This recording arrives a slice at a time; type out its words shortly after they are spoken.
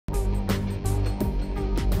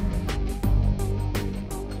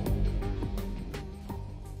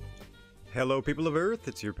Hello, people of Earth.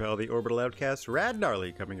 It's your pal, the Orbital Outcast, Rad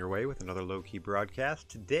Gnarly, coming your way with another low-key broadcast.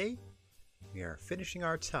 Today, we are finishing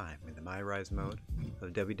our time in the MyRise mode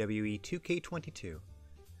of WWE 2K22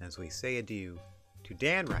 as we say adieu to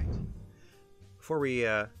Dan Wright. Before we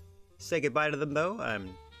say goodbye to them, though,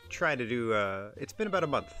 I'm trying to do... it's been about a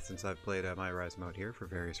month since I've played MyRise mode here for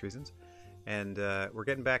various reasons, and we're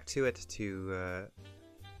getting back to it to...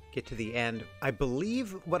 get to the end. I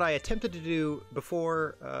believe what I attempted to do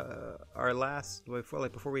before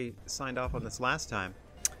before we signed off on this last time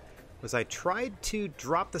was I tried to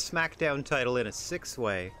drop the SmackDown title in a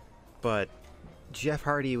six-way, but Jeff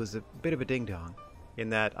Hardy was a bit of a ding-dong in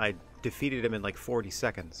that I defeated him in like 40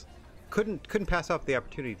 seconds. Couldn't pass off the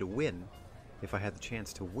opportunity to win if I had the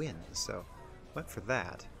chance to win, so went for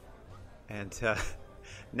that. And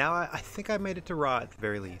now I think I made it to Raw at the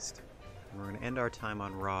very least. We're going to end our time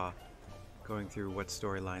on Raw, going through what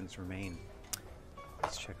storylines remain.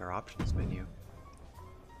 Let's check our options menu.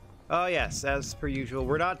 Oh yes, as per usual,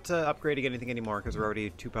 we're not upgrading anything anymore because we're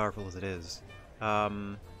already too powerful as it is.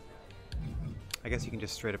 I guess you can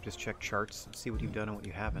just straight up just check charts and see what you've done and what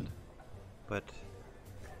you haven't. But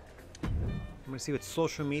I'm going to see what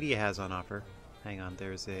social media has on offer. Hang on,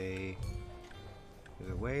 there's a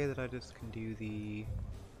way that I just can do the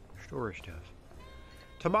storage stuff.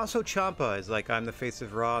 Tommaso Ciampa is like, I'm the face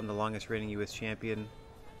of Raw and the longest reigning US champion.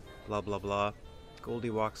 Blah, blah, blah.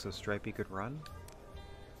 Goldie walks so Stripey could run.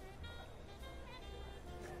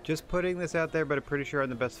 Just putting this out there, but I'm pretty sure I'm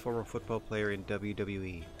the best former football player in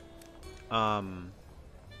WWE.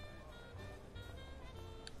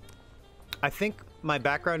 I think my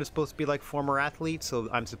background is supposed to be like former athlete, so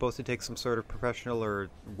I'm supposed to take some sort of professional or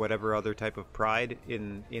whatever other type of pride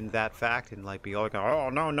in that fact, and like be like, oh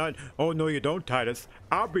no you don't, Titus.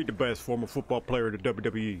 I'll be the best former football player in the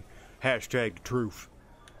WWE. Hashtag the truth.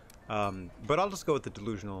 But I'll just go with the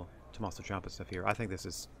delusional Tommaso Ciampa stuff here. I think this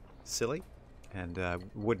is silly, and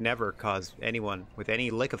would never cause anyone with any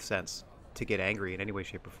lick of sense to get angry in any way,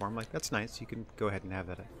 shape, or form. Like, that's nice. You can go ahead and have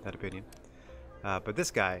that opinion. But this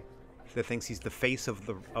guy that thinks he's the face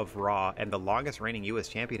of Raw and the longest reigning US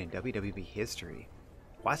champion in WWE history.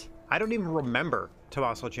 What? I don't even remember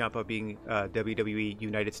Tommaso Ciampa being WWE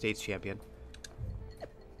United States champion.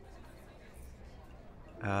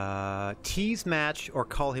 Tease match or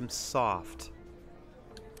call him soft.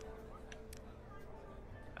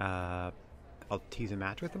 I'll tease a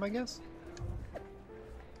match with him, I guess.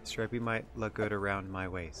 Stripey might look good around my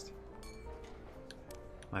waist.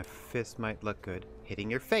 My fist might look good hitting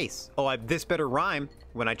your face. Oh, this better rhyme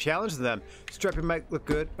when I challenge them. Stripey might look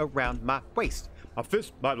good around my waist. My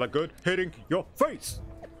fist might look good hitting your face.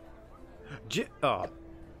 Just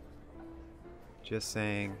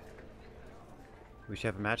saying. We should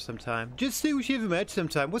have a match sometime. Just say we should have a match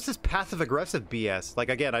sometime. What's this passive-aggressive BS? Like,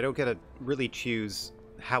 again, I don't get to really choose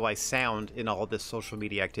how I sound in all this social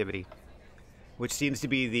media activity, which seems to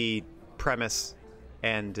be the premise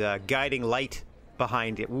and guiding light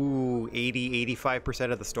behind it. Ooh,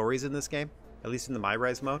 85% of the stories in this game, at least in the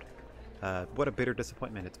MyRise mode. What a bitter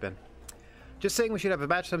disappointment it's been. Just saying we should have a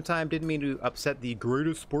match sometime. Didn't mean to upset the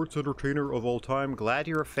greatest sports entertainer of all time. Glad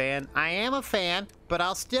you're a fan. I am a fan, but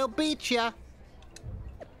I'll still beat ya.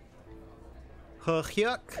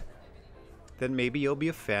 Yuck. Then maybe you'll be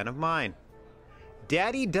a fan of mine.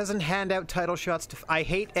 Daddy doesn't hand out title shots to... I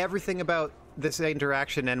hate everything about this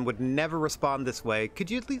interaction and would never respond this way.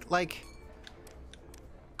 Could you at least, like...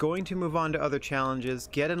 Going to move on to other challenges.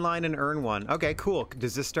 Get in line and earn one. Okay, cool.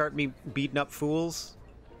 Does this start me beating up fools?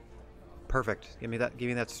 Perfect. Give me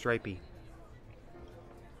that Stripey.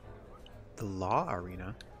 The Law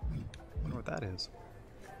Arena? I wonder what that is.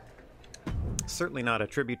 Certainly not a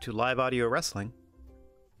tribute to live audio wrestling.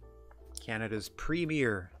 Canada's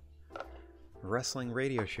premier wrestling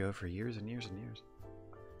radio show for years and years and years.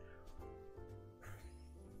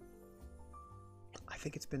 I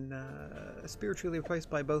think it's been spiritually replaced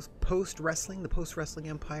by both post-wrestling, the post-wrestling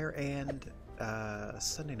empire, and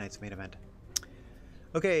Sunday night's main event.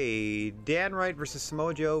 Okay, Dan Wright versus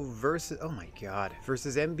Samoa Joe versus... Oh my god.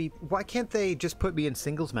 Versus MVP... Why can't they just put me in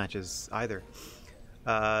singles matches either?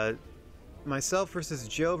 Myself versus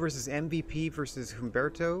Joe versus MVP versus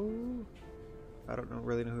Humberto? I don't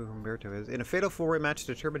really know who Humberto is. In a fatal four-way match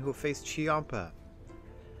to determine who will face Ciampa.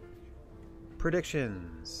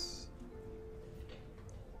 Predictions.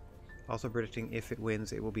 Also predicting if it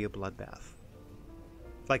wins, it will be a bloodbath.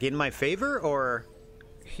 Like in my favor, or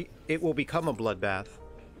it will become a bloodbath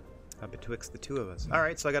betwixt the two of us.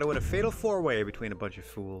 Alright, so I gotta win a fatal four-way between a bunch of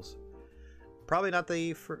fools. Probably not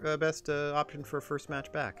the best option for a first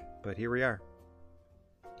match back, but here we are.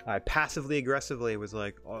 I passively aggressively was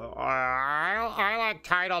like, oh, I like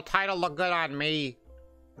title. Title look good on me.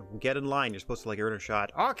 Get in line. You're supposed to like earn a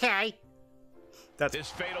shot. Okay.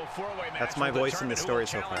 That's my voice in this story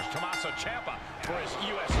so far.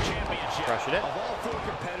 Crushing it. Of all four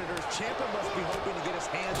competitors, Ciampa must be hoping to get his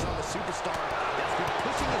hands on the superstar that's been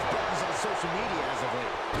pushing his buttons on social media as of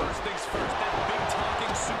late. First things first, that big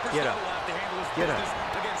talking superstar will have to handle his business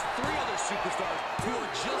against three other superstars who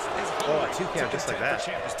are just as hungry. Oh, a 2 count just like that.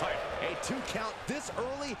 A 2 count this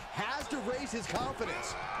early has to raise his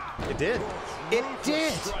confidence. It did. It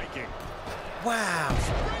did. Wow.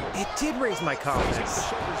 It did raise my confidence.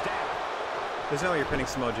 There's no way you're pinning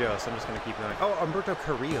Samoa Joe, so I'm just going to keep going. Oh, Humberto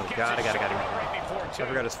Carrillo. Got it. I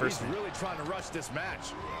forgot his first name. Really trying to rush this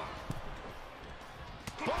match.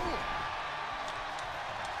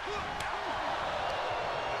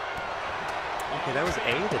 Okay, that was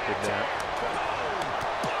A that did that.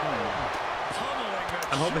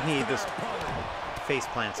 I'm hoping he just face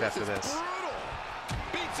plants after this.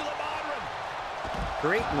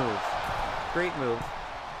 Great move. Great move.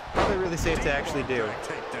 Probably really safe to actually do.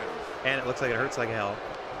 And it looks like it hurts like hell.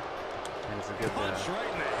 And it's a good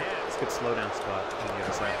slowdown spot on the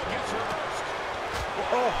other side.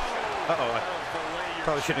 Oh! Uh-oh. I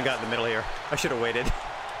probably shouldn't have gotten in the middle here. I should have waited.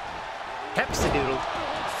 Hepsi-doodle.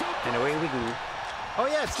 And away we go. Oh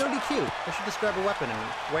yeah, it's no DQ. I should just grab a weapon and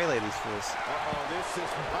waylay these fools.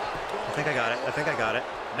 I think I got it.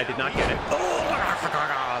 I did not get it. Oh!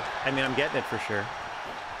 I mean, I'm getting it for sure.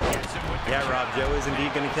 Yeah, Rob, Joe is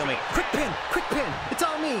indeed going to kill me. Quick pin! Quick pin! It's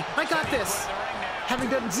all me! I got this! Having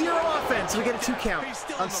done 0 offense, we get a 2 count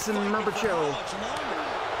on Smurber Joe.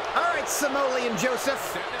 Alright, Samoleon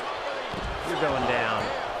Joseph! You're going down.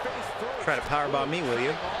 Try to powerbomb me, will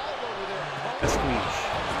you? A squeeze.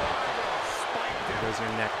 There goes your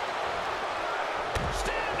neck.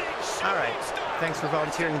 Alright, thanks for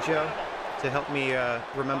volunteering, Joe, to help me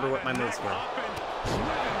remember what my moves were.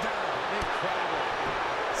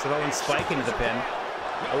 Samoan spike into the pin.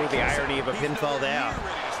 Oh, the irony of a pinfall there.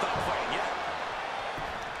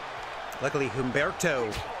 Luckily,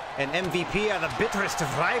 Humberto and MVP are the bitterest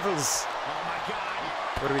of rivals.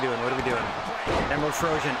 What are we doing? Emerald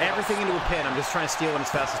Trojan, everything into a pin. I'm just trying to steal one as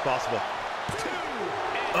fast as possible.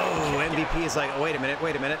 Oh, MVP is like, wait a minute.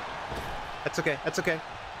 That's okay.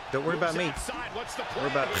 Don't worry about me. Worry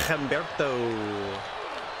about Humberto.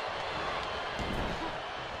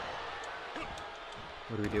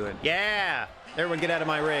 What are we doing? Yeah! Everyone get out of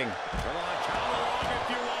my ring. Come on, come along if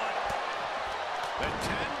you want. The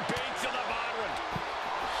 10 beats of the Bodwin.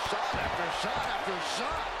 Shot after shot after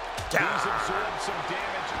shot. He's absorbed some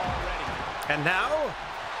damage already. And now,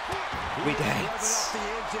 we dance.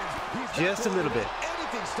 Just a little bit.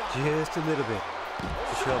 Just a little bit.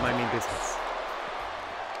 To show my mean business.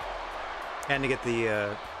 And to get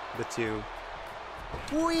the 2.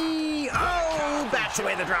 Whee! Oh, bats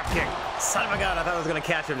away the drop kick. Son of a gun, I thought I was going to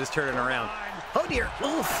catch him, just turning around. Oh dear,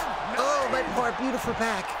 oof. Oh, my poor beautiful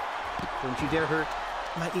back. Don't you dare hurt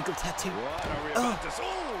my eagle tattoo. Oh,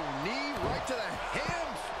 knee right to the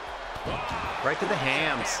hams. Right to the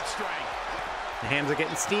hams. The hams are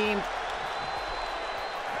getting steamed.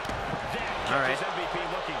 All right.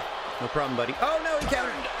 No problem, buddy. Oh no, he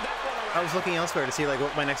countered. I was looking elsewhere to see like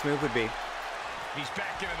what my next move would be. He's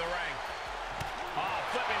back into the ring.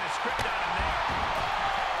 Flipping the script on him there.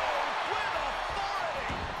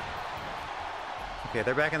 Okay,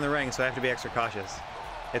 they're back in the ring, so I have to be extra cautious.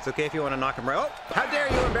 It's okay if you want to knock him right. Oh, how dare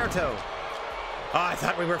you, Humberto! Oh, I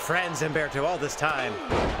thought we were friends, Humberto, all this time.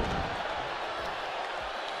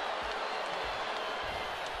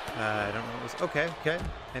 I don't know what was... Okay.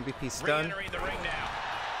 MVP stunned.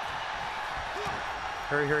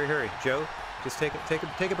 Hurry. Joe, just take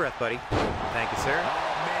a breath, buddy. Thank you, sir.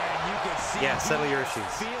 Oh, man, you can see yeah, settle your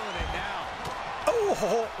issues. Feeling it now.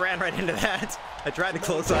 Oh, ran right into that. I tried to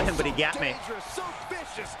close on him, but he got me. So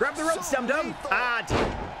vicious, grab the ropes, dum-dum.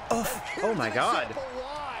 Oh my God.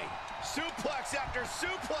 Suplex after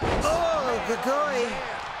suplex. Oh, good guy.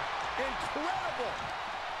 Incredible.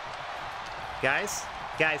 Guys,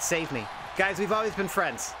 save me. Guys, we've always been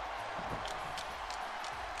friends.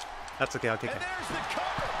 That's okay, I'll kick him. There's the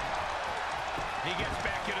cover. He gets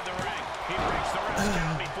back into the ring. He breaks the ref's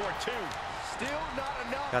count before 2. Still not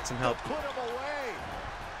enough. Got some help. Put him away.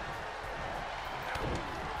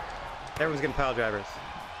 Everyone's getting pile drivers.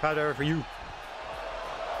 Pile driver for you.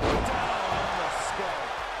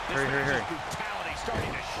 Hurry.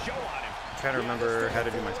 Starting to show on him. I'm trying to remember how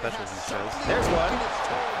to do my specials these shows. There's one.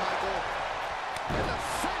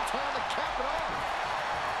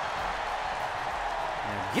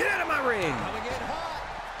 And get out of my ring.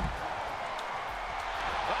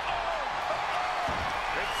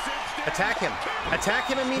 Attack him. Attack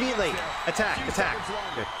him immediately. Attack. Attack.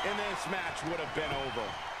 Good. And this match would have been over.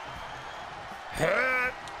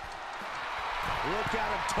 Look at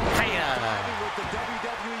him totally with the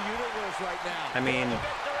WWE Universe right now. I mean...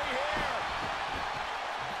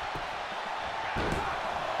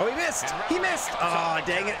 Oh, he missed! He missed! Oh,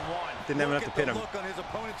 dang it. Didn't have enough to pin him.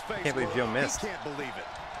 Can't believe Joe missed. Can't believe it.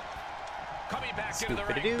 Coming back into the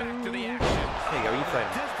Scoop-a-doo. ring, back to the action. There you go, you fight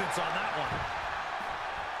him. Distance on that one.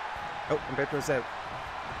 Oh, Umberto's out.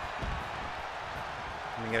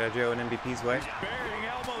 Let me get a Joe in MVP's way. Burying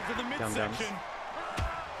elbows in the Dum-dums. midsection.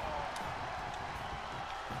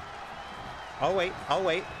 I'll wait. I'll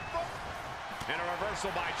wait. And a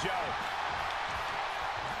reversal by Joe.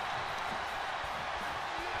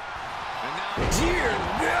 And now, Dear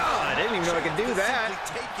God! I didn't even know I could do that.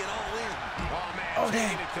 take it all in. Oh, man, Oh,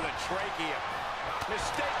 taking dang. it to the trachea.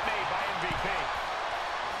 Mistake made by MVP.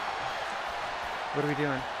 What are we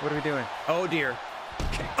doing? What are we doing? Oh, dear.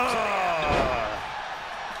 Oh!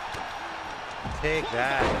 Take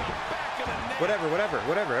that. Whatever, whatever,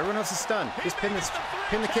 whatever. Everyone else is stunned. Just pin this,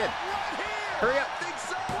 pin the kid. Hurry up.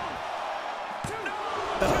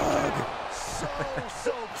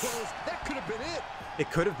 So close. That could have been it.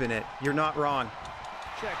 It could have been it. You're not wrong.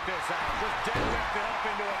 Check this out. Just deadlifted up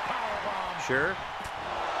into a powerbomb. Sure.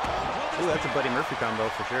 Ooh, that's a Buddy Murphy combo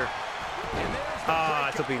for sure. Ah,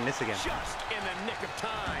 it's hoping you miss again. Just in the nick of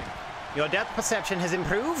time. Your depth perception has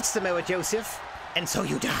improved, Samoa Joseph, and so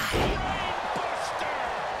you die. Buster.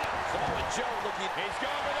 Samoa Joe looking. He's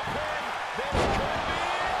going for the pin. This could be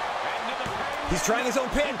it. Into the pin. He's trying his own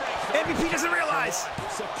pin. MVP doesn't realize.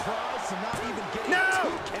 Surprised to not even get No!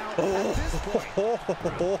 a 2 count at this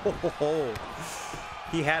point.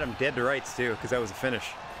 He had him dead to rights too, because that was a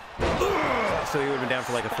finish. So he would have been down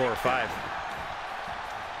for like a 4 or 5.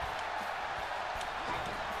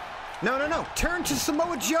 No, no, no! Turn to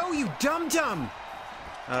Samoa Joe, you dum-dum!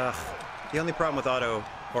 The only problem with auto,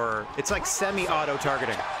 or it's like semi-auto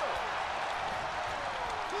targeting.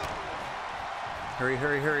 Hurry,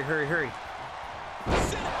 hurry, hurry, hurry, hurry.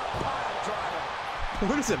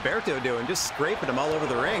 What is Umberto doing? Just scraping him all over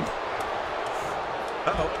the ring.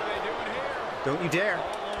 Uh-oh. Don't you dare.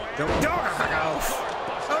 Don't.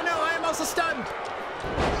 Oh no, I am also stunned.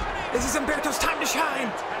 This is Umberto's time to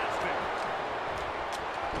shine.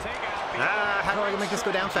 Ah, how do I make this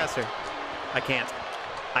go down faster? I can't.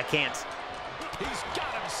 I can't.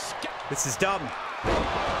 This is dumb.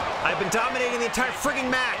 I've been dominating the entire frigging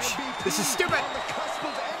match. This is stupid.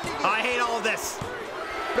 I hate all of this.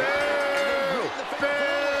 Boo!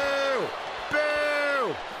 Boo!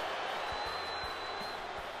 Boo!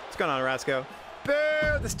 What's going on, Rasco? Boo!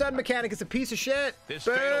 The stun mechanic is a piece of shit. This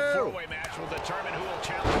Boo! fatal four-way match will determine who will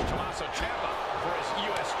challenge Tommaso Ciampa for his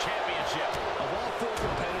U.S. Championship. Of all 4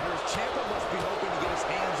 competitors, Ciampa must be hoping to get his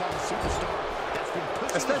hands on the superstar that's been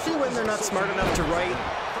pushing. Especially when they're not smart enough to write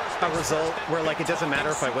a result where, like, it doesn't matter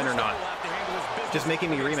if I win or not. Just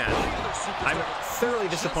making me rematch. I'm thoroughly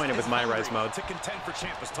disappointed with MyRise mode. To contend for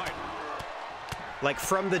Ciampa's title. Like,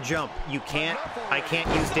 from the jump, I can't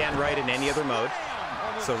use Dan Wright in any other mode.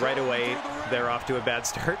 So right away, they're off to a bad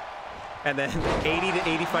start. And then 80 to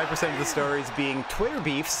 85% of the stories being Twitter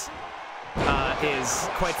beefs is,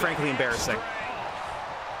 quite frankly, embarrassing.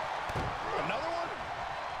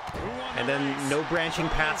 And then no branching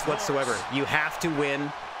paths whatsoever. You have to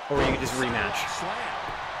win, or you just rematch.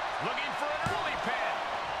 Looking for an early pin.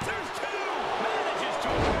 There's 2. Manages to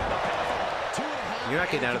avoid the pin. You're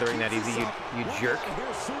not getting out of the ring that easy, you jerk.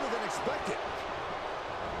 Here sooner than expected.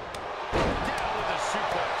 Down with a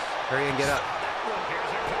suplex. Hurry and get up.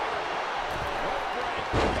 Here's her cover. Rope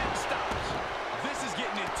break. Pin stops. This is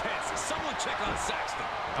getting intense. Someone check on Saxton.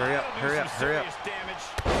 Hurry up, hurry up, hurry up. Serious damage.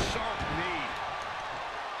 Sharp knee.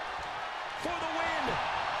 For the win.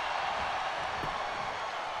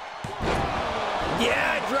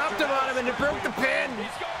 Yeah, I dropped him on him and it broke the pin.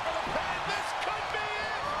 He's going for the pin. This could be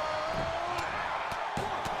it.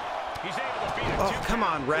 He's able to beat a Oh, come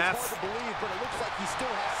on, It's ref. hard to believe, but it looks like he still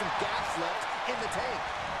has some gas left in the tank.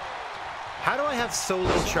 How do I have so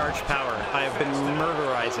little charge power? I have been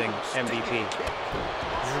murderizing MVP.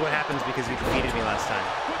 This is what happens because you defeated me last time.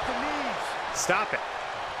 With the knees. Stop it.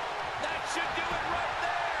 That should do it right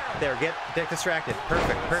there. There, get distracted.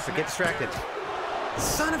 Perfect, perfect, get distracted.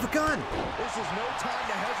 Son of a gun! This is no time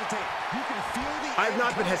to hesitate. You can feel the I've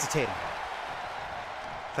not been hesitating.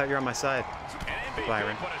 Thought you were on my side. And MVP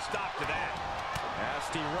Byron. put a stop to that.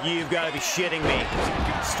 nasty right. You've got to be shitting me.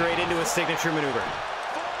 Straight into a signature maneuver.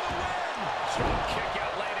 Kick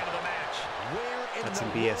out late into the match. Where in That's some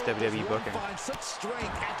BS WWE booking.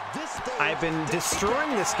 I've been destroying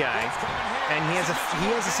this guy, and he has a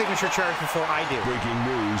signature charge before I do. Breaking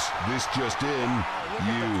news, this just in,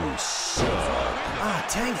 you suck. Ah,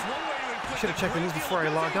 dang it. I should have checked the news before I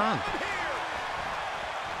logged on.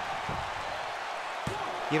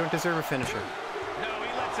 You don't deserve a finisher.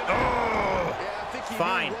 Oh!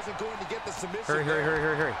 Fine. Hurry, hurry, hurry,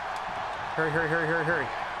 hurry, hurry. Hurry, hurry, hurry, hurry, hurry.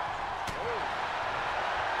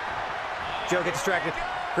 Joe, get distracted.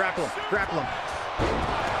 Grapple him. Grapple him.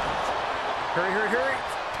 Hurry, hurry, hurry.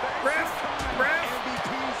 Ref! Ref!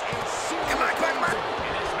 Come on, come on, come on.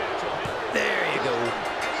 There you go.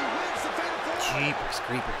 Jeepers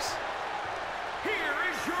creepers. Here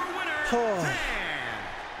is your winner, Oh.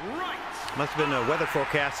 Dan Wright. Must have been a weather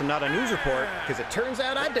forecast and not a news report, because it turns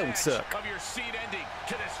out I don't suck. Of your seed ending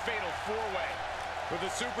to this fatal four-way. With a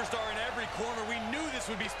superstar in every corner, we knew this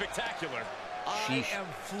would be spectacular. Sheesh. I am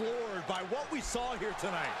floored by what we saw here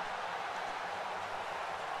tonight.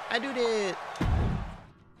 I did it.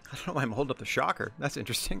 I don't know why I'm holding up the shocker. That's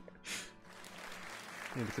interesting.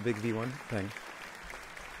 Maybe it's a big V1 thing.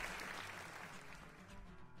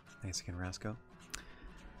 Thanks again, Rasco.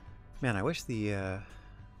 Man, I wish the...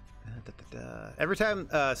 every time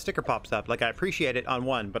a sticker pops up, like, I appreciate it on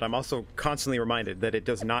one, but I'm also constantly reminded that it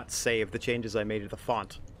does not save the changes I made to the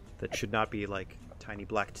font. That should not be, like, tiny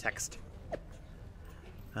black text.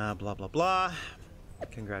 Blah, blah, blah.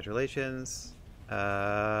 Congratulations.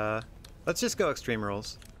 Let's just go Extreme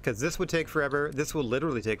Rules, because this would take forever. This will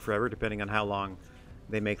literally take forever, depending on how long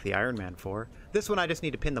they make the Iron Man for. This one, I just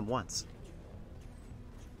need to pin them once.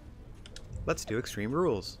 Let's do Extreme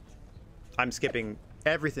Rules. I'm skipping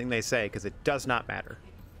everything they say, because it does not matter.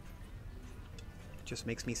 It just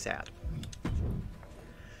makes me sad.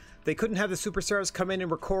 They couldn't have the superstars come in and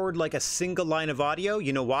record like a single line of audio.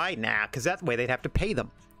 You know why? Nah, because that way they'd have to pay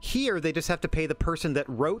them. Here, they just have to pay the person that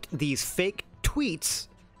wrote these fake tweets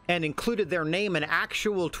and included their name and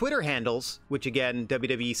actual Twitter handles, which again,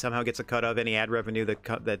 WWE somehow gets a cut of any ad revenue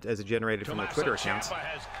that is generated from their Twitter accounts.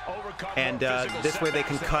 And this way they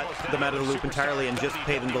can cut them out of the loop entirely and just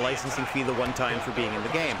pay them the licensing fee the one time for being in the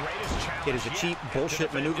game. It is a cheap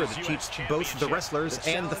bullshit maneuver that cheats both the wrestlers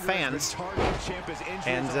and the fans,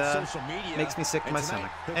 and makes me sick to my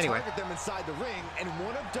stomach. Anyway.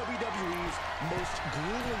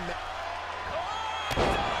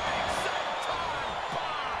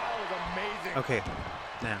 Okay,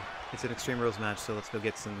 now, it's an Extreme Rules match, so let's go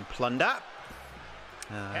get some plunder.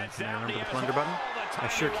 Can I remember the plunder button? I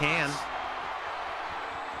sure can.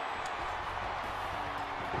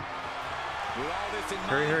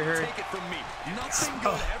 Hurry, hurry, hurry.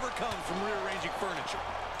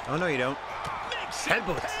 Oh, no, you don't.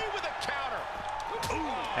 Headbutt.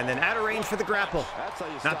 And then out of range for the grapple.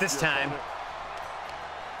 Not this time.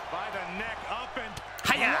 By the neck up and...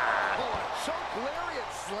 Hiya! Choke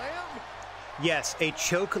lariat slam? Yes, a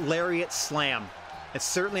choke lariat slam. It's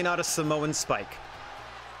certainly not a Samoan spike.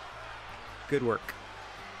 Good work.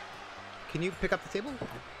 Can you pick up the table?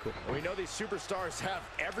 Cool. We know these superstars have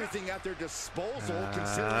everything at their disposal,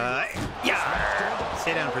 considering... Yeah!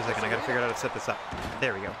 Stay down for a second. I gotta figure out how to set this up.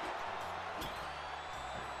 There we go.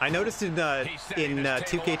 I noticed in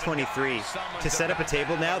 2K23, to set up a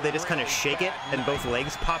table now, they just kind of shake it and both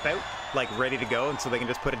legs pop out, like ready to go, and so they can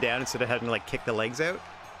just put it down instead of having to like kick the legs out.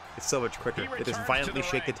 It's so much quicker. They just violently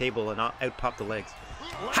shake the table and out pop the legs.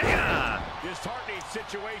 Hiya!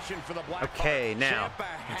 Okay, now,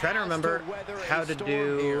 I'm trying to remember how to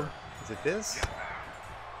do... Is it this?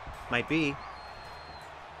 Might be.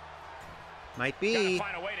 Might be.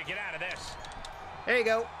 There you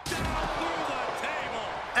go.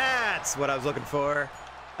 That's what I was looking for.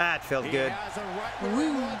 That felt good.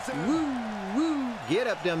 Woo, woo, woo. Get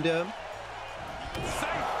up, dum-dum.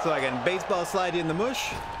 So I can baseball slide you in the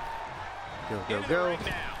mush. Go, go, go.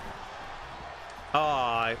 Oh,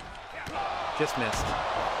 I just missed.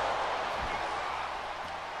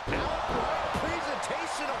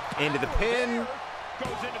 Into the pin.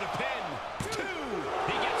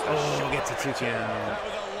 Oh, gets a 2 count.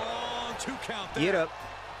 Get up.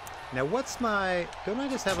 Now, what's my... Don't I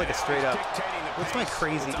just have, like, a straight-up... What's my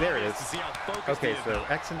crazy... There it is. Okay, so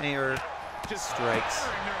X and A are strikes.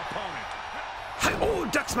 Oh,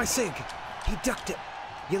 ducks my sig! He ducked it.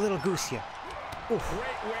 You little goose, you. Oof.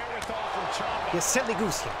 You silly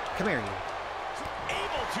goose, you. Come here, you.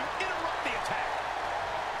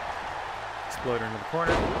 Exploder into the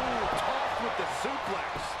corner.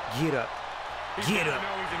 Get up. Get up.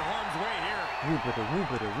 Whoop-a-da,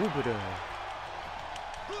 whoop-a-da, whoop-a-da.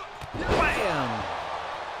 Wham!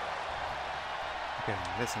 Okay,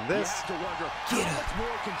 this and this. Get up!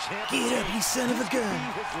 Get up, you son of a gun!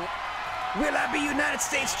 Will I be United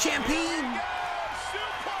States champion?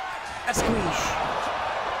 A squish.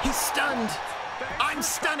 He's stunned. I'm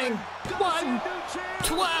stunning. 1,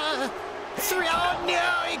 2, 3. Oh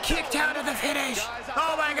no, he kicked out of the finish.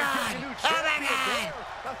 Oh my god. Oh my god.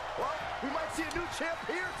 Well, we might see a new champ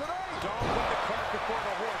here tonight. Don't put the cart before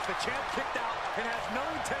the horse. The champ kicked out and has no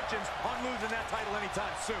intentions on losing that title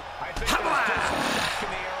anytime soon. I think there's still some stuff in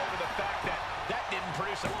the air over the fact that that didn't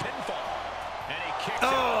produce a pinfall. And he kicks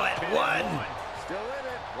out. It won. Still in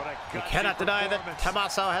it. What a You cannot deny that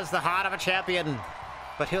Tommaso has the heart of a champion,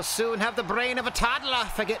 but he'll soon have the brain of a toddler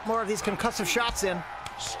if I get more of these concussive shots in.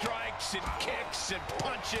 Strikes and kicks and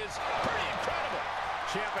punches. Pretty incredible.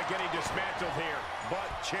 Ciampa getting dismantled here, but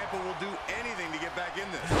Ciampa will do anything to get back in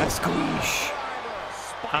this. A squish.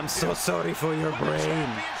 I'm so sorry for your brain.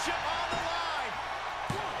 Championship on the line.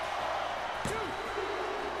 1, 2,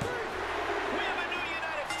 3. We have a new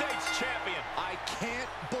United States champion. I can't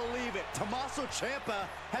believe it. Tommaso Ciampa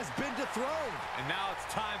has been dethroned. And now it's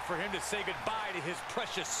time for him to say goodbye to his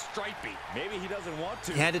precious Stripey. Maybe he doesn't want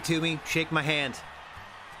to. Hand it to me. Shake my hand.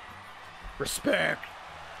 Respect.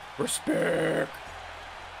 Respect.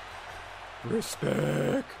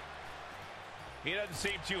 Respect. He doesn't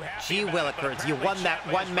seem too happy. Gee about it, but willikers, you apparently won that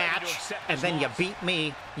Ciampa one is ready to match, accept and his then you loss. beat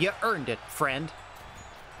me. You earned it, friend.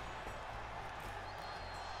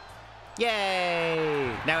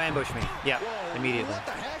 Yay! Now ambush me. Yeah, Whoa, immediately. What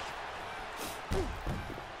the heck?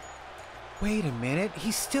 Wait a minute,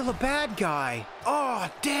 he's still a bad guy. Oh,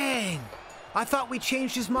 dang! I thought we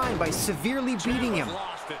changed his mind by severely beating him.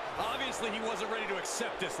 Lost it. Obviously, he wasn't ready to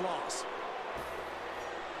accept this loss.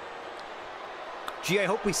 Gee, I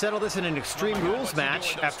hope we settle this in an Extreme Oh my God, Rules what's he match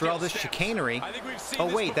doing? Those after all steel this steps. chicanery. I think we've seen Oh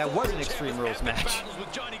this wait, that before. was an The champ Extreme has Rules epic match. battles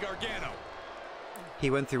with Johnny Gargano. He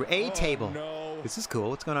went through a table. No. This is cool.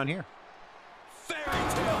 What's going on here? Fairy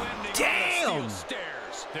tale ending. Damn! On the steel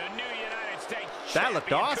stairs. The new United States That looked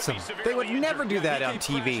champion awesome. could be They would severely never injured. do that He on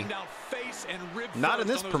came TV. crashing down face and rib Not in first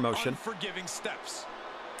this on those promotion. Unforgiving steps.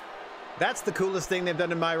 That's the coolest thing they've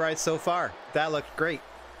done in MyRise so far. That looked great.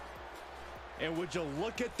 And would you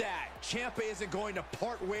look at that? Ciampa isn't going to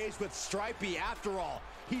part ways with Stripey after all.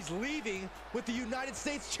 He's leaving with the United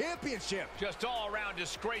States Championship. Just all-around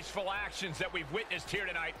disgraceful actions that we've witnessed here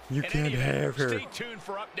tonight. You In can't any event, have her. Stay tuned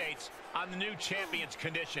for updates on the new champion's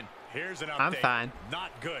condition. Here's an update. I'm fine.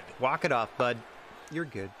 Not good. Walk it off, bud. You're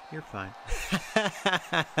good. You're fine.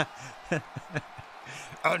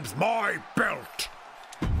 And my belt.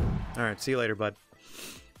 All right, see you later, bud.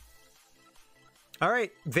 All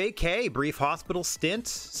right, vacay, brief hospital stint,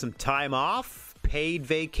 some time off, paid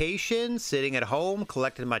vacation, sitting at home,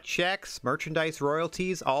 collecting my checks, merchandise,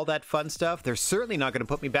 royalties, all that fun stuff. They're certainly not going to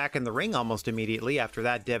put me back in the ring almost immediately after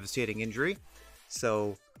that devastating injury.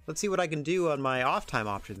 So let's see what I can do on my off time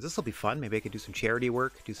options. This will be fun. Maybe I could do some charity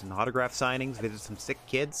work, do some autograph signings, visit some sick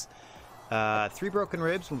kids. 3 broken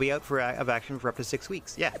ribs will be out of action for up to 6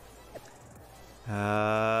 weeks. Yeah.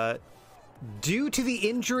 Due to the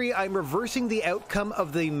injury, I'm reversing the outcome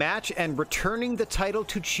of the match and returning the title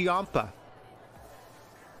to Ciampa.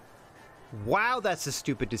 Wow, that's a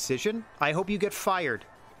stupid decision. I hope you get fired.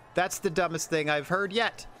 That's the dumbest thing I've heard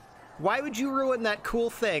yet. Why would you ruin that cool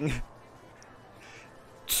thing?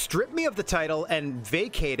 Strip me of the title and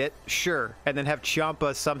vacate it, sure, and then have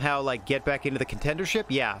Ciampa somehow like get back into the contendership,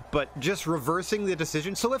 yeah, but just reversing the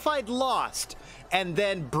decision. So if I'd lost and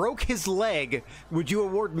then broke his leg, would you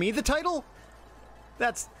award me the title?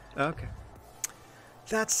 That's okay.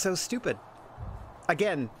 That's so stupid.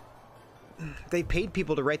 Again, they paid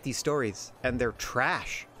people to write these stories and they're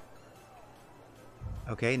trash.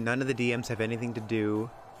 Okay, none of the DMs have anything to do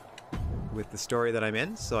with the story that I'm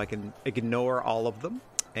in, so I can ignore all of them.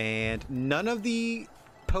 And none of the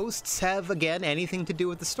posts have, again, anything to do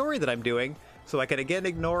with the story that I'm doing, so I can, again,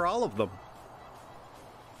 ignore all of them.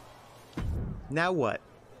 Now what?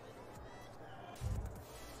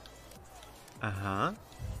 Uh-huh.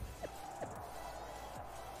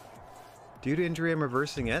 Due to injury, I'm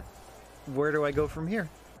reversing it. Where do I go from here?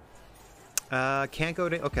 Can't go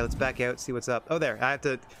to... Okay, let's back out, see what's up. Oh, there. I have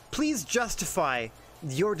to... Please justify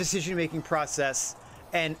your decision-making process.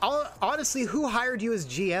 And honestly, who hired you as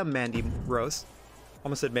GM, Mandy Rose?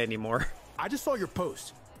 Almost said Mandy Moore. I just saw your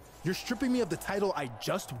post. You're stripping me of the title I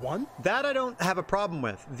just won? That I don't have a problem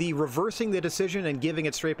with. The reversing the decision and giving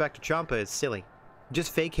it straight back to Ciampa is silly.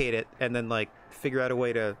 Just vacate it and then, like, figure out a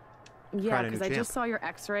way to Yeah, because I just saw your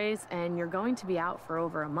x-rays and you're going to be out for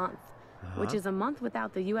over a month, which is a month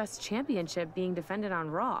without the U.S. Championship being defended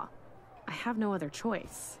on Raw. I have no other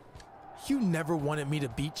choice. You never wanted me to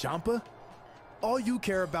beat Ciampa? All you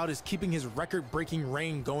care about is keeping his record-breaking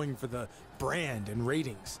reign going for the brand and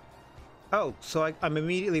ratings. Oh, so I'm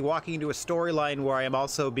immediately walking into a storyline where I am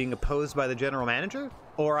also being opposed by the general manager?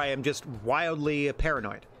 Or I am just wildly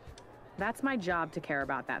paranoid? That's my job to care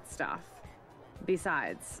about that stuff.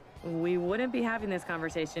 Besides, we wouldn't be having this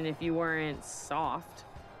conversation if you weren't soft.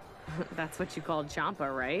 That's what you called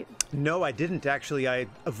Ciampa, right? No, I didn't, actually. I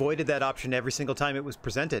avoided that option every single time it was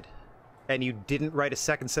presented. And you didn't write a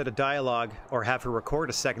second set of dialogue or have her record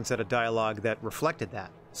a second set of dialogue that reflected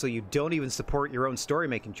that. So you don't even support your own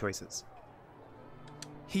story-making choices.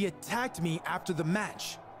 He attacked me after the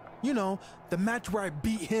match. You know, the match where I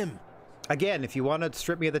beat him. Again, if you want to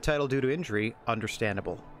strip me of the title due to injury,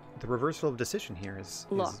 understandable. The reversal of decision here is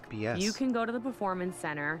BS. You can go to the Performance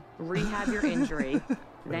Center, rehab your injury,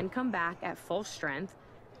 then come back at full strength,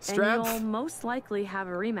 and you'll most likely have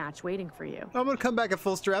a rematch waiting for you. I'm going to come back at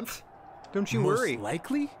full strength. Don't you worry. Most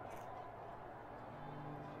likely?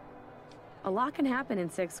 A lot can happen in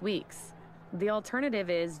 6 weeks. The alternative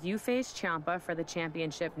is you face Ciampa for the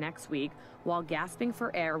championship next week while gasping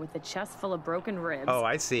for air with a chest full of broken ribs. Oh,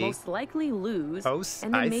 I see. Most likely lose,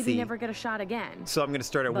 and then maybe never get a shot again. So I'm going to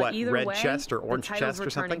start at what, red chest or orange chest or something? The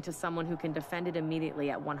title's returning to someone who can defend it immediately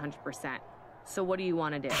at 100%. So what do you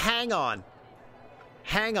want to do? Hang on.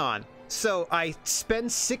 Hang on. So I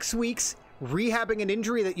spend 6 weeks rehabbing an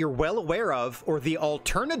injury that you're well aware of, or the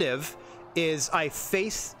alternative is I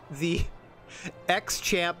face the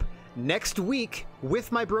ex-champ next week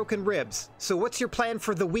with my broken ribs. So what's your plan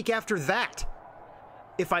for the week after that?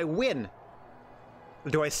 If I win,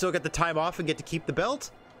 do I still get the time off and get to keep the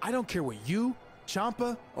belt? I don't care what you,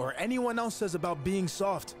 Ciampa, or anyone else says about being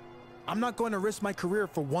soft. I'm not going to risk my career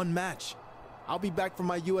for one match. I'll be back for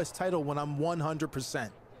my US title when I'm 100%.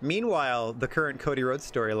 Meanwhile, the current Cody Rhodes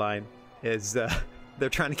storyline is they're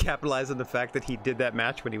trying to capitalize on the fact that he did that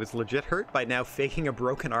match when he was legit hurt by now faking a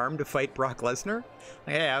broken arm to fight Brock Lesnar.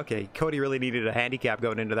 Yeah, okay. Cody really needed a handicap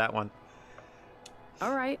going into that one.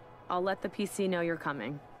 All right. I'll let the PC know you're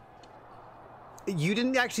coming. You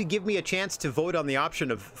didn't actually give me a chance to vote on the option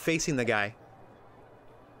of facing the guy.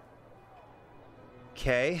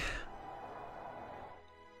 Okay.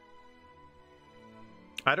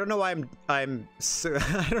 I don't know why I'm so,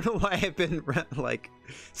 I don't know why I've been like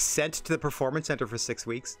sent to the Performance Center for 6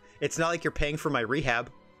 weeks. It's not like you're paying for my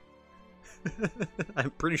rehab.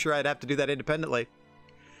 I'm pretty sure I'd have to do that independently.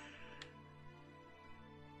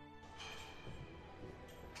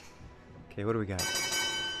 Okay, what do we got?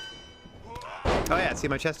 Oh yeah, see,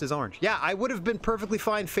 my chest is orange. Yeah, I would have been perfectly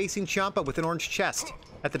fine facing Ciampa with an orange chest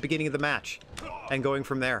at the beginning of the match and going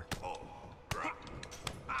from there.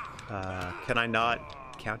 Can I not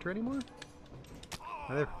counter anymore?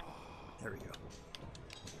 Oh, there we go.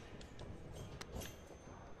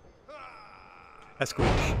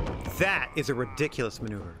 Esquich. That is a ridiculous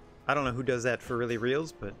maneuver. I don't know who does that for really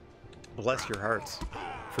reals, but bless your hearts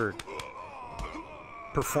for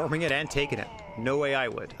performing it and taking it. No way I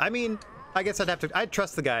would. I mean, I guess I'd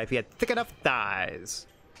trust the guy if he had thick enough thighs.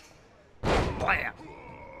 Blam!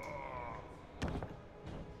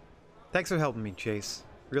 Thanks for helping me, Chase.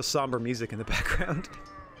 Real somber music in the background.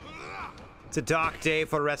 It's a dark day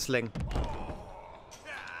for wrestling.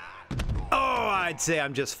 Oh, I'd say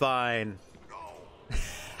I'm just fine.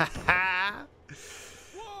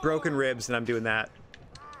 Broken ribs, and I'm doing that.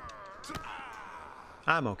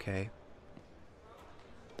 I'm okay.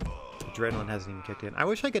 Adrenaline hasn't even kicked in. I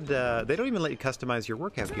wish I could, they don't even let you customize your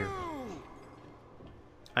workout gear.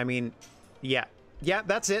 I mean, yeah. Yeah,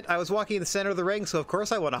 that's it. I was walking in the center of the ring, so of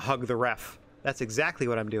course I want to hug the ref. That's exactly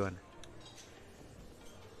what I'm doing.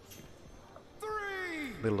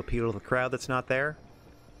 Little appeal to the crowd that's not there.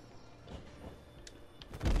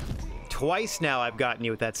 Twice now I've gotten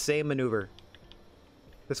you with that same maneuver.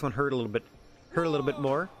 This one hurt a little bit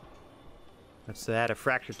more. Let's add a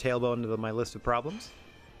fractured tailbone to my list of problems.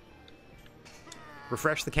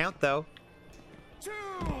 Refresh the count, though.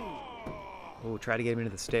 Oh, try to get him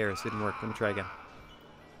into the stairs. Didn't work. Let me try again.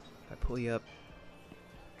 If I pull you up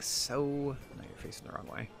like so... No, you're facing the wrong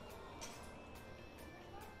way.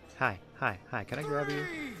 Hi, hi, hi. Can I grab you?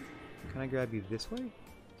 Can I grab you this way?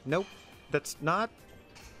 Nope. That's not...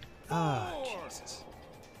 Ah, Jesus.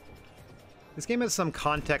 This game has some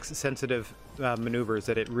context-sensitive maneuvers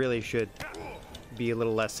that it really should be a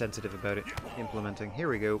little less sensitive about it implementing. Here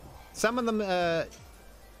we go. Some of them,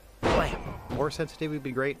 more sensitivity would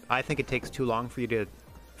be great. I think it takes too long for you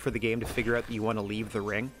for the game to figure out that you want to leave the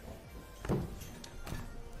ring.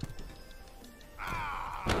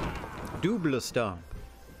 Double stomp.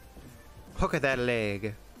 Hook at that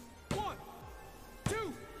leg. 1,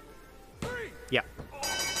 2, 3. Yeah.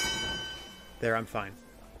 There, I'm fine.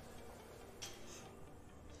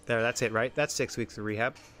 There, that's it, right? That's 6 weeks of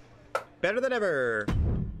rehab. Better than ever.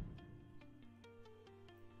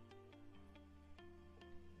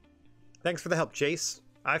 Thanks for the help, Chase.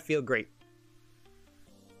 I feel great.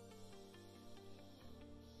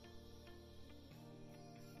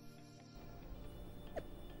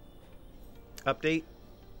 Update.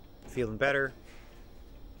 Feeling better.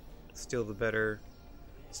 Still the better.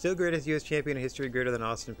 Still greatest U.S. champion in history, greater than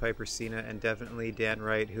Austin, Piper, Cena, and definitely Dan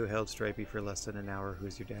Wright, who held Stripey for less than an hour.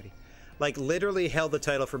 Who's your daddy? Like, literally held the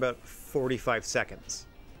title for about 45 seconds.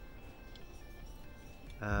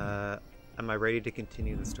 Am I ready to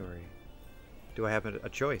continue the story? Do I have a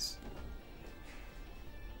choice?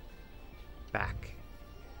 Back.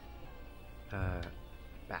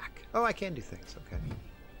 Back. Oh, I can do things. Okay.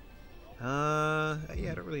 Yeah,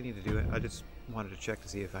 I don't really need to do it. I just wanted to check to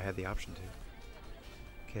see if I had the option to.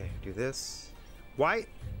 Okay, do this. Why?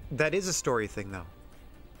 That is a story thing, though.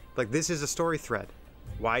 Like, this is a story thread.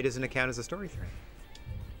 Why doesn't it count as a story thread?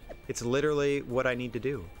 It's literally what I need to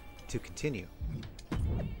do to continue.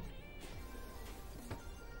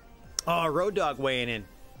 Oh, Road Dogg weighing in.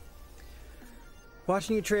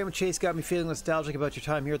 Watching you train with Chase got me feeling nostalgic about your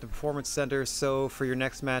time here at the Performance Center. So for your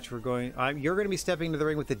next match, you're going to be stepping into the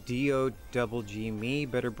ring with the D-O-double-G me.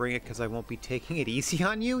 Better bring it because I won't be taking it easy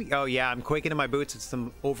on you. Oh yeah, I'm quaking in my boots. It's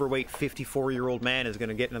some overweight 54-year-old man is going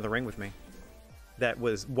to get into the ring with me. That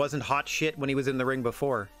wasn't hot shit when he was in the ring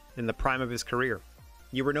before, in the prime of his career.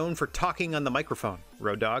 You were known for talking on the microphone,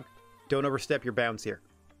 Road Dogg. Don't overstep your bounds here.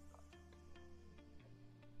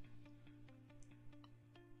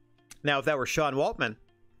 Now, if that were Sean Waltman,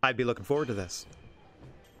 I'd be looking forward to this.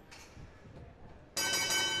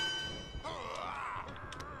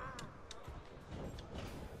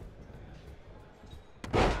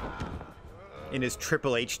 In his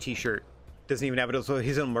Triple H t-shirt. Doesn't even have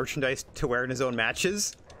his own merchandise to wear in his own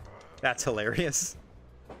matches. That's hilarious.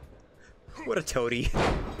 What a toady.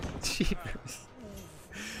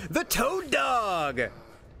 The Toad Dog!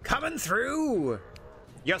 Coming through!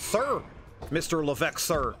 Yes, sir! Mr. Levesque,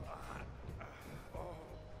 sir.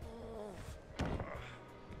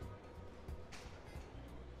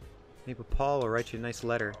 Maybe Paul will write you a nice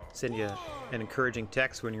letter, send you an encouraging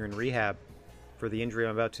text when you're in rehab for the injury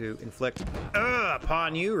I'm about to inflict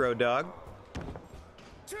upon you, Road Dogg.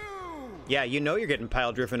 Yeah, you know you're getting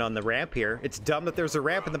pile driven on the ramp here. It's dumb that there's a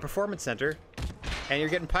ramp in the Performance Center, and you're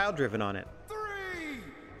getting pile driven on it.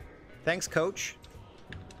 Thanks, Coach.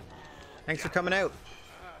 Thanks for coming out.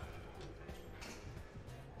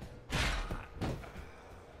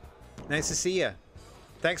 Nice to see you.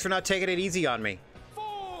 Thanks for not taking it easy on me.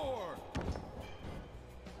 4,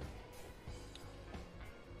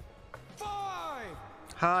 5.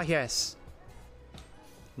 Ah, yes.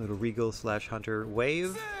 Little Regal / Hunter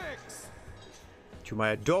wave. 6, To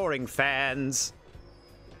my adoring fans.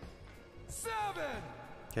 7.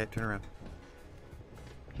 Okay, turn around.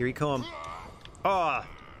 Here he come. Oh,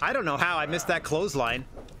 I don't know how I missed that clothesline.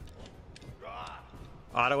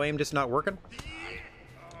 Auto aim just not working.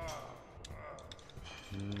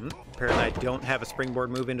 Apparently I don't have a springboard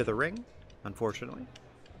move into the ring, unfortunately.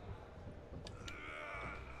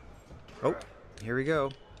 Oh, here we go.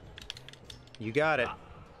 You got it.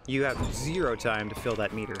 You have 0 time to fill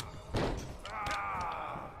that meter.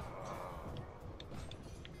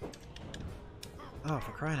 Oh,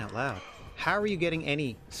 for crying out loud. How are you getting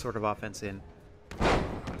any sort of offense in?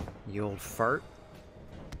 You old fart.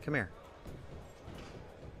 Come here.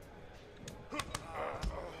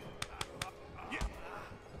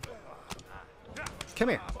 Come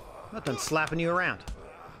here. I'm not done slapping you around.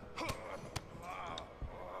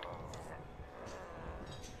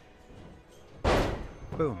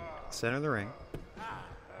 Boom. Center of the ring.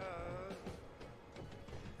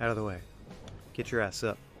 Out of the way. Get your ass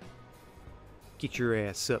up. Get your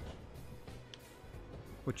ass up.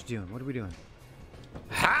 What you doing? What are we doing?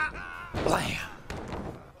 Ha! Blam!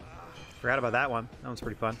 Forgot about that one. That one's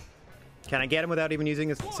pretty fun. Can I get him without even using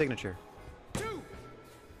his signature? 2,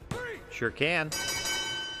 3. Sure can.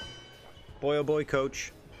 Boy, oh boy,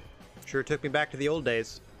 Coach. Sure took me back to the old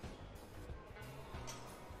days.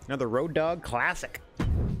 Another Road Dogg classic.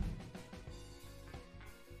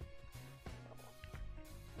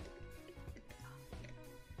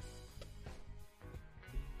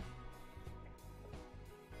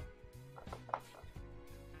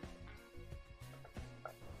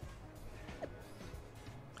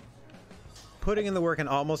 Putting in the work and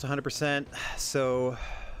almost 100%, so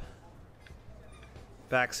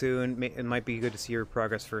back soon. It might be good to see your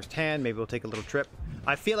progress firsthand. Maybe we'll take a little trip.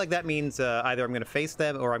 I feel like that means either I'm going to face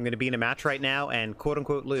them or I'm going to be in a match right now and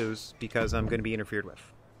quote-unquote lose because I'm going to be interfered with.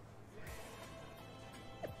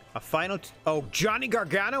 A final... Oh, Johnny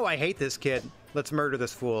Gargano? I hate this kid. Let's murder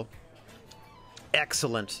this fool.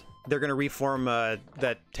 Excellent. They're going to reform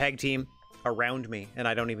that tag team around me, and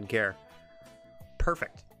I don't even care.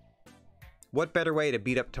 perfect. What better way to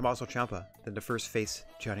beat up Tommaso Ciampa than to first face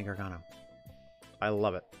Johnny Gargano? I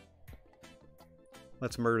love it.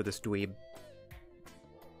 Let's murder this dweeb.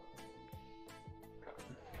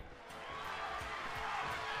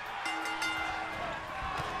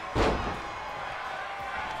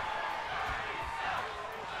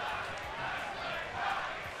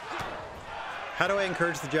 How do I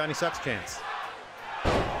encourage the Johnny Sucks chants?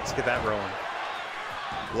 Let's get that rolling.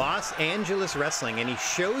 Los Angeles Wrestling, and he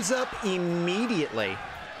shows up immediately.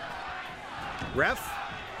 Ref.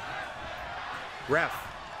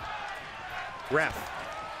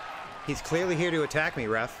 He's clearly here to attack me,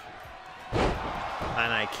 ref. And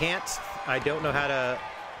I don't know how to...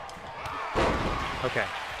 Okay.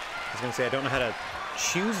 I was gonna say, I don't know how to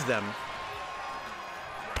choose them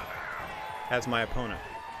as my opponent.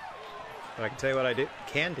 But I can tell you what I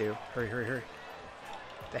can do. Hurry.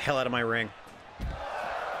 Get the hell out of my ring.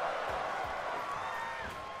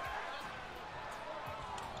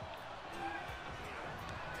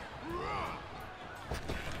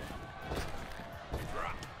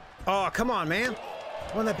 Oh, come on, man.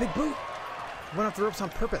 I won that big boot. I went off the ropes on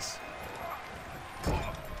purpose.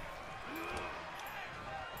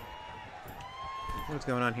 What's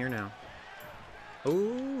going on here now?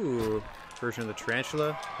 Ooh. Version of the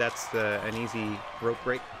tarantula. That's an easy rope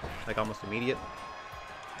break, like almost immediate.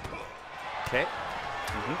 Okay.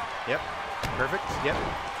 Yep. Perfect. Yep.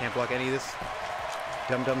 Can't block any of this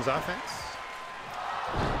dum-dum's offense.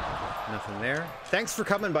 Nothing there. Thanks for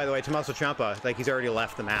coming, by the way, Tommaso Ciampa. Like, he's already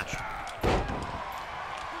left the match.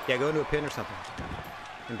 Yeah, go into a pin or something.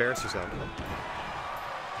 Embarrass yourself.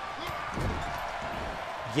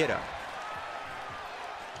 Get up.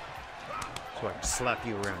 So I can slap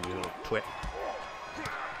you around, you little twit.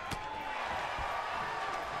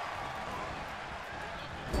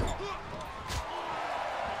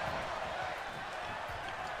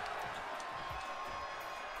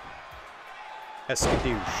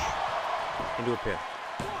 Escadouche. Into a pin.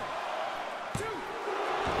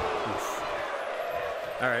 Oof.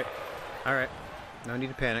 Alright. No need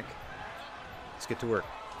to panic. Let's get to work.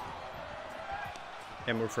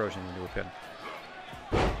 And we're frozen into a pin.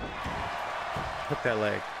 Hook that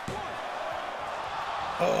leg.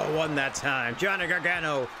 Oh, won that time. Johnny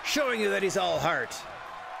Gargano showing you that he's all heart.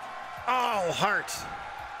 All heart.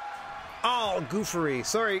 All goofery.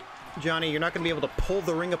 Sorry, Johnny, you're not going to be able to pull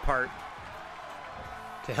the ring apart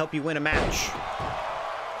to help you win a match.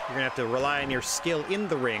 You're going to have to rely on your skill in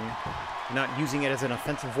the ring, not using it as an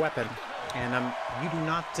offensive weapon. And you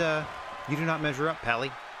do not measure up,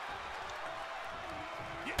 Pally.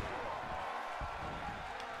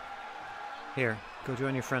 Here, go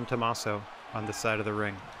join your friend Tommaso on this side of the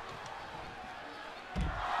ring.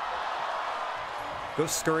 Go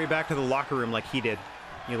scurry back to the locker room like he did,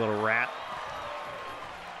 you little rat.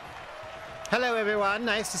 Hello, everyone.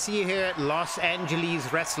 Nice to see you here at Los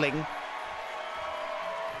Angeles Wrestling.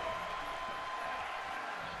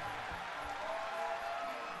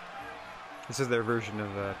 This is their version of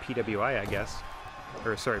PWI, I guess.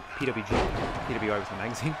 Or, sorry, PWG. PWI was the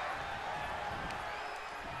magazine.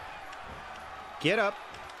 Get up,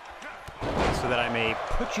 so that I may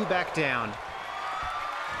put you back down.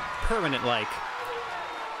 Permanent-like.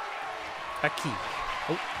 A key.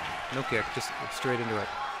 Oh, no kick, just straight into it.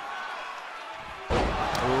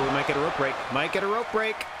 Oh, might get a rope break. Might get a rope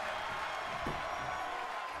break.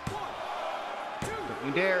 Don't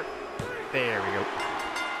you dare. There we go.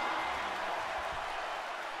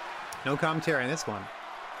 No commentary on this one.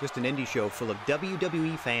 Just an indie show full of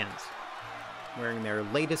WWE fans wearing their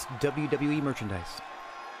latest WWE merchandise.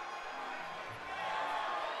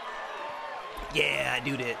 Yeah, I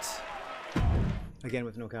do it. Again,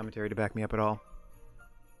 with no commentary to back me up at all.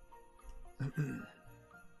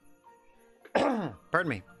 Pardon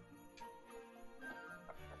me.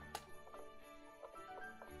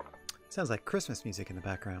 Sounds like Christmas music in the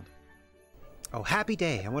background. Oh, happy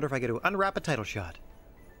day. I wonder if I get to unwrap a title shot.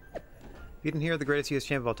 If you didn't hear the greatest US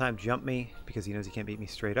champ of all time jump me because he knows he can't beat me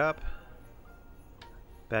straight up.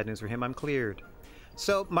 Bad news for him, I'm cleared.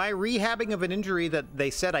 So my rehabbing of an injury that they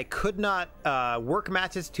said I could not work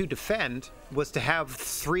matches to defend was to have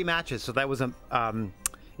 3 matches. So that was a,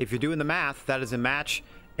 if you're doing the math, that is a match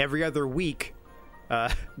every other week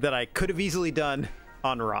that I could have easily done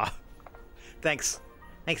on Raw. Thanks.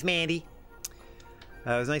 Thanks, Mandy. It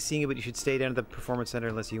was nice seeing you, but you should stay down at the Performance Center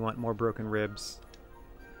unless you want more broken ribs.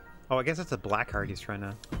 Oh, I guess that's a black heart he's trying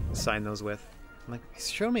to sign those with. I'm like, he's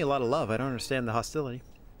showing me a lot of love. I don't understand the hostility.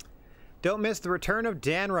 Don't miss the return of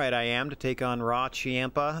Dan Wright I Am to take on Raw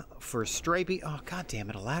Ciampa for Stripey. Oh, god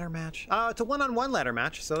damn it, a ladder match. Oh, it's a one-on-one ladder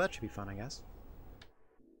match, so that should be fun, I guess.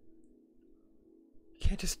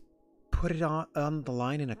 Can't just put it on the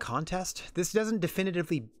line in a contest? This doesn't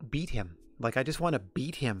definitively beat him. Like, I just want to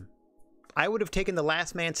beat him. I would have taken the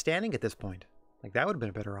last man standing at this point. Like, that would have been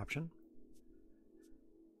a better option.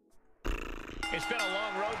 It's been a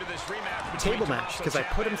long road to this rematch. Table match, because I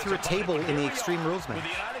put him through a table in the Extreme Rules match.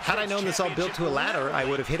 Had I known this all built to a ladder, I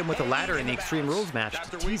would have hit him with a ladder in the Extreme Rules match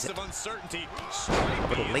to tease it.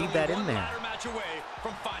 Would have laid that in there.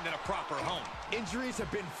 Injuries have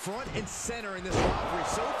been front and center in this rivalry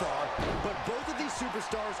so far, but both of these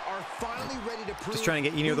superstars are finally ready to prove. Just trying to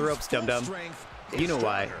get you near the ropes, dum-dum. You know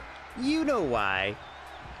why. You know why.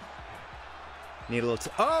 Need a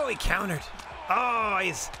little... Oh, he countered. Oh,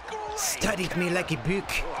 he's studied me like a book.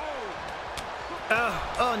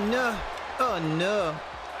 Oh no. Oh no.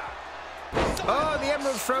 Oh, the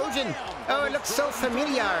Emerald Trojan. Oh, it looks so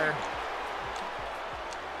familiar.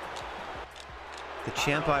 The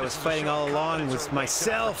champ I was fighting all along was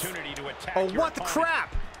myself. Oh, what the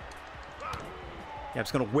crap? Yeah, I'm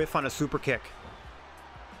just going to whiff on a super kick.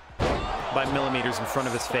 By millimeters in front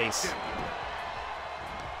of his face.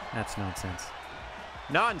 That's nonsense.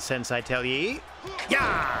 Nonsense, I tell ye.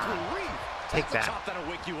 Yeah! Take that.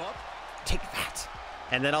 Take that.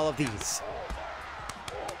 And then all of these.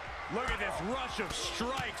 Look at this rush of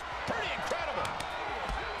strikes. Pretty incredible.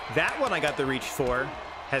 That one I got the reach for.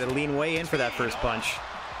 Had to lean way in for that first punch.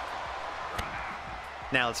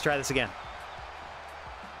 Now let's try this again.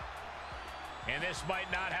 And this might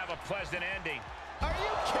not have a pleasant ending. Are you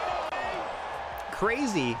kidding me?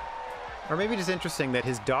 Crazy. Or maybe just interesting that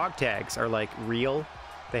his dog tags are like real.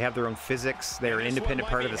 They have their own physics. They're an independent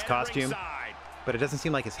part of his costume. But it doesn't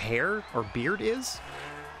seem like his hair or beard is.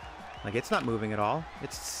 Like, it's not moving at all.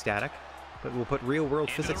 It's static. But we'll put real world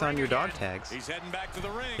physics on your dog tags. He's heading back to the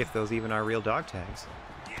ring. If those even are real dog tags.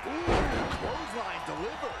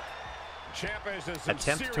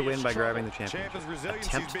 Attempt to win by grabbing the championship.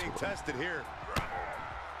 Attempt to win.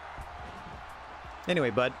 Anyway,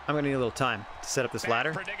 bud, I'm going to need a little time to set up this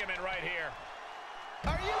ladder. Predicament right here.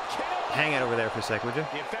 Are you kidding? Hang out over there for a sec, would you?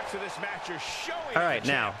 The effects of this match are showing. All right,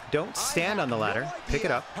 now, don't stand on the ladder. Pick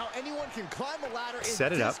it up. How anyone can climb a ladder in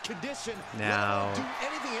Set it this up. condition, Now, do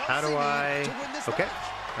anything else how do they need I... to win this Okay,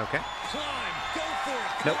 match. okay. Climb. Go for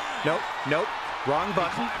it. Nope, nope, nope. Wrong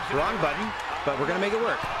button, wrong button. But we're going to make it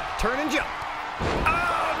work. Turn and jump.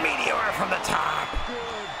 Oh, meteor from the top.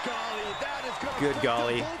 Good golly, that is gonna Good put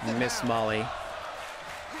golly, them both in Miss half. Molly.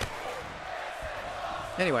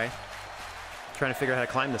 Anyway, trying to figure out how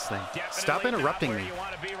to climb this thing. Stop interrupting me.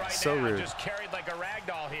 So rude.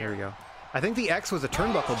 There we go. I think the X was a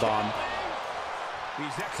turnbuckle bomb.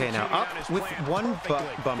 Okay, now up with one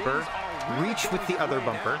bumper, reach with the other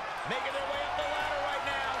bumper.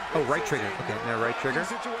 Oh, right trigger. Okay, now right trigger.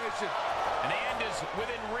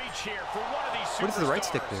 What does the right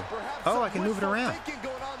stick do? Oh, I can move it around.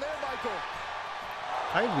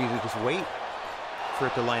 I would usually just wait for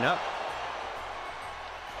it to line up.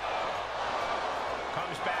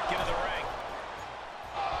 Comes back into the ring.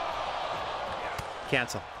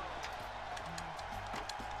 Cancel.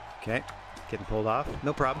 Okay, getting pulled off.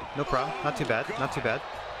 No problem, no problem. Not too bad, not too bad.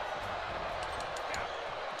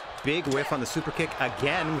 Big whiff on the super kick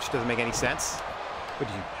again, which doesn't make any sense. What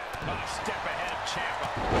did you... Step ahead of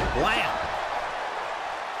Ciampa. Blam!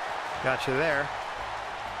 Gotcha there.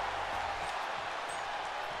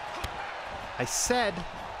 I said,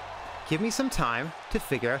 give me some time to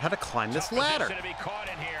figure out how to climb this ladder. To be caught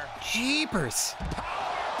in here. Jeepers!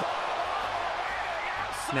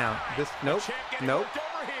 Now, this... Nope, nope.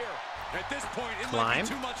 At this point, it Climb. might be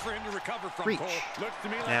too much for him to recover from. Reach. Looks to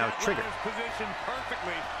me like Now, that trigger. ladder's positioned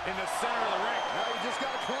perfectly in the center of the ring. Now you just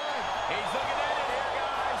gotta climb. He's looking at it here,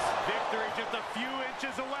 guys. Victory just a few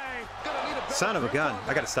inches away. Gonna need a better Son of a grip gun. on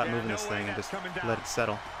I gotta that. stop Yeah, moving no this way thing and that's just coming down. let it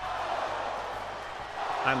settle.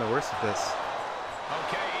 I'm the worst at this.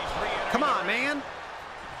 Okay, he's re-entering Come the on, ring. man!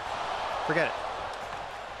 Forget it.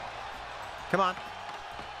 Come on.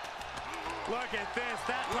 Look at this.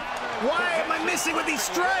 That ladder. Why am I missing with these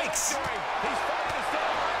strikes?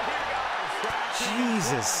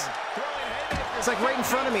 Jesus. It's like right in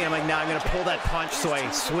front of me. I'm like, nah, I'm going to pull that punch so I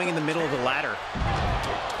swing in the middle of the ladder.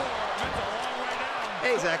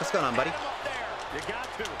 Hey, Zach, what's going on, buddy?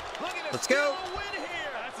 Let's go.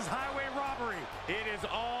 This is highway robbery. It is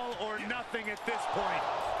all or nothing at this point.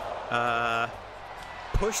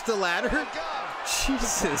 Push the ladder?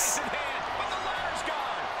 Jesus. But the ladder's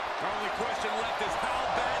gone. Our only question left is how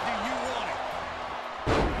bad do you want it?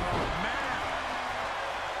 Oh, man.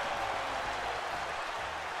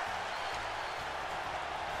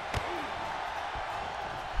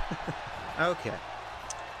 Okay.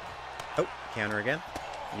 Oh, counter again.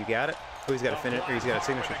 You got it. Oh, he's got a finish, or he's got a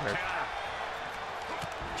signature card.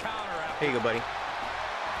 Here you go, buddy.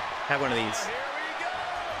 Have one of these. Here we go.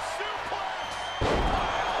 Suplex.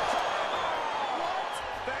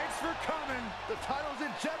 Thanks for coming. The title's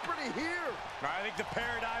in jeopardy here. I think the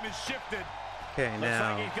paradigm has shifted. Okay,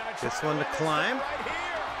 now Looks like he's gonna try this one to climb, right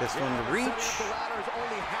here. this one to reach. Setting up the ladder is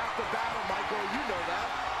only half the battle, Michael. You know that.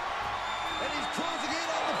 And he's closing in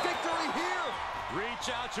on the victory here. Reach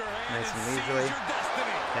out your hand Nice and and leisurely. seize your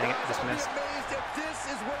destiny. Dang it, just I'll be missed. amazed if this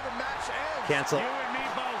is where the match ends. Cancel. You and me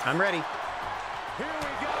both. I'm ready. Here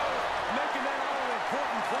we go. Making that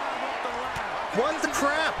all-important climb up the ladder. What the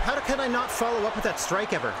crap? How can I not follow up with that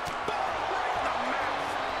strike ever?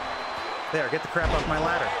 There, get the crap off my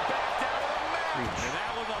ladder. Reach. And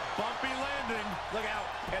that was a bumpy landing. Look out.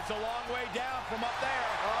 It's a long way down from up there.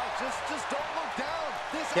 Just don't look down.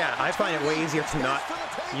 This Yeah, I find it way easier to not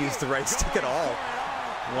use the right stick at all.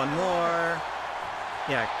 One more.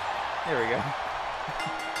 Yeah, there we go.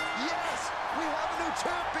 Yes, we have a new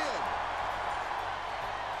champion.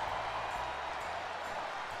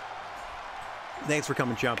 Thanks for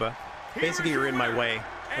coming, Ciampa. Basically, you're in my way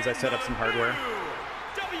as I set up some hardware.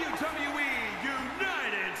 WWE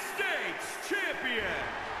United States Champion,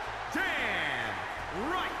 Dan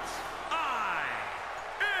Wright I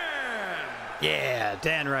Am. Yeah,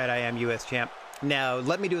 Dan Wright I Am US Champ. Now,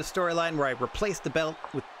 let me do a storyline where I replace the belt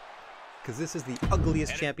with... Because this is the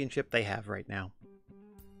ugliest championship they have right now.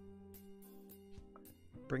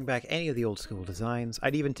 Bring back any of the old school designs.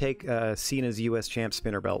 I'd even take Cena's US Champ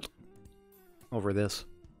spinner belt over this.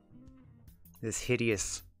 This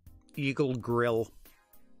hideous eagle grill.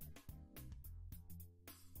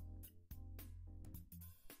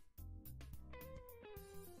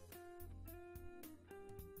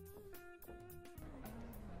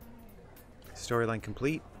 Storyline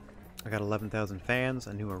complete. I got 11,000 fans,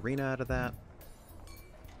 a new arena out of that.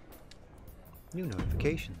 New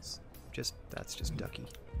notifications. That's just ducky.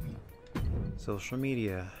 Social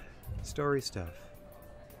media. Story stuff.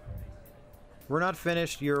 We're not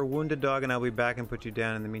finished. You're a wounded dog and I'll be back and put you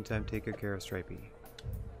down. In the meantime, take good care of Stripey.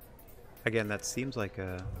 Again, that seems like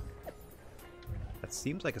a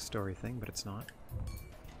story thing, but it's not.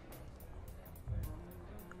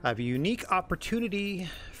 I have a unique opportunity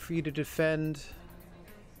for you to defend.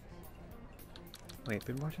 Wait,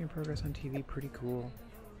 been watching in progress on TV, pretty cool.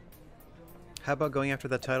 How about going after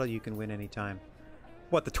that title? You can win anytime.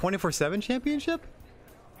 What, the 24/7 championship?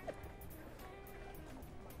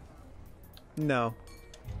 No.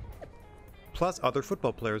 Plus, other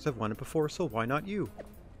football players have won it before, so why not you?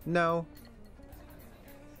 No.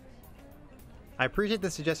 I appreciate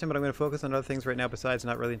the suggestion, but I'm going to focus on other things right now besides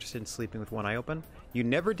not really interested in sleeping with one eye open. You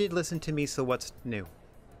never did listen to me, so what's new?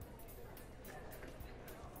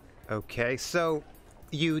 Okay, so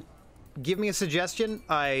you give me a suggestion,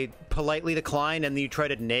 I politely decline, and then you try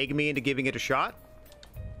to nag me into giving it a shot?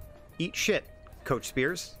 Eat shit, Coach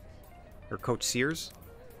Spears. Or Coach Sears.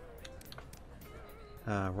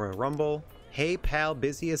 Royal Rumble. Hey pal,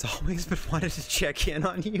 busy as always, but wanted to check in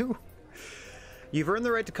on you. You've earned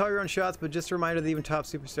the right to call your own shots, but just a reminder that even top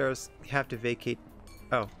superstars have to vacate.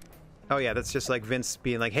 Oh. Oh yeah, that's just like Vince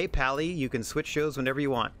being like, hey pally, you can switch shows whenever you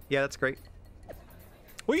want. Yeah, that's great.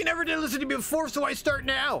 Well, you never did listen to me before, so I start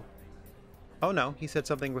now. Oh no, he said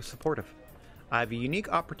something was supportive. I have a unique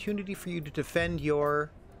opportunity for you to defend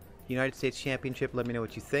your United States Championship. Let me know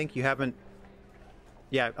what you think. You haven't...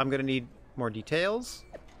 Yeah, I'm gonna need more details.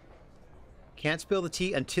 Can't spill the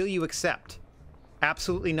tea until you accept.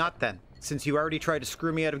 Absolutely not then, since you already tried to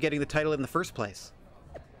screw me out of getting the title in the first place.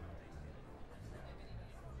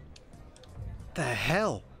 The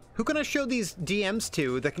hell? Who can I show these DMs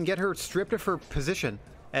to that can get her stripped of her position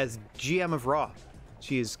as GM of Raw?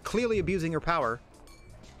 She is clearly abusing her power.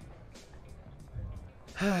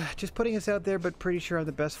 Just putting us out there, but pretty sure I'm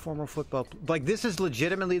the best former football... Like, this is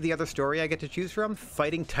legitimately the other story I get to choose from?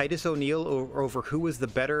 Fighting Titus O'Neil over who is the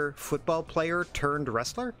better football player turned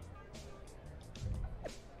wrestler?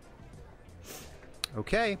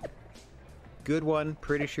 Okay. Good one.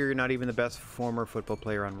 Pretty sure you're not even the best former football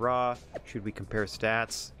player on Raw. Should we compare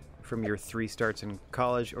stats from your 3 starts in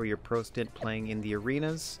college or your pro stint playing in the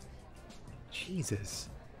arenas? Jesus.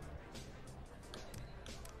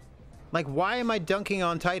 Like, why am I dunking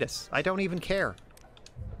on Titus? I don't even care.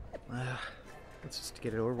 Let's just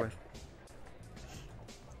get it over with.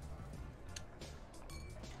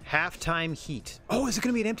 Halftime heat. Oh, is it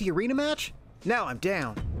going to be an empty arena match? Now I'm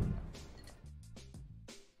down.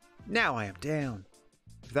 Now I am down.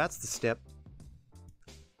 If that's the step.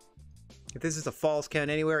 If this is a Falls Count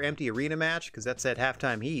Anywhere empty arena match, because that's at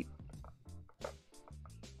halftime heat.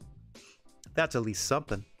 That's at least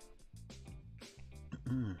something.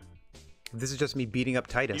 This is just me beating up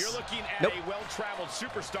Titus. You're looking at Nope. a well-traveled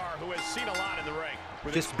superstar who has seen a lot in the ring.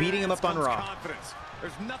 With Just beating him up on Raw. confidence.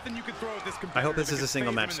 There's nothing you can throw at this competitor. I hope this that is can a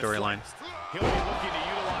single phase him match in the storyline. slightest. He'll be looking to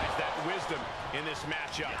utilize that wisdom in this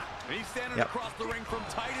matchup. And he's standing Yep. across the ring from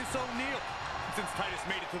Titus O'Neil. Since Titus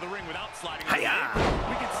made it to the ring without sliding, Hi-ya!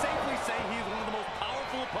 we can safely say he is one of the most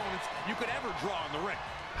powerful opponents you could ever draw in the ring.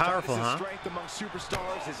 Powerful, Titus's huh? strength among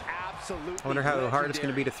superstars is absolutely I wonder how hard it's going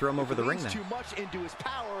to be to throw him If over the he ring leans then. too much into his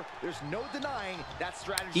power, there's no denying that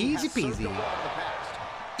strategy Easy has served peasy. him well in the past.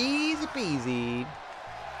 Easy peasy.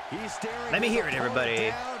 He's staring Let me his hear it, opponent everybody.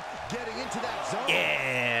 down, getting into that zone.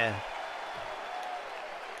 Yeah.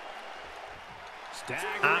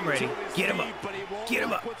 Staggering I'm ready. to his Get him up. feet, but he won't Get him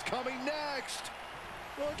like up. What's coming next?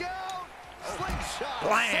 Look out! Slingshot.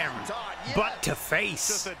 Blam! Senton, yes. Butt to Just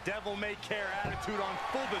face. a devil-may-care attitude on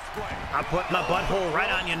full display. I put my butthole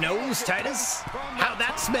right on your nose, Titus. How'd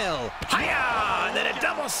that smell? Hiya! And then a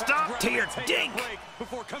double stomp to your dink.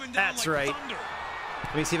 That's right.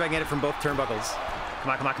 Let me see if I can get it from both turnbuckles.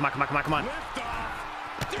 Come on, come on, come on, come on, come on, come on.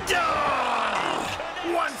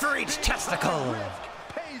 Oh! One for each testicle.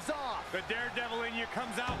 Pays off. The daredevil in you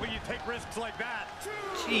comes out when you take risks like that.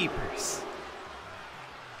 Jeepers.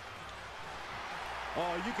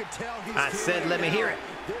 Oh, you can tell he's I said, let me hear it.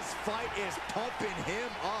 This fight is pumping him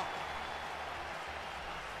up.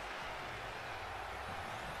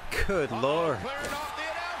 Good lord. Clearing off the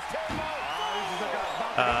announce table.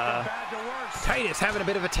 Bad to worse. Titus having a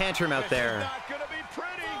bit of a tantrum out This there. is not gonna be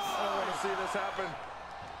pretty. I want to see this happen.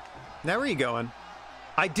 Now where are you going?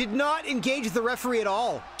 I did not engage the referee at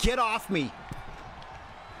all. Get off me.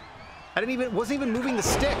 Wasn't even moving the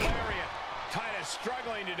stick. Lariat. Titus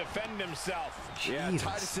struggling to defend himself. Yeah, Jesus.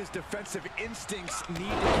 Titus's defensive instincts need to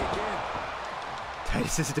kick in.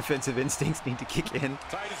 Titus's defensive instincts need to kick in.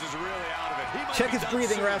 Titus is really out of it. He might Check be his done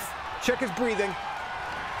breathing, soon. ref. Check his breathing.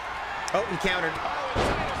 Oh, he countered. Oh, and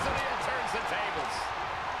Titus in here turns the tables.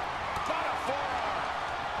 But a forearm.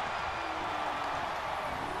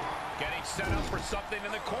 Getting set up for something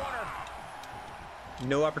in the corner.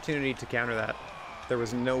 No opportunity to counter that. There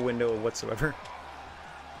was no window whatsoever.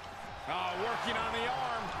 Oh, working on the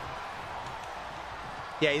arm.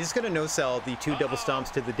 Yeah, he's just gonna no-sell the two double stomps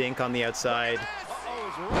to the dink on the outside.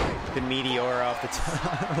 The meteor off the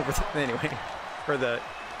top. Anyway, or the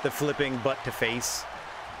flipping butt to face.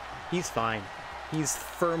 He's fine. He's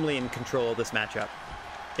firmly in control of this matchup.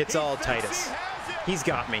 It's all Titus. He's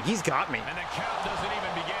got me. He's got me. And the count doesn't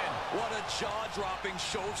even begin. What a jaw-dropping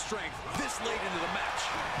show of strength this late into the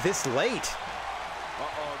match. This late?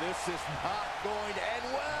 Uh-oh, this is not going to end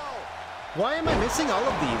well. Why am I missing all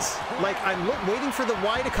of these? Like, I'm waiting for the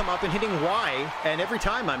Y to come up and hitting Y, and every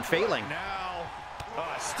time I'm failing. Now,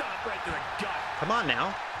 stop right to the gut. Come on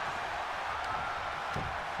now.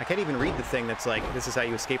 I can't even read the thing that's like, this is how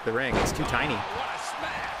you escape the ring. It's too tiny. What a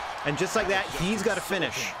smash. And just like that, he's got to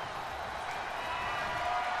finish.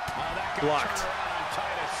 That got Blocked. turned around on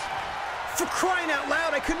Titus. For crying out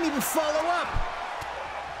loud, I couldn't even follow up.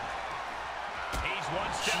 He's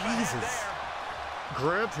one step ahead Jesus. there.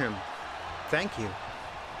 Grab him. Thank you.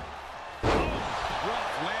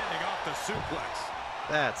 Rough landing off the suplex.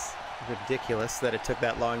 That's ridiculous that it took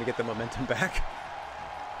that long to get the momentum back.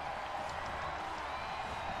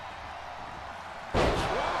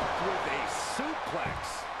 With a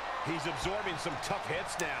suplex. He's absorbing some tough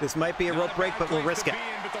hits now. This might be a rope break, but we'll risk it.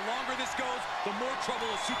 But the longer this goes, the more trouble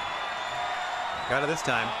Got it this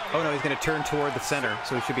time. Oh no, he's going to turn toward the center,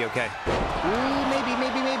 so he should be okay. Ooh, maybe,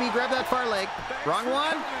 maybe, maybe. Grab that far leg. Wrong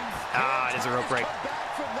one? Ah, it is a rope break.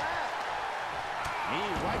 back from that.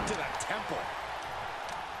 Knee right to the temple.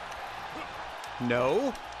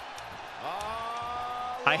 No.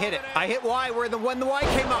 I hit it. I hit Y when the Y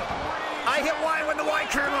came up. I hit Y when the Y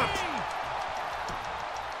came up.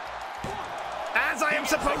 As I am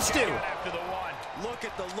supposed to. After the one. Look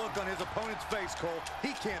at the look on his opponent's face, Cole. He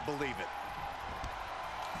can't believe it.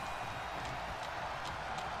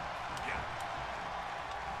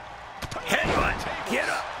 Headbutt. Get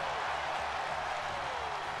up.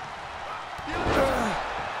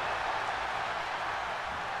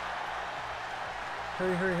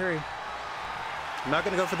 Hurry, hurry, hurry. I'm not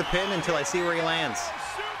going to go for the pin until I see where he lands.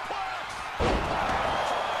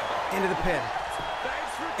 Into the pin.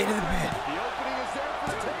 Into the pin. The opening is there for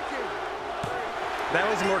the taking. That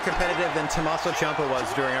was more competitive than Tommaso Ciampa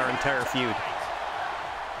was during our entire feud.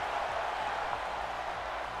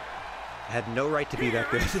 I had no right to be that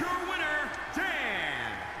good. Your winner,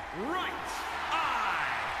 Dan Wright I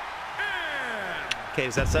Am. Okay,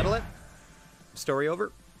 does that settle it? Story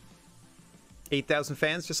over? 8,000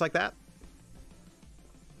 fans just like that?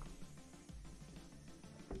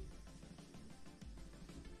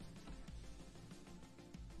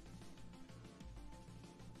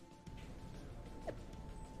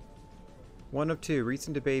 One of two.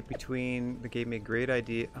 Recent debate between that gave me a great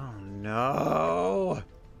idea. Oh no!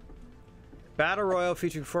 Battle Royal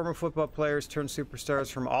featuring former football players turned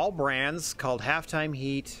superstars from all brands called Halftime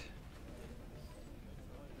Heat.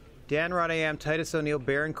 Dan Wright I Am, Titus O'Neil,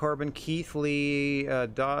 Baron Corbin, Keith Lee,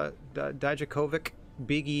 Dijakovic,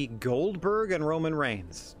 Big E, Goldberg, and Roman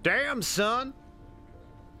Reigns. Damn, son!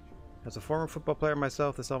 As a former football player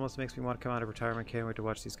myself, this almost makes me want to come out of retirement. Can't wait to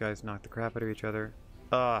watch these guys knock the crap out of each other.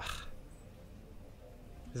 Ugh.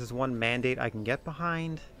 This is one mandate I can get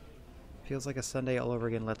behind. Feels like a Sunday all over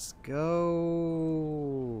again. Let's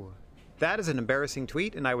go. That is an embarrassing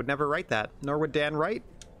tweet, and I would never write that. Nor would Dan Wright.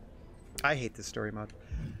 I hate this story mode.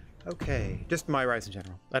 Okay. Just MyRise in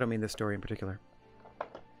general. I don't mean this story in particular.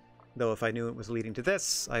 Though if I knew it was leading to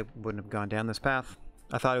this, I wouldn't have gone down this path.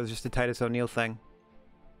 I thought it was just a Titus O'Neil thing.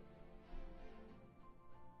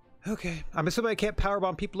 Okay. I'm assuming I can't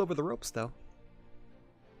powerbomb people over the ropes, though.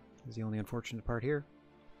 Is the only unfortunate part here.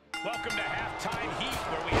 Welcome to Halftime Heat,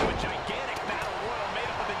 where we have a gigantic battle royal made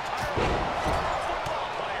up of entirely football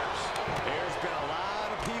players. There's been a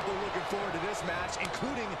lot of people looking forward to this match,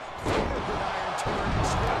 including former gridiron turned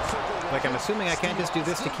squared circle. Like, I'm assuming I can't just do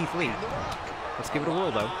this to Keith Lee. Let's give it a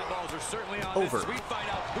whirl, though. Over.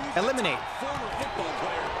 Eliminate. Former football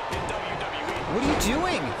player in WWE. What are you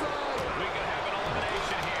doing? We can have an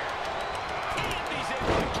elimination here. And he's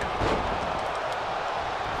able to counter.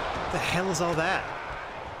 What the hell is all that?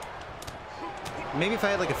 Maybe if I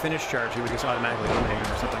had like a finish charge, he would just automatically eliminate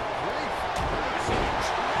him or something.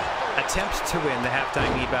 Attempt to win the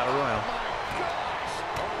Halftime Heat Battle Royal.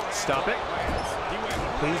 Stop it.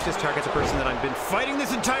 Please just target the person that I've been fighting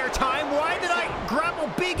this entire time. Why did I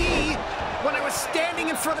grapple Big E when I was standing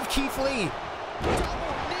in front of Keith Lee?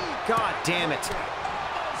 God damn it.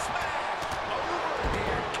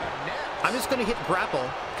 I'm just going to hit grapple,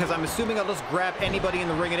 because I'm assuming I'll just grab anybody in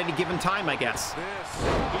the ring at any given time, I guess. He's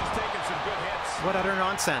taking some good hits. What utter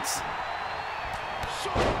nonsense.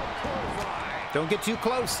 Don't get too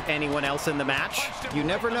close, anyone else in the match. You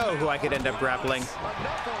never know who I could end up grappling.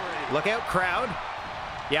 Look out, crowd.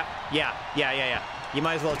 Yeah. You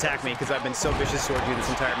might as well attack me, because I've been so vicious towards you this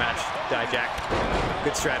entire match. Die, Jack.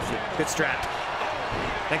 Good strategy. Good strat.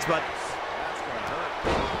 Thanks, bud.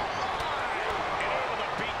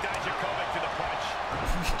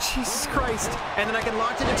 Jesus Christ. And then I can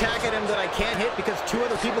launch an attack at him that I can't hit because two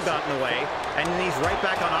other people got in the way, and then he's right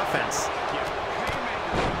back on offense.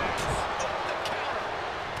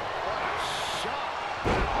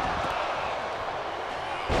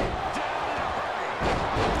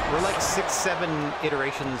 We're like 6-7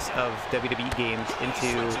 iterations of WWE games into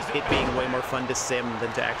it being way more fun to sim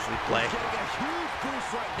than to actually play. Getting a huge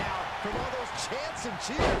boost right now from all those chants and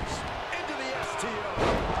cheers into the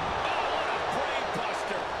STO.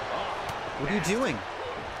 What are you doing?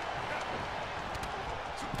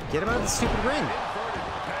 Get him out of the stupid ring.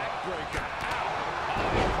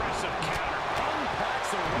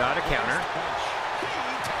 Not a counter.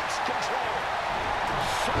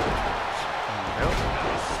 Nope.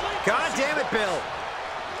 God damn it, Bill.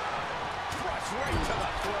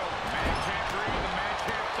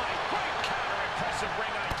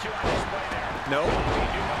 Nope.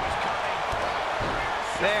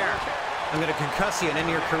 There. I'm going to concuss you and end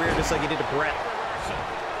your career just like you did to Brett.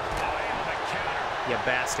 You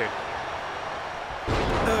bastard.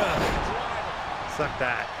 Ugh. Suck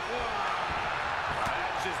that.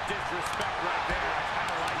 That's just disrespect right there. I kind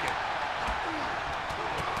of like it.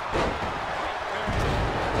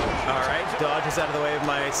 All right, dodge is out of the way of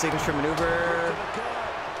my signature maneuver.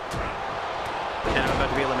 And I'm about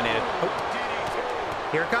to be eliminated. Oh.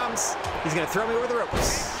 Here it comes. He's going to throw me over the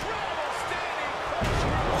ropes.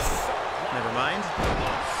 Never mind.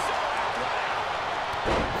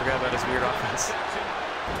 Forgot about his weird offense.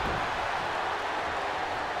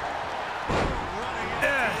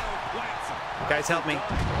 Guys, help me.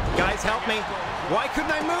 Guys, help me. Why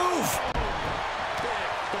couldn't I move?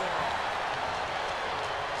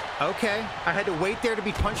 Okay. I had to wait there to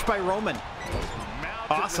be punched by Roman.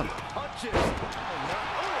 Awesome.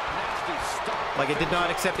 Like, it did not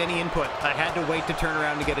accept any input. I had to wait to turn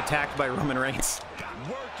around to get attacked by Roman Reigns.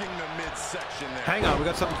 Working the midsection there. Hang on, we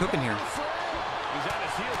got something cooking here. He's on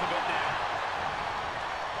his heels a bit now.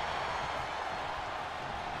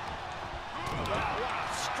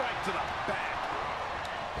 Strike to the back.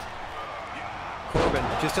 Corbin,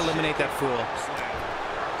 just eliminate that fool.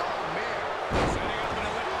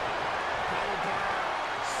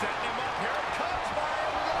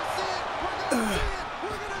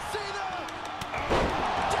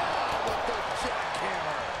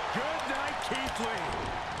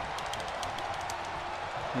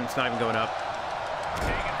 It's not even going up.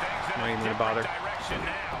 not even gonna bother. Direction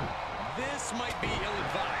now. This might be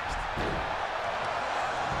ill-advised.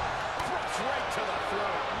 Throws right to the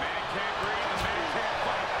throat. Man can't breathe, the man can't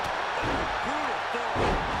fight. Brutal throw.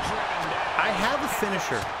 Driven down. I have a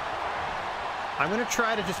finisher. I'm gonna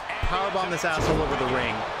try to just powerbomb this asshole over the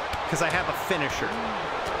ring because I have a finisher.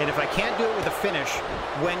 And if I can't do it with a finish,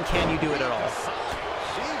 when can you do it at all?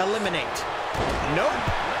 Eliminate. Nope.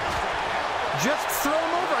 Just throw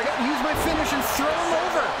him over. I gotta use my finish and throw him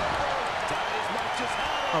over.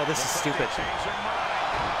 Oh, this is stupid. Elimination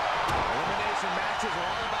matches are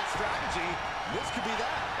all about strategy. This could be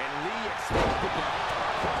that. And Lee expected that.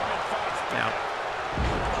 Now.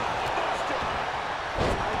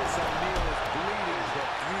 Titus O'Neil is bleeding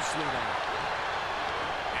profusely now.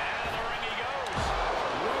 And the ring he goes.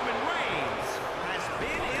 Roman Reigns has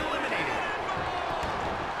been eliminated.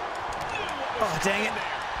 Oh, dang it.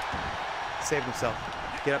 Saved himself.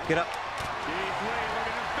 Get up, get up.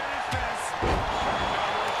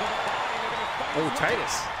 Oh,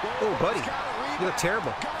 Titus. Oh, buddy. You look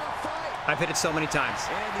terrible. I've hit it so many times.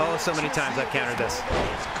 Oh, so many times I've countered this.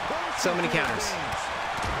 So many counters.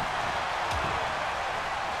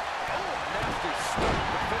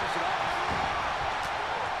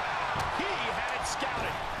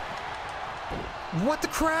 What the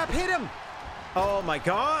crap? Hit him! Oh, my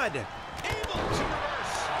God. Able to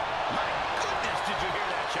reverse. My goodness, did you hear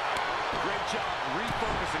that shot? Great job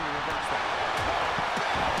refocusing to reverse that.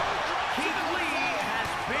 Keith Lee has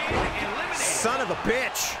been eliminated. Son of a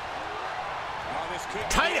bitch. Oh, this could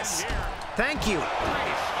Titus, thank you.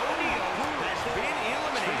 Titus O'Neil has been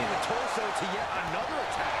eliminated. The torso to yet another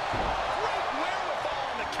attack. Great wherewithal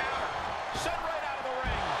on the counter. Sent right out of the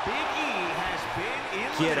ring. Big E has been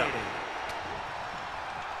eliminated. Get up.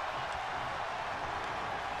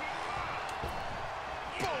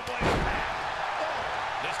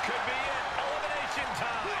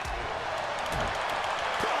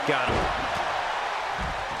 Got him.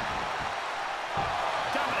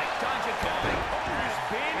 Dominic Dijakovic has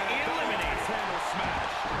been eliminated. Frontal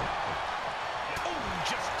smash. Oh,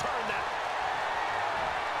 just turn that.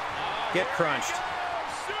 Get crunched.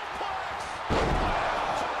 Suplex.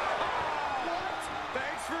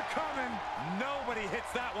 Thanks for coming. Nobody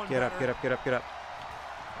hits that one. Get up, get up, get up, get up.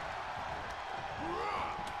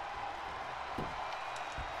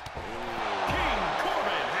 King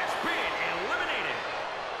Corbin has been eliminated.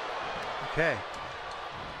 Okay.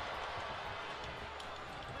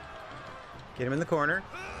 Get him in the corner.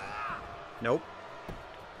 Nope.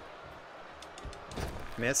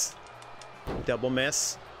 Miss. Double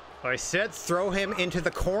miss. I said throw him into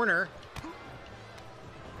the corner.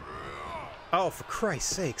 Oh, for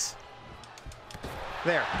Christ's sakes.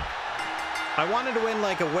 There. I wanted to win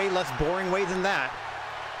like a way less boring way than that.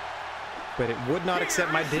 But it would not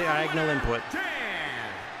accept my diagonal input. Dan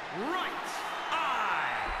Wright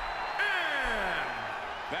I Am.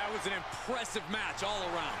 That was an impressive match all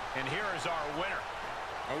around. And here is our winner.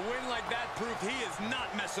 A win like that proved he is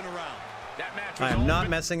not messing around. That match was I am not over.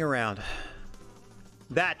 messing around.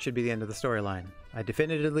 That should be the end of the storyline. I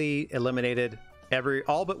definitively eliminated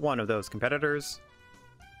all but one of those competitors.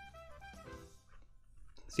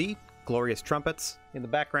 See? Glorious trumpets in the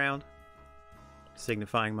background,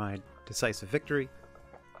 signifying my decisive victory.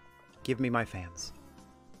 Give me my fans.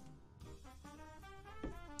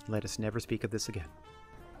 Let us never speak of this again.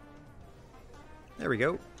 There we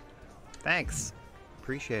go. Thanks.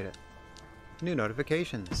 Appreciate it. New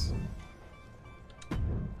notifications.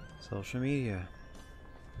 Social media.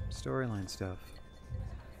 Storyline stuff.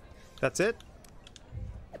 That's it?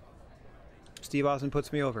 Steve Austin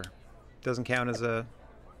puts me over. Doesn't count as a...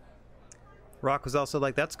 Rock was also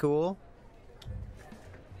like, that's cool.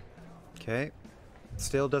 Okay.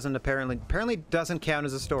 Still doesn't apparently doesn't count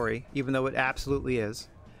as a story, even though it absolutely is.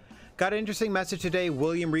 Got an interesting message today.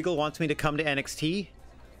 William Regal wants me to come to NXT.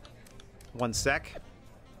 One sec.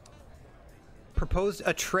 Proposed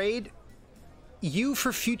a trade. You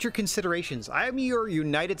for future considerations. I'm your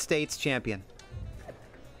United States champion.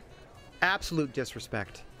 Absolute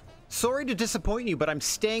disrespect. Sorry to disappoint you, but I'm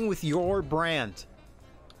staying with your brand.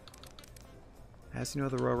 As you know,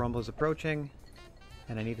 the Royal Rumble is approaching,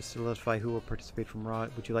 and I need to solidify who will participate from Raw.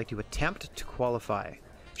 Would you like to attempt to qualify?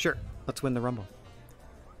 Sure, let's win the Rumble.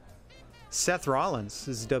 Seth Rollins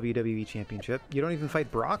is WWE Championship. You don't even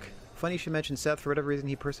fight Brock? Funny you should mention Seth. For whatever reason,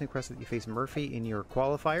 he personally requested that you face Murphy in your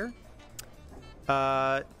qualifier.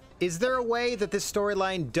 Is there a way that this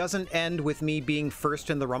storyline doesn't end with me being first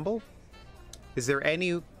in the Rumble? Is there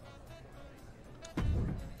any...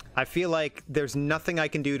 I feel like there's nothing I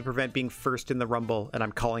can do to prevent being first in the Rumble, and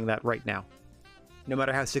I'm calling that right now. no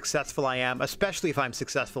matter how successful I am, especially if I'm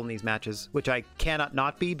successful in these matches, which I cannot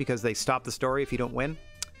not be because they stop the story if you don't win.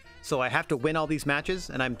 So I have to win all these matches,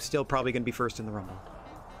 and I'm still probably going to be first in the Rumble.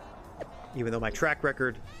 Even though my track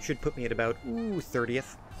record should put me at about,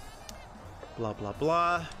 30th. Blah, blah,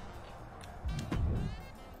 blah.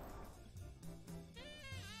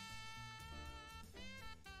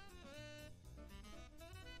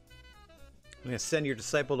 I'm going to send your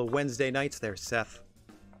disciple to Wednesday nights there, Seth.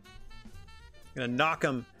 I'm going to knock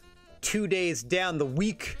him 2 days down the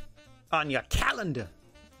week on your calendar.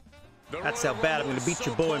 That's how bad I'm going to beat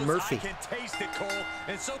your boy Murphy. I can taste it, Cole,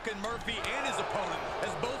 and so can Murphy and his opponent,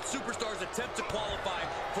 as both superstars attempt to qualify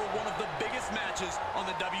for one of the biggest matches on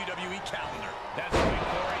the WWE calendar. That's right,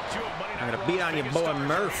 Corey. I'm going to beat on your boy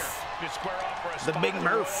Murph. The big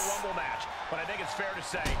Murph. Match. But I think it's fair to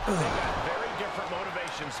say they've got very different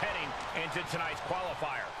motivations heading into tonight's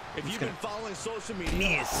qualifier. If you've been following social media,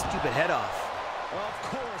 knee his stupid head off. Of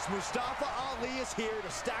course, Mustafa Ali is here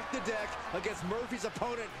to stack the deck against Murphy's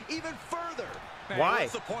opponent even further. Why?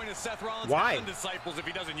 What's the point of Seth Rollins having disciples if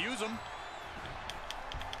he doesn't use them?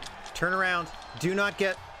 Turn around. Do not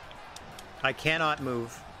get... I cannot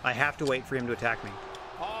move. I have to wait for him to attack me.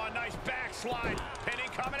 Oh, nice backslide. Pinning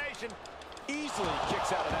combination. Easily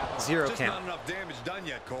kicks out of that one. Zero Just count. not enough damage done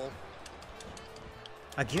yet, Cole.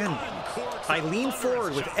 Again, I lean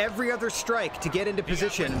forward with every other strike to get into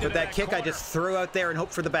position, but that kick I just throw out there and hope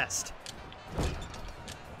for the best.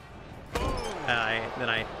 Then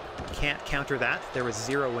I can't counter that. There was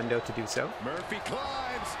zero window to do so. Murphy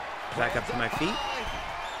climbs. Back up to my feet.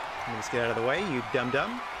 Let me just get out of the way, you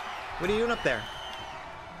dum-dum. What are you doing up there?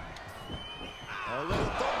 A little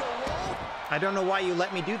thunder roll. I don't know why you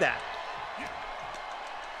let me do that.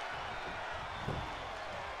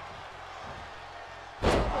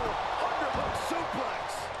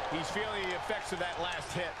 He's feeling the effects of that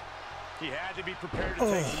last hit. He had to be prepared to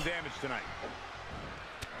take some damage tonight.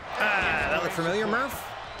 Ah, that looked familiar, Murph.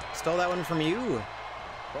 Stole that one from you.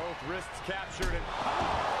 Both wrists captured and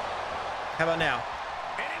How about now?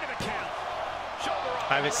 into the count.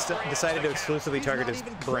 I've decided to exclusively target his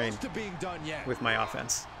brain To being done yet. with my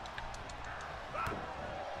offense.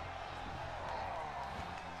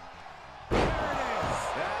 That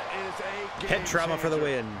is a Head trauma for the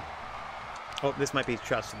win. Oh, this might be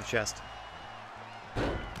shots to the chest.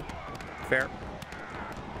 Fair.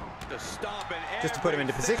 Just to put him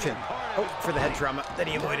into position. Oh, for the head trauma that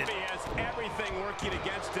he avoided. Murphy has everything working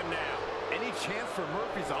against him now. Any chance for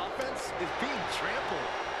Murphy's offense is being trampled.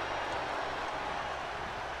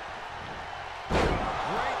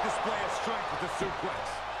 Great display of strength with the suplex.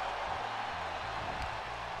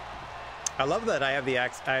 I love that I have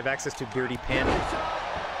access to Dirty Pin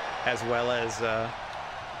as well as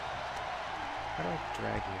how do I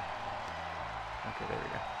drag you? Okay, there we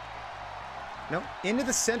go. No, into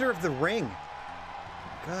the center of the ring.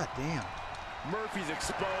 God damn. Murphy's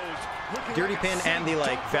exposed. Dirty Pin and the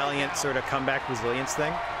like Valiant sort of comeback resilience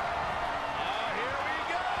thing.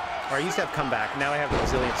 Or I used to have comeback. Now I have the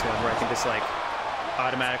resilience one where I can just like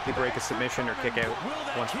automatically break a submission or kick out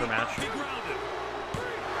once per match.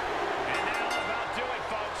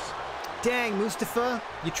 Dang, Mustafa,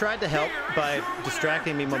 you tried to help by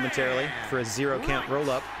distracting me momentarily for a 0 count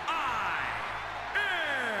roll-up.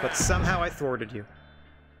 But somehow I thwarted you.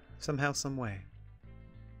 Somehow, some way.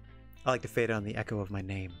 I like to fade on the echo of my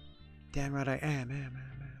name. Dan Wright I Am.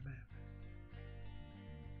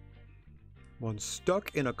 Once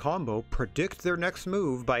stuck in a combo, predict their next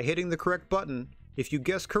move by hitting the correct button. If you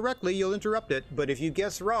guess correctly, you'll interrupt it, but if you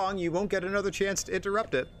guess wrong, you won't get another chance to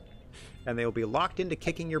interrupt it. And they will be locked into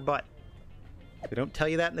kicking your butt. They don't tell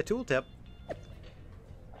you that in the tooltip.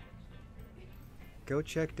 Go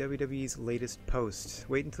check WWE's latest post.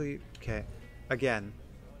 Wait until you... Okay. Again.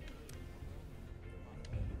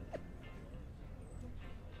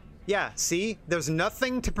 Yeah, see? There's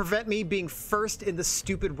nothing to prevent me being first in the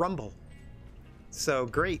stupid Rumble. So,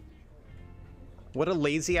 great. What a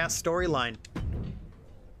lazy-ass storyline.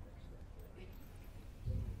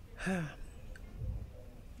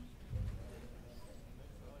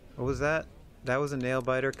 What was that? That was a nail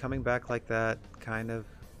biter coming back like that, kind of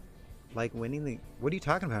like winning the... What are you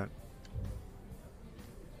talking about?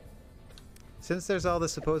 Since there's all the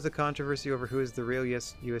supposed controversy over who is the real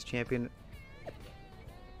US champion...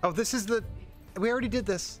 Oh, this is the... We already did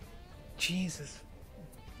this. Jesus.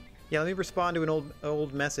 Yeah, let me respond to an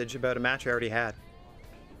old message about a match I already had.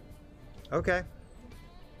 Okay.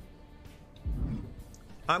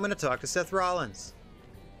 I'm going to talk to Seth Rollins.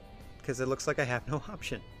 Because it looks like I have no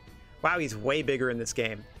option. Wow, he's way bigger in this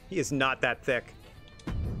game. He is not that thick.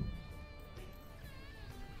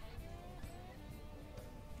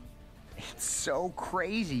 It's so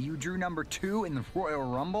crazy you drew number 2 in the Royal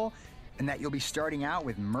Rumble, and that you'll be starting out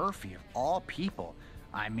with Murphy of all people.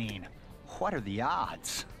 I mean, what are the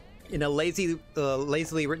odds? In a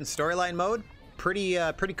lazily written storyline mode, pretty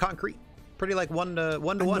concrete, pretty like one to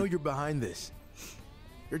one. I know you're behind this.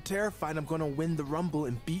 You're terrified I'm gonna win the Rumble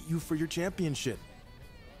and beat you for your championship.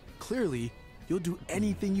 Clearly, you'll do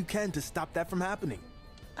anything you can to stop that from happening.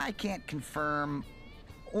 I can't confirm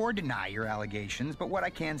or deny your allegations, but what I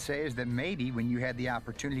can say is that maybe when you had the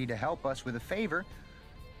opportunity to help us with a favor,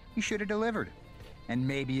 you should have delivered. And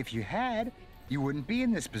maybe if you had, you wouldn't be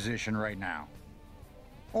in this position right now.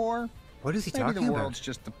 Or what is he maybe talking the about? world's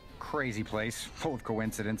just a crazy place full of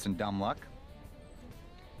coincidence and dumb luck.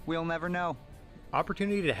 We'll never know.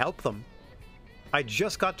 Opportunity to help them. I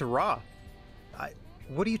just got to Raw.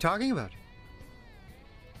 What are you talking about?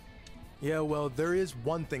 Yeah, well, there is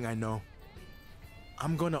one thing I know.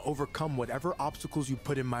 I'm gonna overcome whatever obstacles you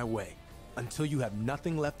put in my way until you have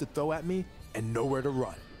nothing left to throw at me and nowhere to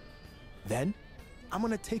run. Then, I'm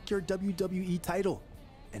gonna take your WWE title,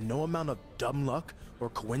 and no amount of dumb luck or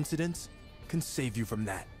coincidence can save you from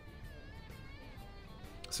that.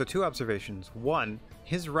 So 2 observations. 1,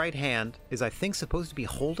 his right hand is, I think, supposed to be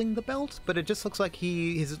holding the belt, but it just looks like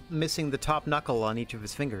he is missing the top knuckle on each of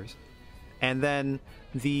his fingers. And then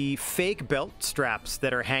the fake belt straps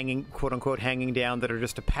that are hanging, quote unquote, hanging down, that are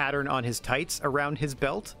just a pattern on his tights around his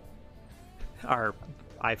belt, are,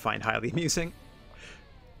 I find, highly amusing.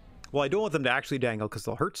 Well, I don't want them to actually dangle because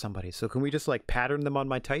they'll hurt somebody. So can we just like pattern them on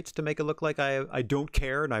my tights to make it look like I don't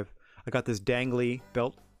care and I got this dangly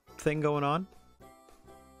belt thing going on?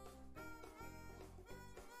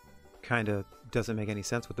 Kind of doesn't make any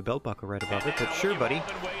sense with the belt buckle right above it, but sure, buddy.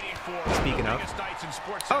 Speaking of,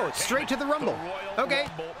 oh, it's straight to the Rumble. Okay.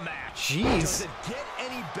 Jeez. Does it get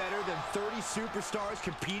any better than 30 superstars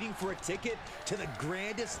competing for a ticket to the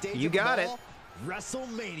grandest stage You of got them it. all?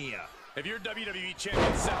 WrestleMania. If you're WWE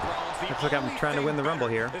champion Seth Rollins, Looks like I'm trying to win the Rumble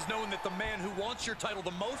here. Is knowing that the man who wants your title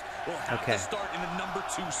the most will have Okay. to start in the number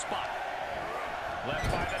 2 spot.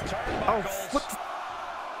 Left by the Oh, turnbuckles. what?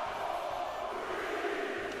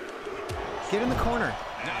 Get in the corner.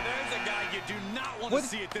 Now there's a guy you do not want What? to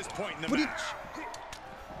see at this point in the What do you- match.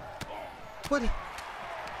 What?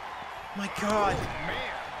 My God. Man,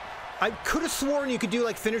 I could have sworn you could do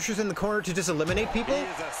like finishers in the corner to just eliminate people, he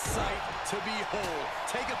is a sight to behold.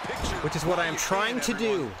 Take a picture. which is what I am trying to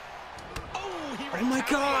do. Oh my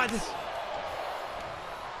God.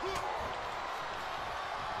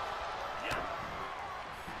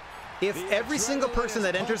 If every single person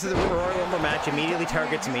that enters the Royal Rumble match immediately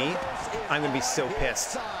targets me, I'm going to be so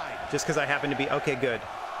pissed. Just because I happen to be... Okay, good.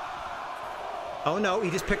 Oh no, he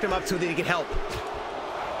just picked him up so that he could help.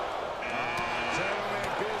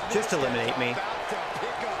 Just eliminate me.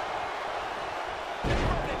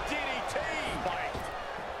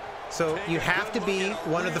 So you have to be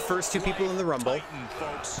one of the first 2 people in the Rumble.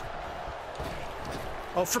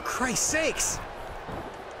 Oh, for Christ's sakes!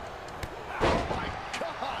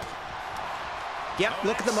 Yep,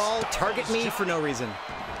 look at them all target me for no reason.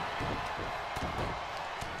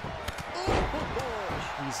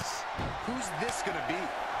 Jesus. Who's this gonna be?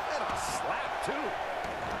 And a slap too.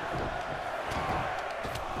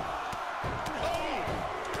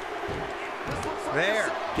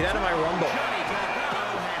 There, get out of my Rumble.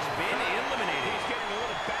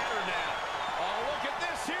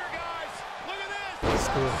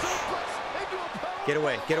 Get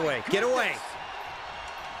away, get away, get away!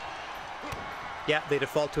 Yeah, they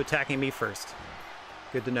default to attacking me first.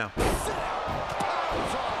 Good to know.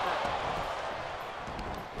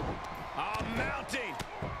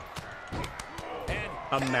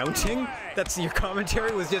 A mounting? That's your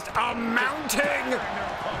commentary was just a mounting!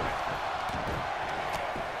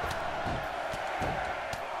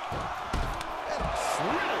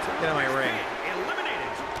 Get out of my ring.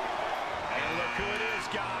 Eliminated. And look who it is,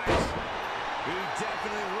 guys. He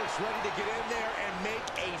definitely looks ready to get in there and make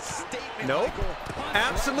a statement. Nope. Michael.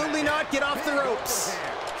 Absolutely not. Get off the ropes.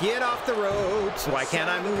 Get off the ropes. Why can't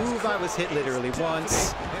I move? I was hit literally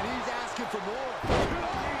once. And he's asking for more.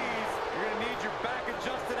 You're going to need your back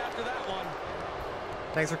adjusted after that one.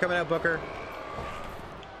 Thanks for coming out, Booker.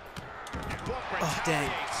 Oh,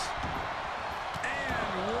 dang. And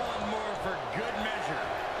one more for good measure.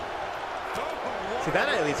 See, that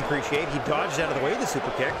I at least appreciate. He dodged out of the way of the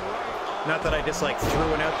super kick. Not that I just, like,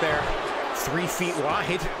 threw one out there 3 feet wide.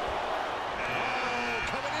 Coming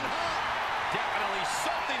in hot. Definitely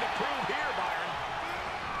something to prove here, Byron.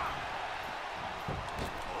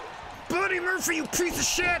 Buddy Murphy, you piece of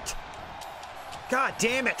shit! God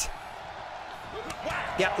damn it.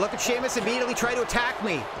 Yeah, look at Sheamus immediately try to attack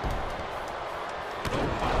me.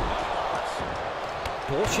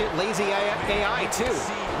 bullshit lazy AI too.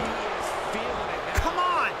 Come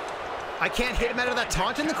on! I can't hit him out of that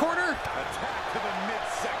taunt in the corner?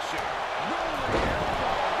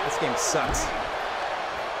 This game sucks.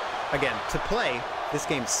 Again, to play, this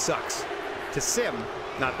game sucks. To sim,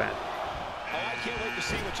 not bad. Oh, I can't wait to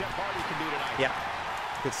see what Jeff Hardy can do tonight. Yeah.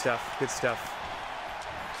 Good stuff. Good stuff.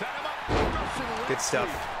 Set him up. Good stuff.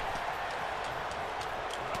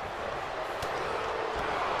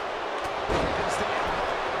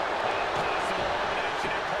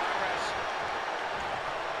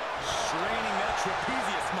 Straining that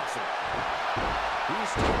trapezius muscle.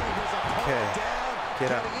 He's taking his opponent down.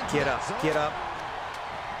 Get up. Get up. Get up.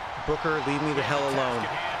 Booker, leave me the hell alone.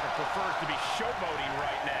 Prefers to be showboating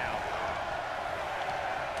right now.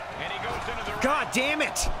 And he goes into the God damn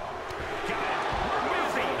it!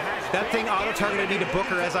 That thing auto-targeted me to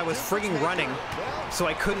Booker as I was frigging running, so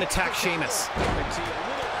I couldn't attack Sheamus.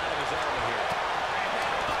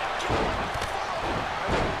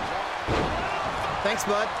 Thanks,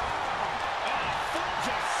 bud.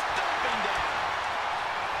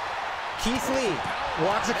 Keith Lee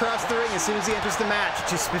walks across the ring as soon as he enters the match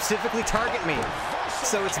to specifically target me.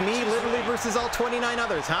 So it's me literally versus all 29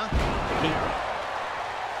 others, huh?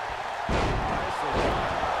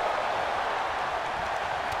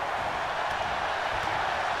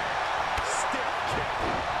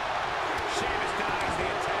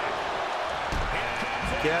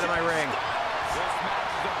 Get out of my ring. This match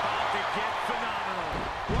is about to get phenomenal.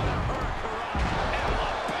 What a hurricane.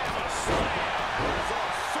 Alabama slam. There's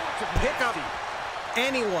all sorts of Pick up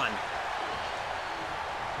anyone.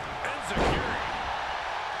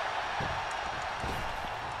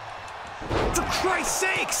 For Christ's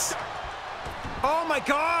sakes! Oh my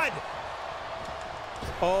God!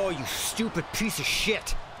 Oh, you stupid piece of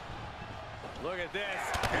shit. Look at this.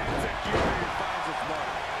 Enziguri finds its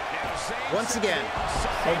mark. Once again.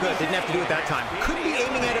 Oh good, didn't have to do it that time. Couldn't be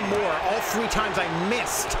aiming at him more. All 3 times I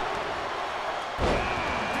missed.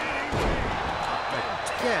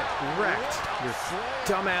 Get wrecked. Your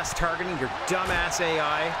dumbass targeting, your dumbass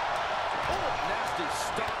AI. Nasty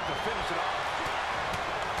stop to finish it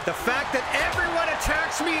off. The fact that everyone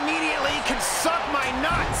attacks me immediately can suck my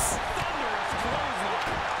nuts.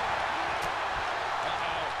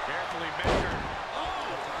 Carefully measured.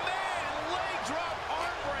 Oh, man. Leg drop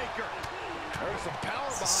arm breaker. There's some power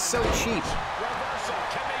behind So cheap. Reversal.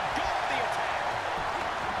 Can they go with the attack?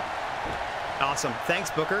 Awesome.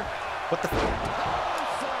 Thanks, Booker. What the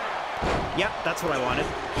Yep, that's what I wanted.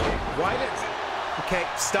 Why did... Okay,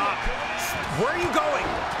 stop. Where are you going?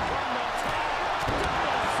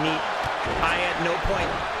 Neat. I at no point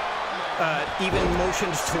even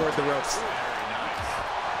motioned toward the ropes.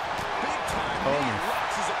 Oh my...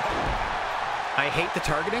 I hate the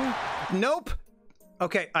targeting? Nope.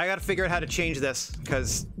 Okay, I gotta figure out how to change this,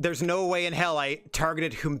 because there's no way in hell I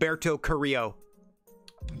targeted Humberto Carrillo.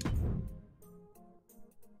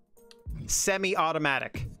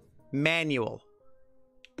 Semi-automatic. Manual.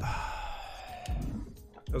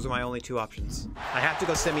 Those are my only 2 options. I have to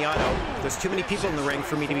go semi-auto. There's too many people in the ring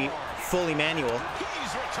for me to be fully manual.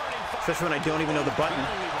 Especially when I don't even know the button.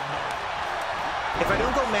 If I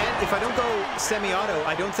don't go semi-auto,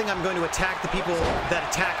 I don't think I'm going to attack the people that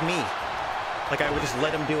attack me. Like I would just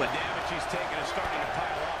let them do it.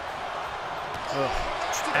 Ugh.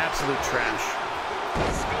 Absolute trash.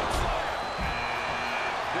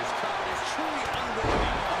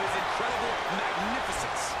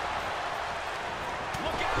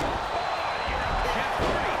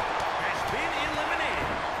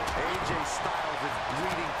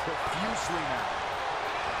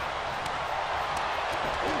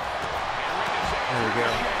 There we go.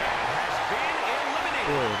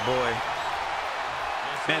 Oh boy.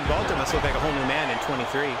 Man, Walter must look like a whole new man in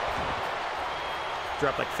 23.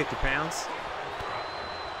 Dropped like 50 pounds.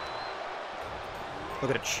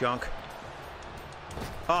 Look at a chunk.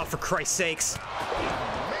 Oh, for Christ's sakes. Man,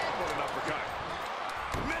 what an uppercut.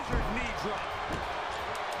 Measured knee drop.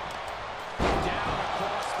 Down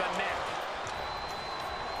across the neck.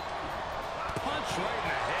 Punch right in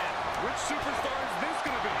the head. Which superstar is this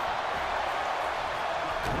going to be?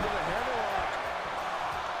 Into the hammerlock.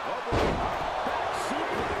 Oh, boy. Back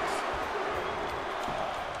suplex.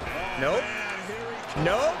 Nope.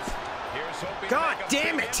 Nope. God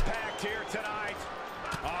damn it. Here tonight.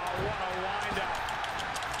 Oh, what a wind-up.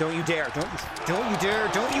 Don't you dare. Don't you dare.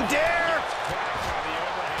 Don't you dare.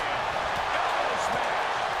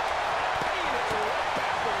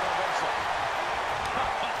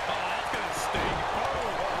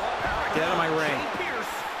 Get out of my ring.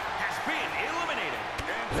 Pierce has been eliminated.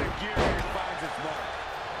 Enziguri finds its mark.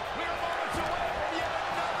 We're moments away from yet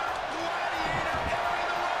another gladiator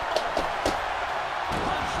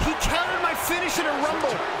finish in a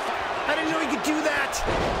Rumble. I didn't know he could do that.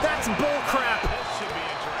 That's bullcrap. This should be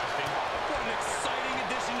interesting. What an exciting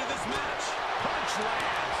addition to this match. Punch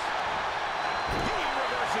lands. He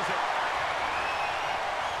reverses it.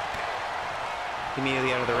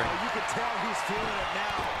 Immediately out of the ring. You can tell he's feeling it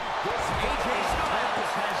now. This AJ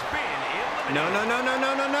Styles has been eliminated. No, no, no, no,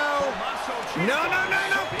 no, no, no. No, no, no,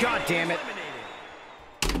 no. God damn it.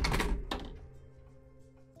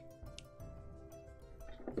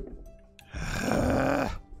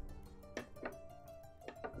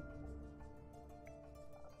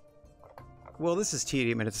 Well, this is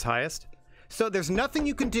tedium at its highest. So there's nothing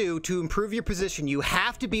you can do to improve your position. You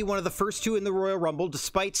have to be one of the first two in the Royal Rumble,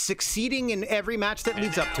 despite succeeding in every match that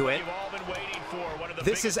leads up to it.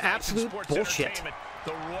 This is absolute bullshit.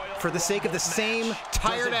 For the sake of the same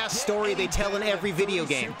tired-ass story they tell in every video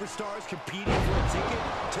game. Superstars competing for a ticket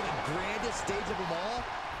to the grandest stage of them all,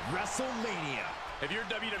 WrestleMania. If you're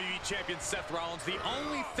WWE Champion Seth Rollins, the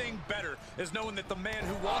only thing better is knowing that the man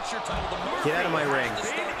who wants your title the most... Get out of my ring.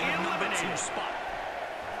 ...start in the number 2 spot.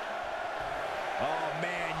 Oh,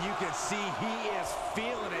 man, you can see he is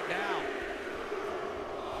feeling it now.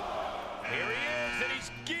 Here he is, and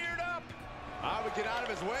he's geared up. I would get out of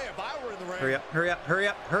his way if I were in the ring. Hurry up, hurry up, hurry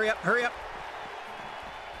up, hurry up, hurry up.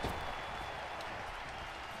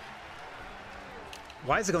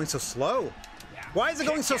 Why is it going so slow? Why is it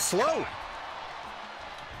going so slow?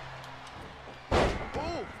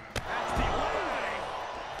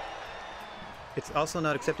 It's also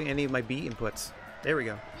not accepting any of my B inputs. There we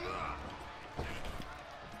go.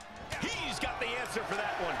 He's got the answer for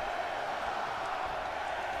that one.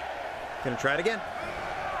 Gonna try it again.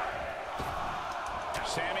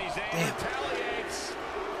 Sami Zayn retaliates.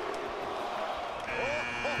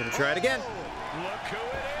 Gonna try it again. Look who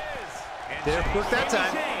it is. And Didn't work that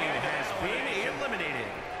time. Zayn has been eliminated.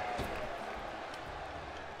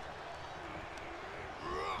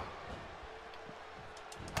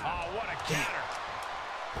 Oh, what a counter.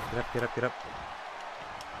 Get up, get up, get up.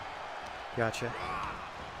 Gotcha.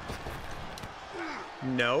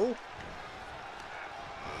 No.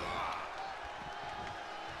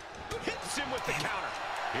 Hits him with the counter.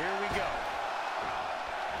 Here we go.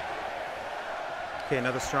 Okay,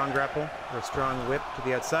 another strong grapple or a strong whip to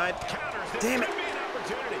the outside. Counters. This Damn it. could be an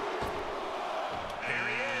opportunity. There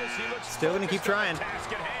he is. He looks Still gonna keep focused on trying. the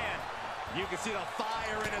task at hand. You can see the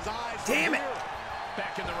fire in his eyes. Damn it.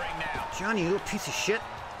 Back in the ring now. Johnny, you little piece of shit.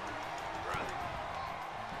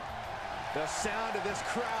 The sound of this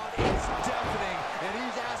crowd is deafening, and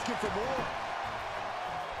he's asking for more.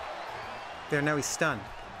 There, now he's stunned.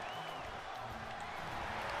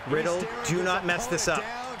 Riddle, do not mess this up.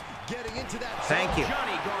 Thank you.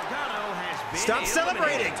 Johnny Gargano has been Stop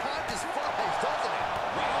celebrating. Time just flies, doesn't it?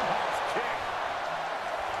 Roundhouse kick.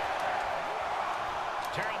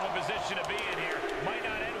 Terrible position to be in here. Might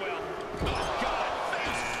not end well. Oh, God.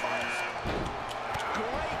 Face first.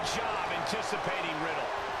 Great job anticipating Riddle.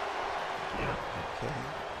 Okay.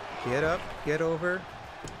 Get up, get over,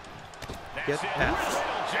 get past.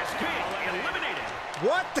 Riddle just been eliminated.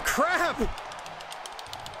 What the crap?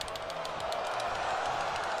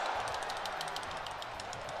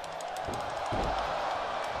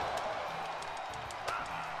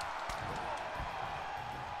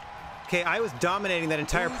 Okay, I was dominating that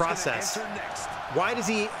entire process. Why is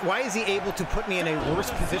he able to put me in a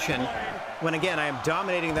worse position when again I am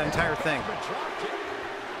dominating that entire thing? Look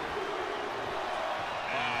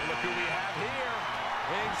who we have here.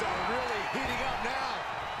 Things are really heating up now.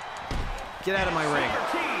 Get out of my ring.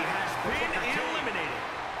 He has been eliminated.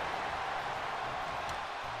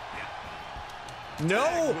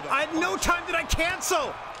 No! I had no time did I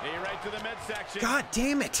cancel! Hey, right to the midsection. God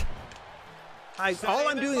damn it! All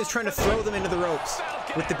I'm doing is trying to throw them into the ropes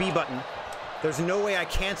with the B button. There's no way I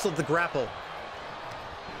canceled the grapple.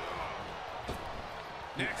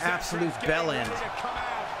 You absolute bell end.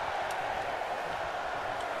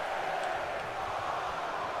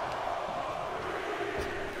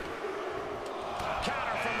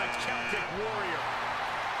 Counter from the Celtic Warrior.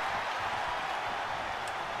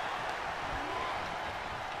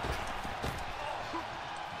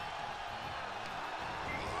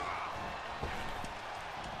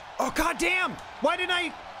 Oh, goddamn! Why didn't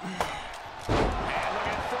I...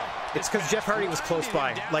 It's because Jeff Hardy was close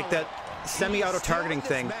by. Like, that semi-auto-targeting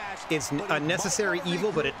thing is a necessary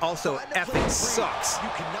evil, but it also effing sucks. You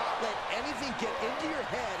cannot let anything get into your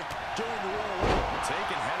head during the Royal Rumble.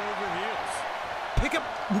 Taking head over heels. Pick up...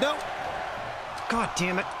 No! God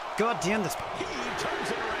damn it. God damn this... He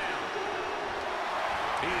turns it around.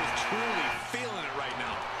 He is truly feeling it right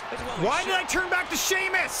now. Why did I turn back to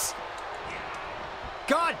Sheamus?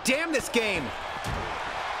 God damn this game.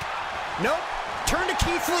 Nope. Turn to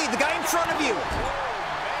Keith Lee, the guy in front of you.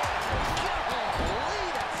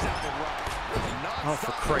 Oh,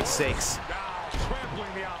 for Christ's sakes.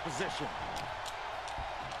 Trampling the opposition.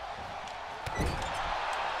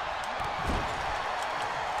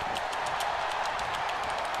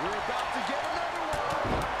 We're about to get another one.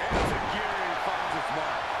 And Tajiri finds its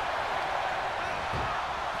mark.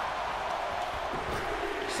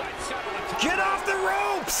 Sight set on the top. Get off the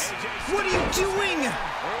ropes! What are you doing?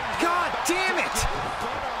 God damn it!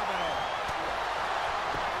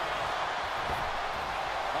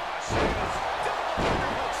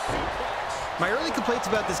 My early complaints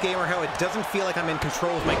about this game are how it doesn't feel like I'm in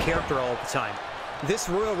control of my character all the time. This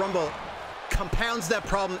Royal Rumble compounds that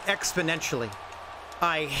problem exponentially.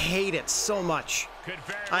 I hate it so much.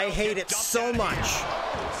 I hate it so much.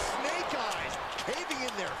 Snake eyes caving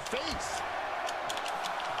in their face.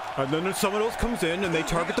 And then someone else comes in and they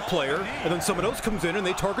target the player. And then someone else comes in and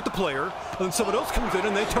they target the player. And then someone else comes in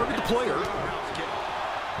and they target the player. And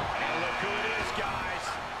look who it is, guys.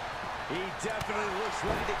 He definitely looks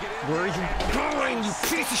ready to get in. Where are you going, you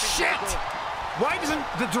piece of shit? Why doesn't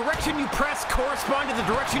the direction you press correspond to the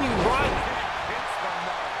direction you run?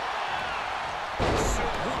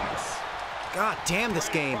 God damn this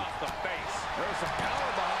game. There's some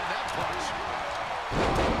power behind that punch.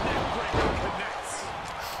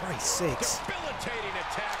 Christ's sakes. Debilitating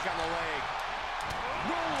attack on the leg.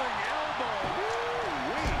 Rolling elbow.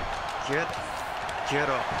 Get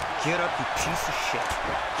up. Get up, you piece of shit.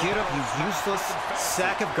 Get up, you useless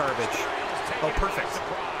sack of garbage. Oh, perfect.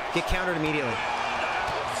 Get countered immediately.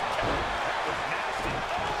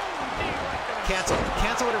 Cancel.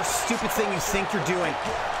 Cancel whatever stupid thing you think you're doing.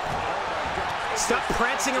 Stop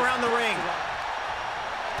prancing around the ring.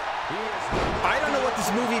 I don't know what this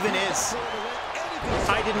move even is.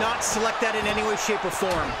 I did not select that in any way, shape, or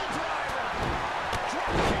form.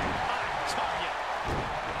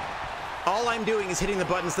 All I'm doing is hitting the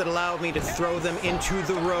buttons that allow me to throw them into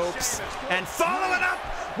the ropes and follow it up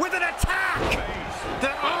with an attack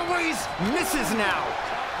that always misses now.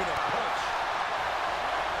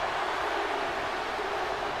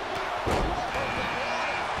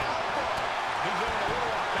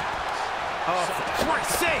 Oh, for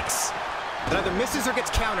Christ's sakes! It either misses or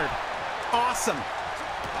gets countered. Awesome.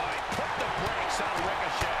 Put the brakes on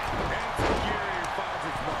Ricochet. And Tajiri finds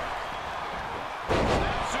its mark.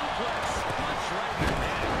 That suplex. Punch right in the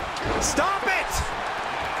head. Stop it!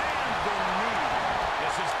 And the knee.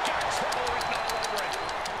 This has got trouble written all over it.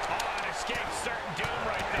 Oh, an escape certain doom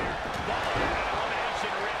right there.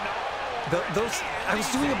 Elimination written all over Those, I was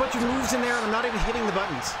doing a bunch of moves in there and I'm not even hitting the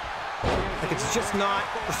buttons. Like, it's just not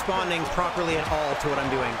responding properly at all to what I'm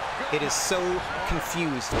doing. It is so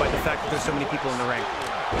confused by the fact that there's so many people in the ring.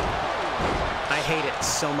 I hate it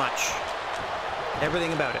so much.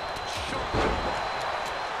 Everything about it.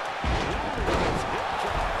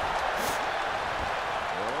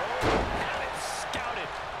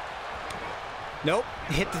 Nope.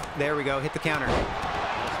 Hit the, there we go. Hit the counter.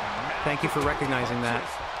 Thank you for recognizing that.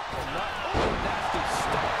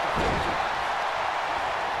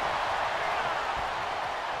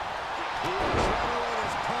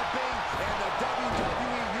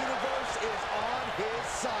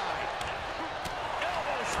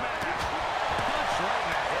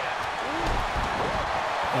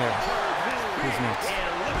 There. Who's next?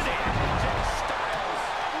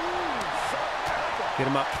 Get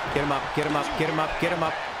him up, get him up, get him up, get him up, get him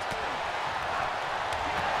up.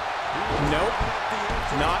 Nope.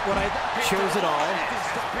 Not what I chose at all.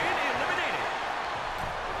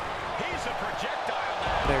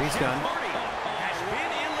 There, he's done.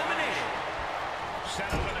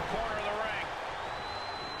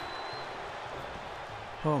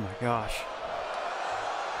 Oh my gosh.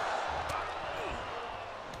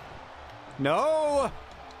 No!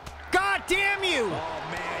 God damn you! Oh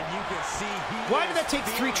man, you can see why did that take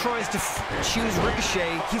 3 tries to choose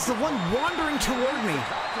Ricochet? He's the one wandering toward me.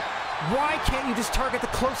 Why can't you just target the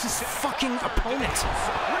closest fucking opponent?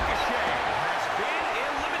 Ricochet has been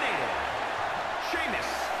eliminated. Sheamus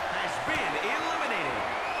has been eliminated.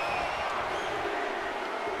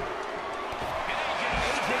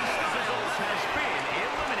 AJ Styles has been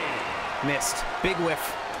eliminated. Missed. Big whiff.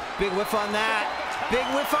 Big whiff on that. Big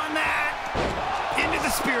whiff on that. Into the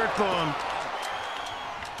spirit bomb.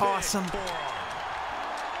 Awesome.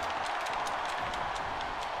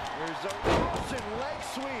 There's a Russian leg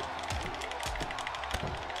sweep.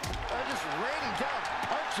 They're just raining down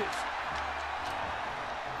punches.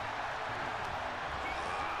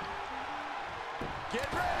 Get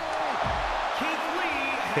ready. Keith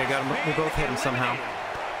Lee. Okay, got him. We both hit him somehow.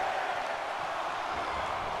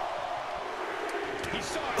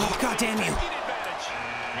 Oh, God damn you.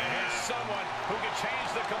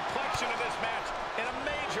 complexion of this match in a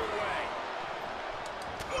major way.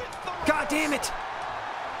 God damn it!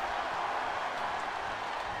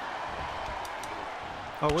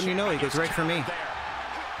 Oh, wouldn't you know, he goes right for me.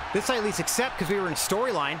 This I at least accept because we were in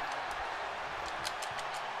storyline.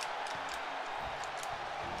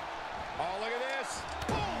 Oh, look at this.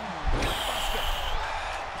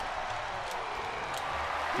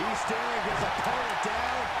 He's staring his opponent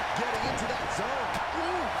down, getting into that zone.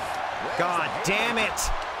 God damn it!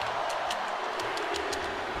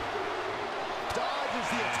 Dodges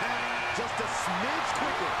the attack just a smidge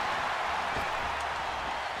quicker.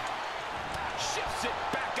 Shifts it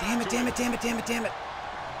back. Damn it, damn it, damn it, damn it, damn it.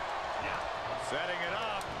 Setting it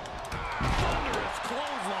up. Thunderous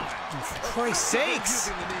clothesline. For Christ's sakes!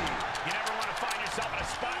 You never want to find yourself in a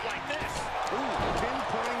spot like this.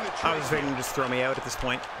 I was waiting to just throw me out at this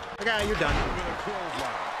point. Like, ah, you're done.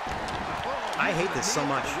 I hate this so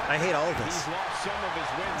much. I hate all of this.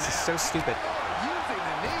 This is so stupid.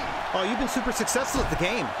 Oh, you've been super successful at the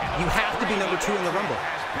game. You have to be number 2 in the Rumble.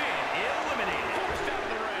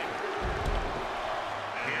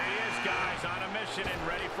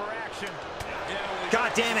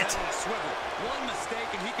 God damn it! One mistake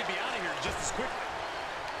and he could be out of here just as quickly.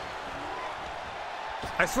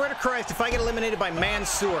 I swear to Christ, if I get eliminated by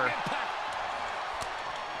Mansoor.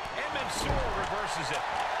 And Mansoor reverses it.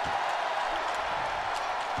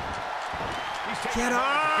 Get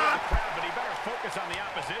up! Crowd, but he better focus on the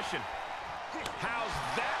opposition. How's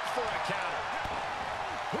that for a counter?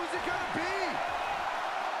 Who's it gonna be?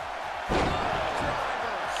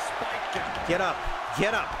 Get up.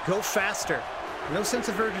 Get up. Go faster. No sense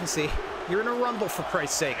of urgency. You're in a Rumble, for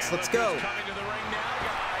Christ's sakes. Let's go.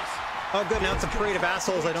 Oh, good. Now it's a parade of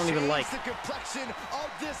assholes I don't even like. The complexion of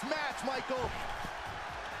this match, Michael.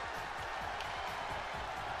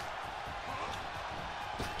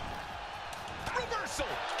 Reversal.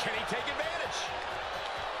 Can he take advantage?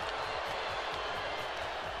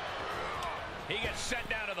 He gets sent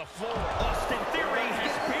down to the floor. Austin Theory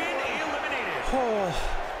has been eliminated.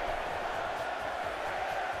 Oh.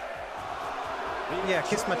 Yeah,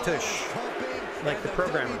 kiss my tush. Like the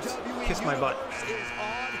programmers. Kiss my butt.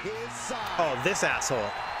 Oh, this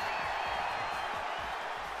asshole.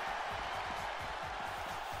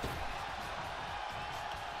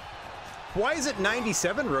 Why is it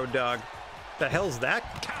 97, Road Dogg? The hell's that?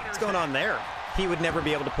 What's going on there? He would never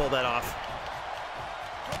be able to pull that off.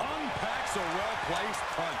 Unpacks a well-placed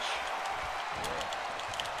punch.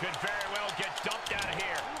 Could very well get dumped out of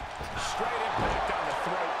here. Straight impact on the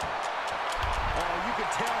throat. Oh, you can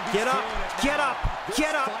tell he's Get up! Get up!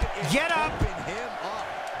 Get up! Get up! Him up.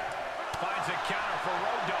 Finds a counter for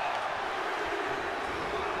Road Dogg.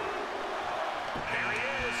 There he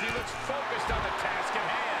is. He looks focused on the task at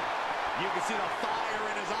hand. You can see the fire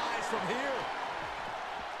in his eyes from here.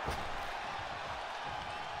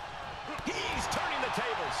 He's turning the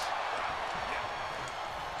tables.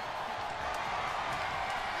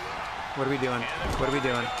 What are we doing? What are we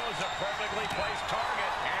doing? A perfectly placed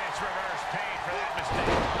target, and it's reverse pain for that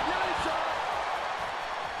mistake.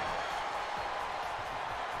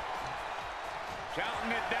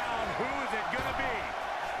 Counting it down. Who is it going to be?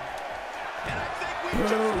 And I think we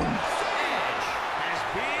Edge has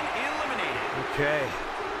been eliminated. Okay.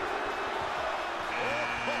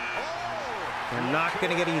 They're not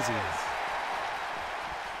going to get easy.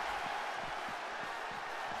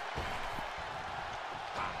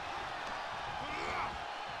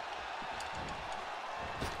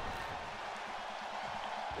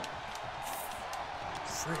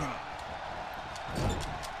 Friggin'.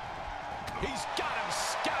 He's got him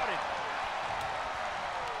scouted.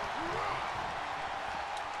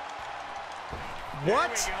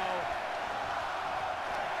 What?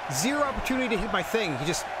 Zero opportunity to hit my thing. He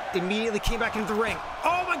just immediately came back into the ring.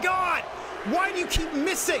 Oh my God! Why do you keep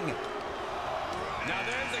missing? Now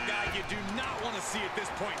there's a guy you do not want to see at this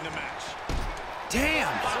point in the match. Damn!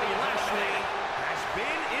 Bobby Lashley has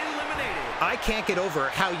been eliminated. I can't get over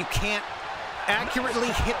how you can't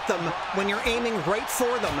accurately hit them when you're aiming right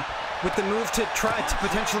for them with the move to try to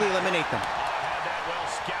potentially eliminate them.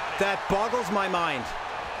 That boggles my mind.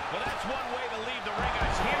 Well, that's one way to leave the ring.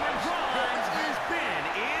 Cameron Grimes has been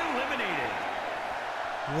eliminated.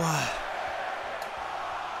 What?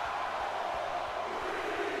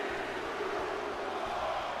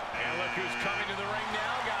 And look who's coming to the ring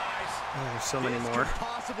now, guys. Oh, there's so many more. Could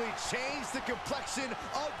possibly change the complexion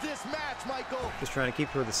of this match, Michael. Just trying to keep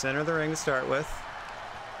her the center of the ring to start with.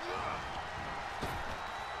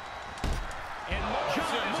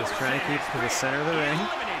 Just trying to keep her the center of the ring.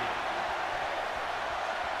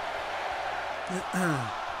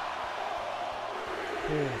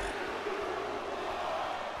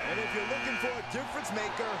 And if you're looking for a difference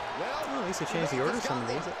maker, well, Oh, at least they changed the order of some of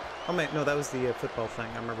these. Oh, man, no, that was the football thing.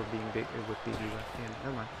 I remember being big with BB left hand.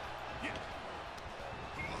 Never mind.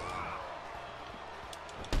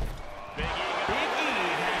 Big E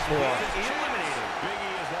has been eliminated. Big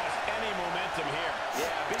E has lost any momentum here.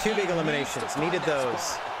 Yeah, Two big eliminations. Needed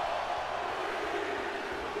those.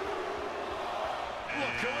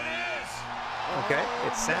 Look who it is. Okay,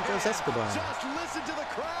 it's Santos Escobar. just listen to the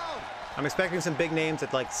crowd. I'm expecting some big names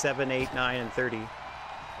at like 7, 8, 9, and 30.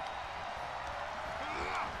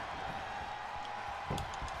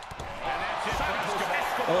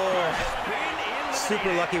 Oh,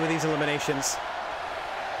 super lucky with these eliminations.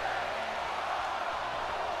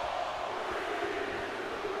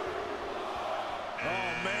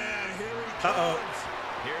 Oh man, here he comes. Uh-oh.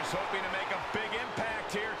 Here's hoping to make a big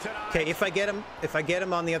impact here tonight. Okay, if I get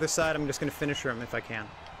him on the other side, I'm just gonna finish him if I can.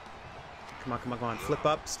 Come on, come on, come on. Flip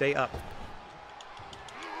up, stay up.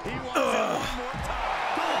 He wants it one more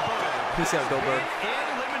time. Peace out, Goldberg.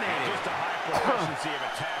 Eliminated. Just a high proficiency of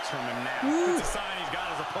attacks from him now. It's a sign he's got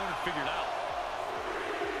his opponent figured out.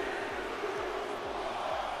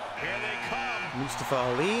 Here they come. Mustafa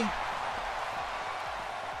Ali.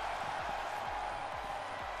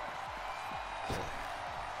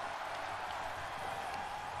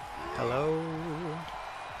 Hello.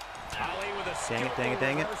 Ali with a Dang it, dang it,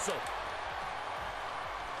 dang it. reversal.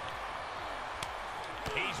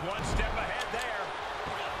 He's one step ahead there.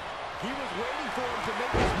 He was waiting for him to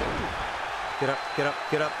make his move. Get up, get up,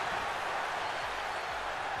 get up.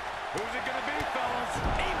 Who's it going to be, fellas?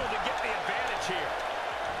 Able to get the advantage here.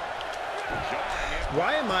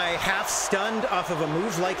 Why am I half stunned off of a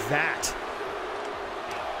move like that?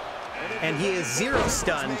 And he is 0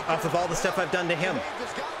 stunned off of all the stuff I've done to him.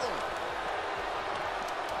 Just got one.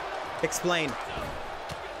 Explain.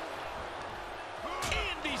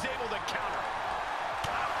 And he's able to counter.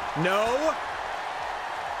 No.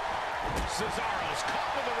 Cesaro's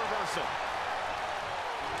caught with a reversal.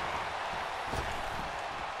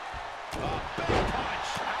 A big punch.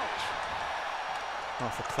 Ouch. Oh,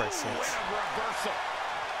 for Christ's What sakes. a reversal.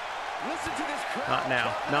 Listen to this crowd. Not now.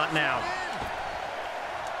 Not now.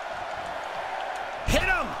 Hit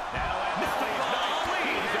him!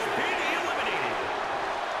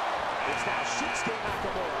 It's now Shinsuke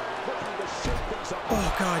Nakamura looking to shake things up. Oh,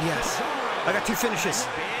 God, yes. I got 2 finishes.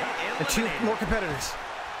 And 2 more competitors.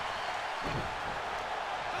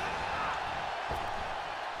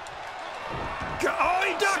 Oh,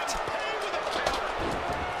 he ducked!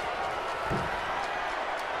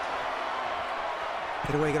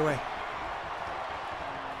 Get away, get away.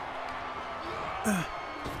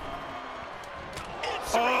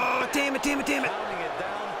 Oh, damn it, damn it, damn it. Counting it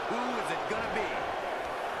down. Who is it gonna be?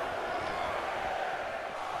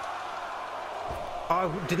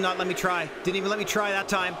 Oh, did not let me try. Didn't even let me try that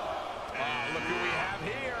time. Look who we have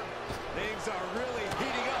here. Things are really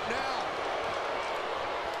heating up now.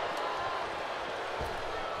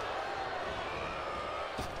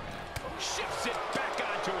 Shifts it back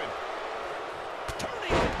onto him.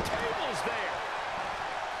 Turning the tables there.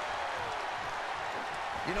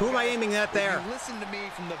 You know, Who am I guys, aiming at there? If you listen to me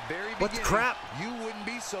from the very What the beginning, crap? you wouldn't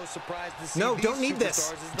be so surprised to see No, these don't need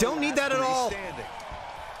this. superstars as the Don't need last that at 3 all. standing.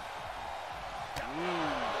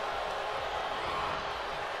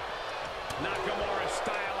 Nakamura's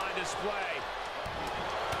style on display.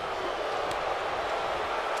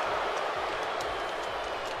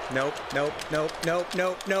 Nope, nope, nope, nope,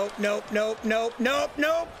 nope, nope, nope, nope, nope, nope,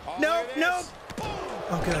 nope, nope, nope.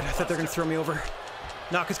 Oh, good. I thought they were going to throw me over.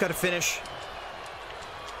 Naka's got to finish.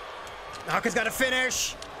 Naka's got to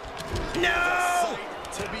finish. No!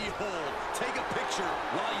 To behold. Take a picture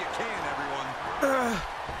while you can, everyone.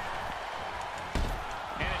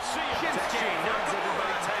 And it's Shinsuke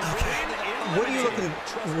Nakamura. What are you looking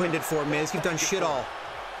winded for, Miz? You've done shit all.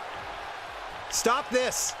 Stop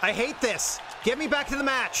this. I hate this. Get me back to the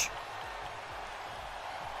match.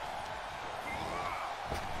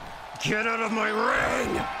 Get out of my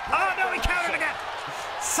ring. Oh, no, he countered again.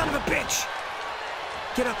 Son of a bitch.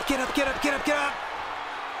 Get up, get up, get up, get up, get up.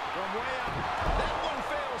 From way up. That one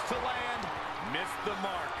fails to land. Missed the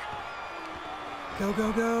mark. Go,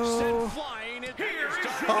 go, go. Sent flying. Here is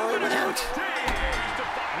Oh, it went out.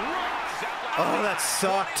 Oh, that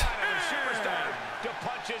sucked.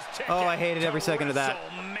 Oh, I hated every second of that.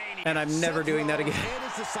 And I'm never doing that again. And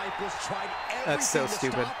his disciples tried That's so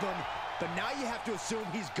everything to stupid. stop him, but now you have to assume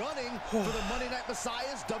he's gunning for the Monday Night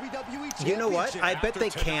Messiah's WWE Championship. You know what? I bet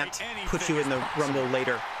they can't put you in the Rumble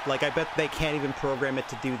later. Like, I bet they can't even program it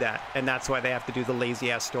to do that. And that's why they have to do the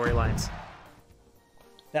lazy-ass storylines.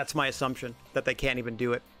 That's my assumption, that they can't even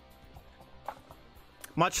do it.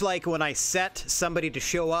 Much like when I set somebody to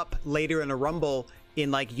show up later in a Rumble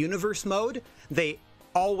in like universe mode, they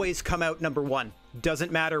always come out number 1.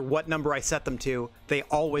 Doesn't matter what number I set them to, they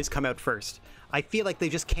always come out first. I feel like they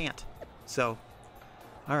just can't. So,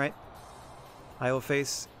 all right. I will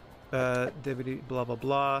face deputy blah blah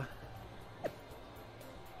blah.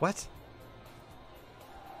 What?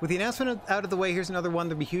 With the announcement out of the way, here's another one.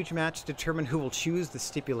 There'll be a huge match to determine who will choose the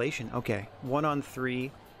stipulation. Okay, 1 on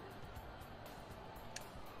 3.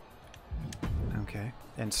 Okay,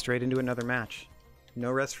 and straight into another match.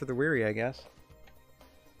 No rest for the weary, I guess.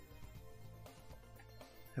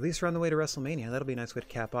 At least we're on the way to WrestleMania. That'll be a nice way to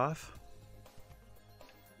cap off.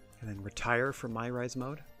 And then retire from MyRise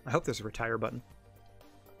mode. I hope there's a retire button.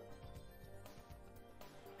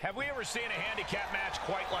 Have we ever seen a handicap match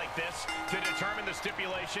quite like this to determine the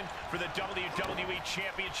stipulation for the WWE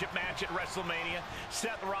Championship match at WrestleMania?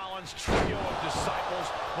 Seth Rollins' trio of disciples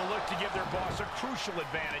will look to give their boss a crucial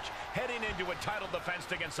advantage heading into a title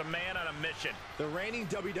defense against a man on a mission. The reigning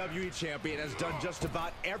WWE Champion has done just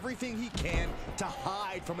about everything he can to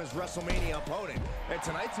hide from his WrestleMania opponent, and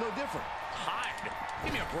tonight's no different. Hide?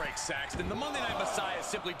 Give me a break, Saxton. The Monday Night Messiah is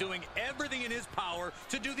simply doing everything in his power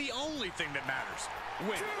to do the only thing that matters.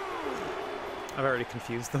 Win. I've already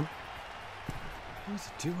confused them. What is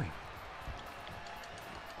he doing?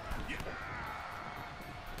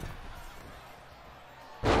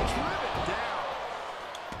 Driven down.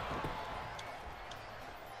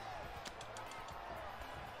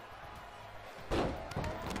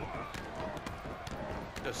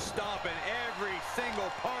 Just stomping every single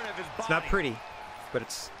part of his body. It's not pretty, but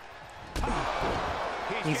it's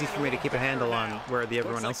easy for me to keep a handle on where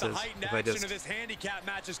everyone else is if I just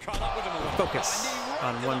focus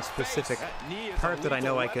on one specific part that I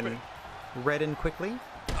know I can read in quickly.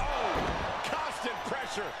 Oh, constant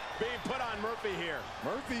pressure being put on Murphy here.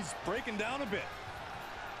 Murphy's breaking down a bit.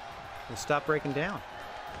 We'll stop breaking down.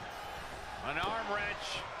 An arm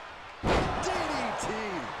wrench. DDT.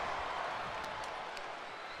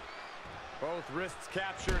 Both wrists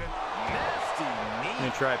captured and nasty knee. I'm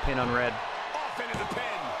gonna try a pin on Red. Off into the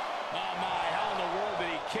pin. Oh my, how in the world did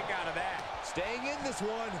he kick out of that? Staying in this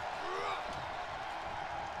one.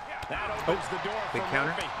 That opens the door big for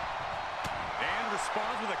counter. Murphy. And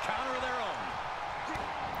responds with a counter of their own.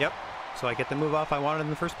 Yep. So I get the move off I wanted in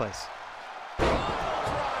the first place. Driver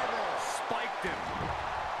spiked him.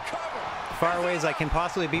 Cover. Far away as I can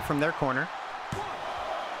possibly be from their corner.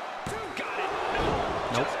 Got it.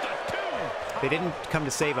 No. Nope. Just a 2. They didn't come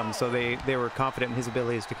to save him, so they were confident in his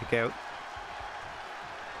abilities to kick out.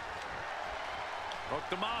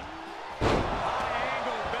 Hooked him up. High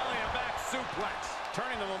angle belly and back suplex.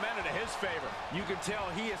 Turning the momentum to his favor. You can tell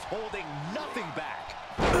he is holding nothing back.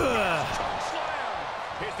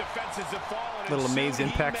 His defenses have fallen. Little Amaze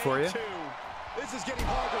impact for you. This is getting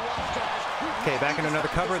hard to watch, guys. Okay, back into another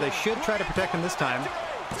cover. They should try to protect him this time.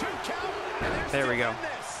 There we go.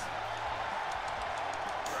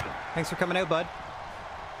 Thanks for coming out, bud.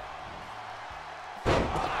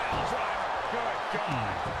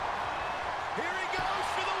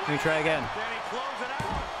 Let me try again.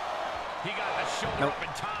 Nope.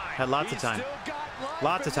 Had lots of time.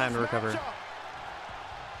 Lots of time to recover.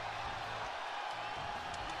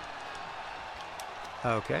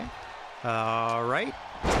 Okay. All right.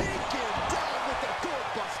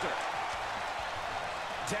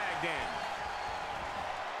 Tagged in.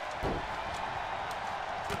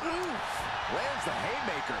 Lands the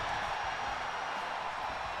haymaker.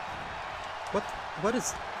 What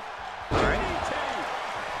is... All right.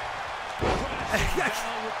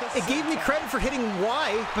 It gave me credit for hitting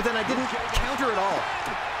Y, but then I didn't counter at all.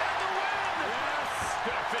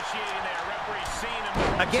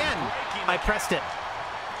 Again, I pressed it.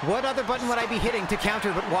 What other button would I be hitting to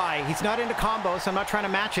counter but Y? He's not into combo, so I'm not trying to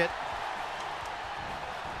match it.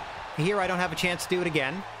 Here, I don't have a chance to do it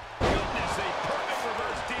again.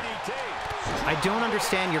 I don't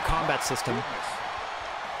understand your combat system.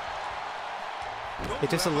 It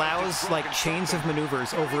just allows, like, chains of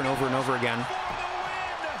maneuvers over and over and over again.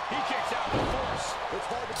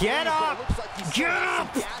 Get up! Get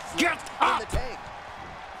up! Get up!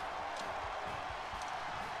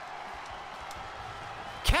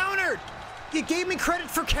 Countered! You gave me credit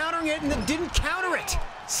for countering it and then didn't counter it!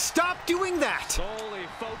 Stop doing that!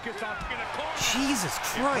 Jesus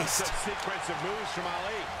Christ. It's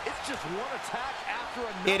just one attack after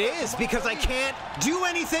another. It is, because I can't do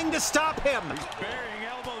anything to stop him! Burying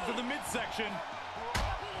elbows in the midsection.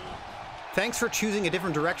 Thanks for choosing a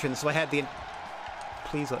different direction, so I had the...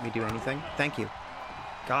 Please let me do anything. Thank you.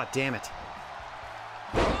 God damn it.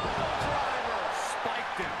 Spiked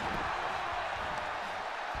him.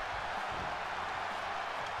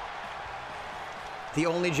 The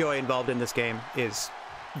only joy involved in this game is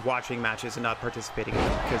watching matches and not participating in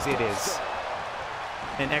it, because it is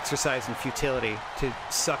an exercise in futility to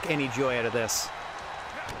suck any joy out of this.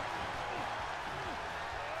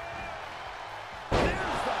 There's the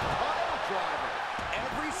pile driver.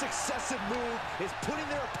 Every successive move is putting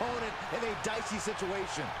their opponent in a dicey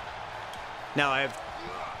situation. Now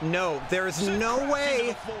there is no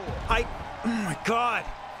way. Oh my God.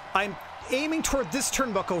 I'm aiming toward this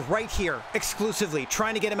turnbuckle right here, exclusively,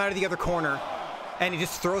 trying to get him out of the other corner, and he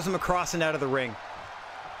just throws him across and out of the ring.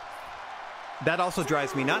 That also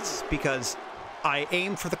drives me nuts, because I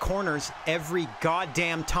aim for the corners every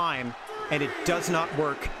goddamn time, and it does not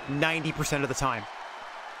work 90% of the time.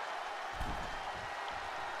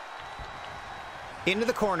 Into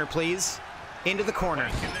the corner, please. Into the corner.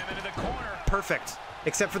 Perfect.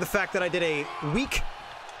 Except for the fact that I did a weak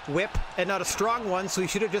whip and not a strong one, so he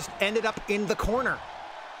should have just ended up in the corner.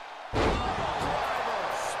 Spiked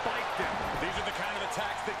him. These are the kind of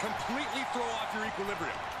attacks that completely throw off your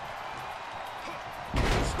equilibrium.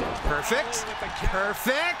 Perfect.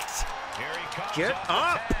 Perfect. Get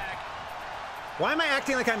up. Why am I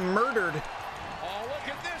acting like I'm murdered? Oh, look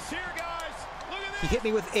at this here, guys. Look at this. He hit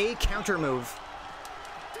me with a counter move.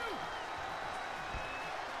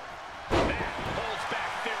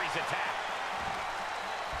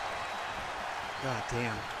 God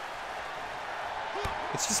damn.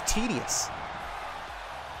 It's just tedious.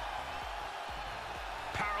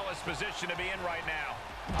 Powerless position to be in right now.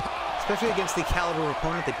 Especially against the caliber of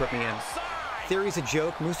opponent they put me in. Theory's a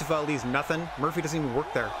joke. Mustafa Ali's nothing. Murphy doesn't even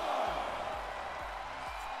work there.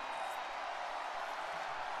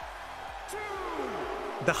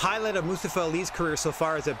 The highlight of Mustafa Ali's career so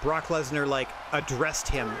far is that Brock Lesnar, like, addressed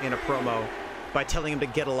him in a promo by telling him to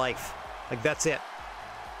get a life. Like, that's it.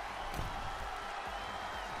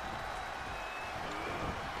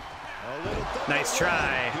 Nice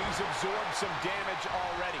try. He's absorbed some damage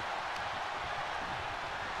already.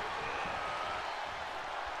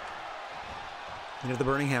 Into the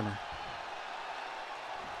burning hammer.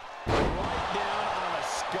 Right down on a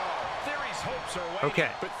skull. Theory's hopes are waiting,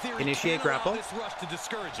 Okay. but Theory Initiate can't grapple. allow this rush to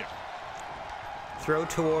discourage him. Throw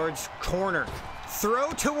towards corner.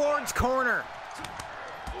 Throw towards corner.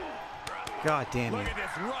 God damn Look you. at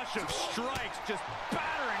this rush of strikes just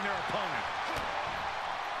battering their opponent.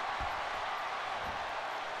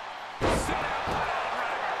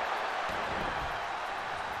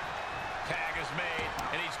 Tag is made,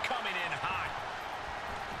 and he's coming in hot.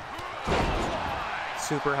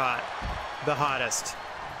 Super hot. The hottest.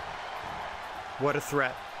 What a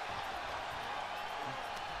threat.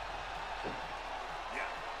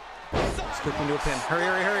 Scoop into a pin. Hurry,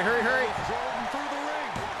 hurry, hurry, hurry, hurry. Through the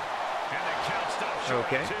ring. And the count stops short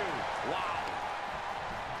Okay. of 2. Wow.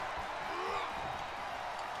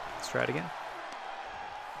 Let's try it again.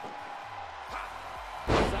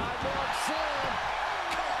 Sidewalk slam.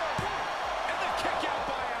 And the kick out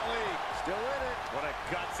by Ali. Still in it. What a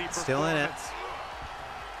gutsy performance. Still in it.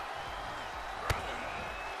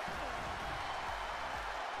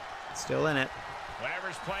 Still in it.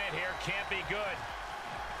 Whatever's playing here can't be good.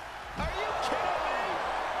 Are you kidding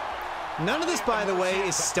me? None of this, by the way,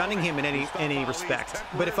 is stunning him in any respect.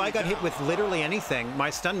 But if I got hit with literally anything, my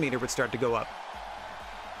stun meter would start to go up.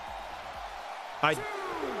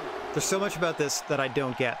 There's so much about this that I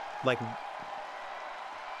don't get. Like,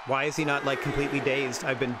 why is he not, like, completely dazed?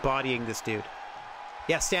 I've been bodying this dude.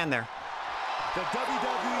 Yeah, stand there. The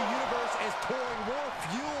WWE Universe is pouring more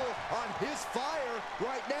fuel on his fire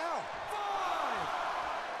right now.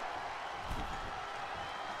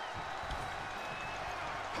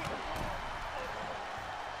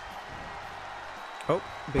 Oh,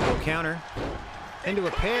 big old counter. Into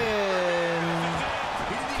a pin.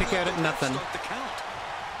 Kick out at nothing.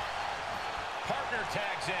 Partner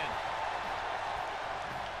tags in.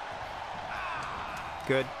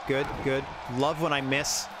 Good, good, good. Love when I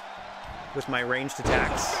miss with my ranged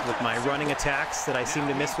attacks, with my running attacks that I seem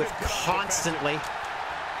to miss with constantly.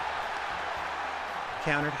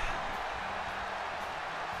 Countered.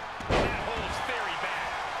 That holds very bad.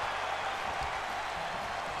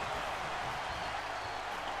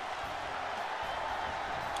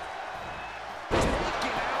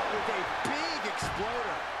 Taken out with a big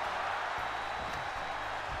exploder.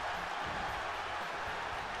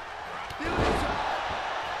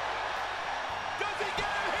 Does he get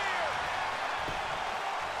him here?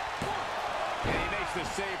 And he makes the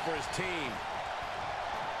save for his team.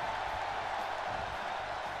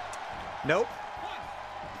 Nope.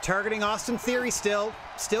 Targeting Austin Theory still.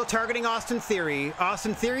 Still targeting Austin Theory.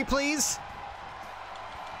 Austin Theory, please.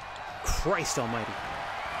 Christ almighty.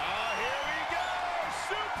 Here we go.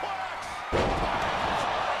 Suplex.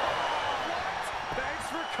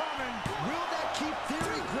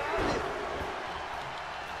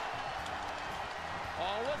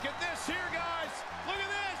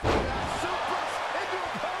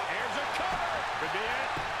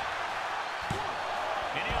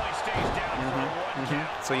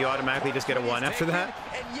 So you automatically just get a 1 after that?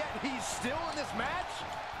 And yet he's still in this match?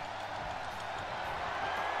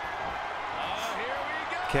 Here we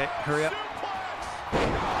go. Okay, hurry up.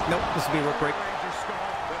 Nope, this will be a rope break.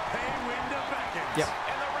 Yep.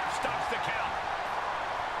 And the ref stops the count.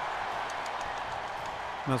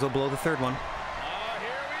 Might as well blow the third one.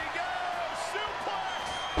 Here we go.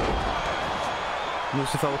 Suplex.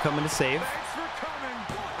 Mustafa will come in to save. Thanks for coming.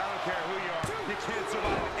 I don't care who you are. You can't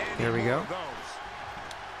survive any There we more go. of those.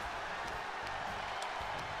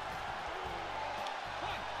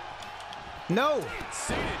 No!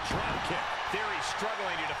 Seated drop kick. Theory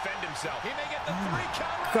struggling to defend himself. He may get the 3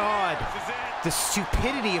 count. God. This is it. The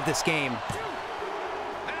stupidity of this game.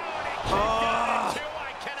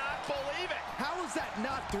 I cannot believe it. How is that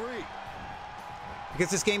not 3? Because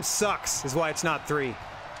this game sucks, is why it's not 3.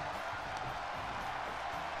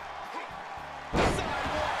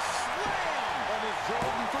 Sidewalk slam. And is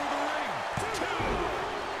driven through the ring.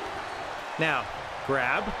 2. Now,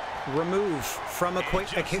 grab, remove from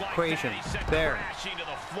equation. There. Crashing to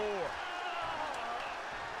the floor.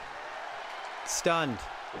 Stunned.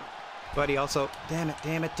 But he also, damn it.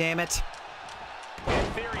 Theory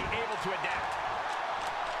able to adapt.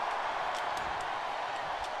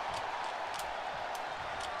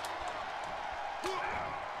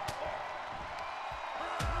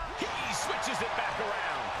 He switches it back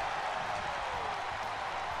around.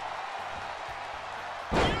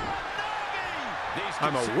 These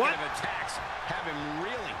I'm a what? consecutive attacks have him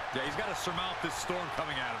reeling. Yeah, he's got to surmount this storm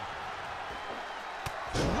coming at him.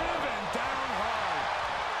 Driven down hard.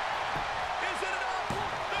 Is it enough?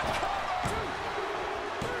 The cover.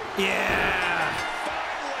 Yeah!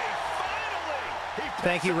 Finally.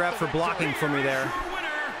 Thank you, ref, for blocking for me there.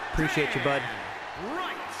 Appreciate you, bud.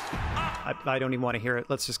 I don't even want to hear it.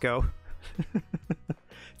 Let's just go.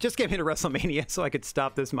 Just get me to WrestleMania so I could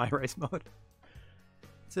stop this MyRise mode.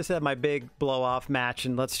 Let's just have my big blow-off match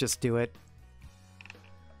and let's just do it.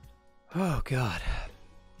 Oh, God.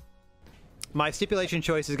 My stipulation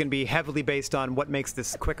choice is going to be heavily based on what makes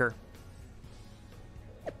this quicker.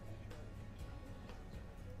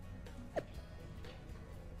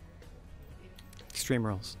 Extreme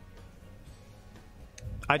Rules.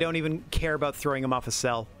 I don't even care about throwing him off a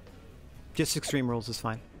cell. Just Extreme Rules is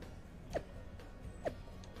fine.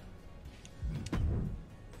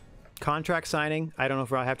 Contract signing. I don't know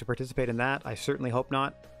if I have to participate in that. I certainly hope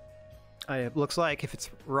not. It looks like if it's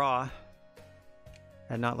Raw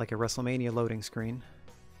and not like a WrestleMania loading screen.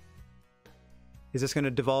 Is this going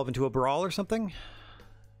to devolve into a brawl or something?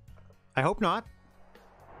 I hope not.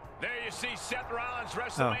 There you see Seth Rollins,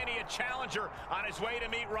 WrestleMania challenger, on his way to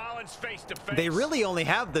meet Rollins face to face. They really only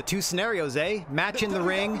have the 2 scenarios, eh? Match in the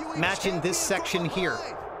ring, match in this section here.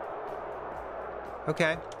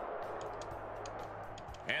 Okay.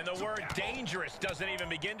 And the word dangerous doesn't even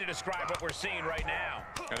begin to describe what we're seeing right now.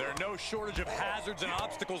 And there are no shortage of hazards and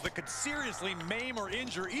obstacles that could seriously maim or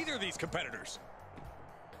injure either of these competitors.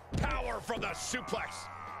 Power from the suplex.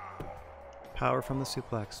 Power from the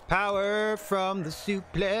suplex. Power from the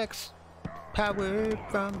suplex. Power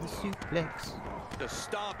from the suplex. To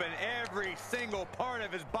stomp in every single part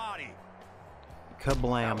of his body.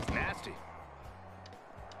 Kablam. That was nasty.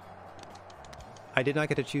 I did not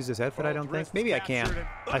get to choose this outfit, I don't think. Maybe I can.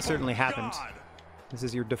 I certainly haven't. God. This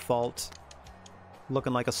is your default.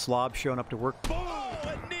 Looking like a slob showing up to work. Oh,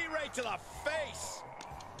 a knee right to the face.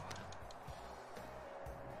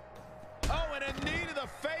 Oh, and a knee to the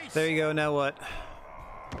face. There you go, now what?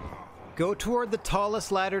 Go toward the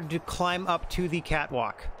tallest ladder to climb up to the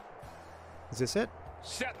catwalk. Is this it?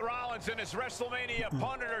 Seth Rollins and his WrestleMania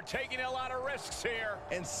opponent are taking a lot of risks here.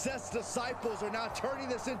 And Seth's disciples are now turning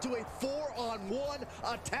this into a 4-on-1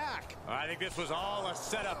 attack. I think this was all a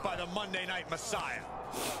setup by the Monday Night Messiah.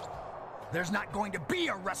 There's not going to be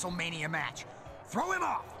a WrestleMania match. Throw him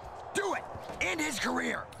off. Do it. End his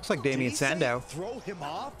career. Looks like Damien Sandow. Throw him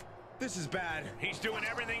off? This is bad. He's doing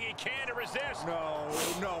everything he can to resist.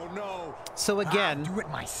 No. So again, I'll do it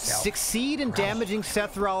myself. succeed in damaging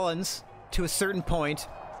Seth Rollins to a certain point,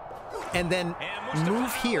 and then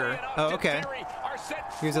move here. Oh, okay.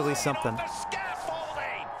 Here's at least something. And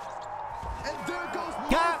there goes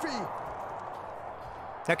Yeah. Murphy.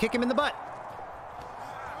 Now kick him in the butt.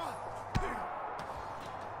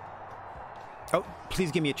 Oh,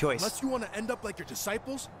 please give me a choice. Unless you want to end up like your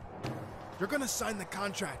disciples, you're going to sign the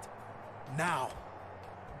contract now.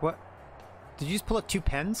 What? Did you just pull up 2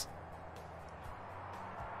 pens?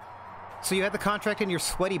 So you had the contract in your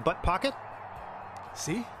sweaty butt pocket?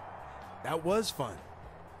 See? That was fun.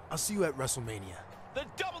 I'll see you at WrestleMania. The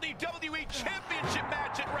WWE Championship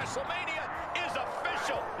match at WrestleMania is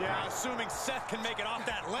official. Yeah, assuming Seth can make it off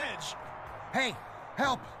that ledge. Hey,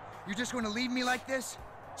 help! You're just going to leave me like this?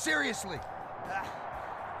 Seriously?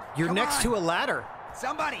 You're Come next on. to a ladder.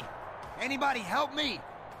 Somebody! Anybody help me!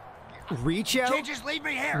 Reach You out can't just leave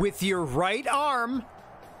me here! with your right arm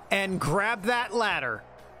and grab that ladder.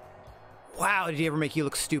 Wow, did he ever make you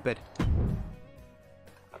look stupid?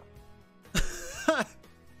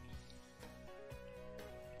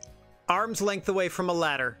 Arm's length away from a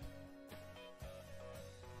ladder.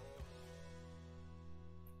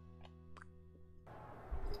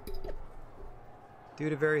 Due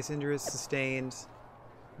to various injuries sustained,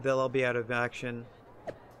 they'll all be out of action.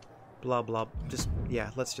 Blah, blah. Just, yeah,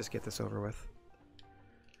 let's just get this over with.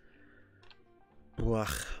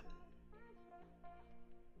 Blech.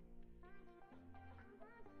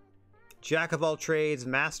 Jack of all trades,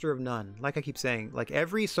 master of none. Like I keep saying, like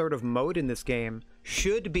every sort of mode in this game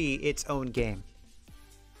should be its own game.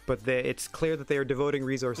 But it's clear that they are devoting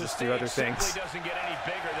resources to other things. Doesn't get any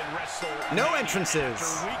bigger than WrestleMania. No entrances.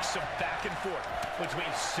 After weeks of back and forth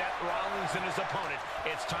between Seth Rollins and his opponent,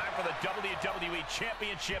 it's time for the WWE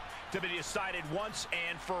Championship to be decided once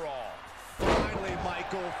and for all. Finally,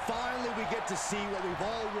 Michael, finally we get to see what we've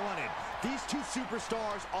all wanted. These two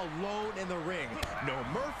superstars alone in the ring. No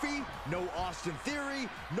Murphy, no Austin Theory,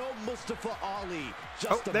 no Mustafa Ali.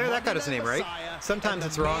 Just there, that got his name right. Sometimes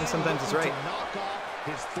it's wrong, sometimes it's right. Knock off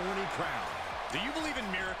his thorny crown. Do you believe in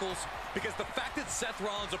miracles? Because the fact that Seth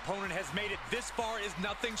Rollins' opponent has made it this far is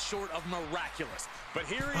nothing short of miraculous. But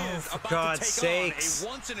here he is for about God's to take sakes. on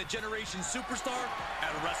a once-in-a-generation superstar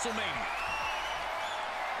at WrestleMania.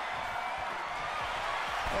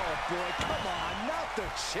 Oh boy, come on, not the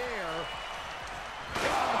chair.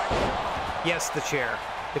 Yes, the chair.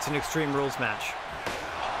 It's an Extreme Rules match.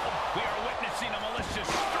 We are witnessing a malicious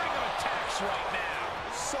string of attacks right now.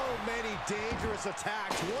 So many dangerous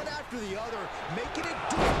attacks, one after the other, making it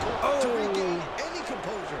difficult to regain any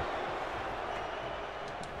composure.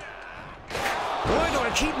 Why do I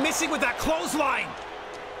keep missing with that clothesline?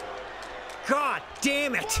 God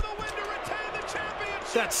damn it! For the win to retain the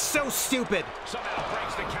championship. That's so stupid. Somehow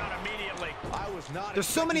breaks the count immediately. I was not. There's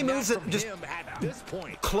so many moves that just at this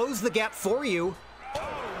point. close the gap for you. Oh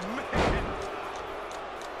man!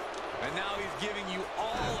 And now he's giving you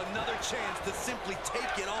all another chance to simply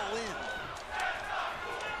take it all in.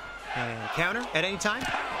 And counter at any time?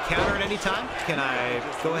 Counter at any time? Can I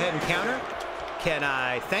go ahead and counter? Can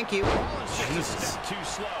I? Thank you. Jesus. Too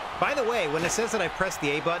slow. By the way, when it says that I press the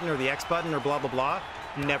A button or the X button or blah, blah, blah,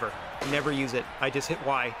 never use it. I just hit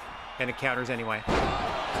Y and it counters anyway.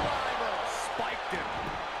 Spiked him.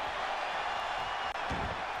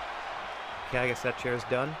 Okay, I guess that chair's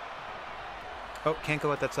done. Oh, can't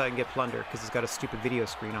go out that side and get plunder because it's got a stupid video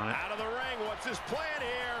screen on it. Out of the ring, what's his plan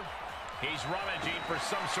here? He's rummaging for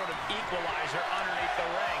some sort of equalizer underneath the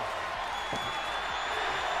ring.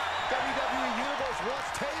 WWE Universe wants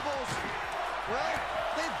tables. Well,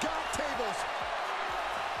 they've got tables.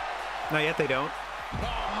 Not yet, they don't. Oh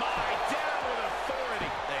my, down with authority.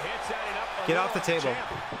 The hit's adding up. Get off the table.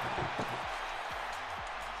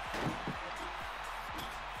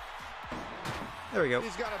 There we go.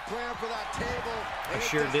 He's got a plan for that table. I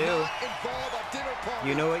sure do.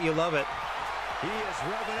 You know it, you love it. He is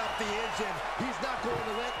revving up the engine. He's not going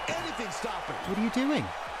to let anything stop him. What are you doing?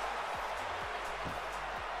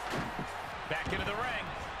 Back into the ring.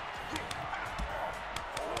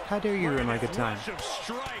 How dare you ruin my good time? Rush of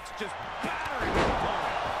strikes just battering the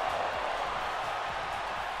opponent.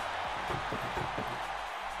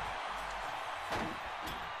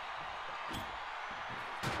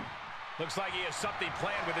 Looks like he has something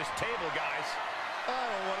planned with his table, guys. I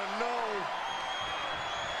don't want to know.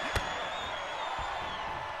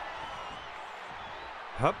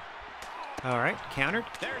 Hup. All right, countered.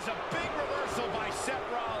 There's a big reversal by Seth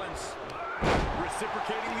Rollins.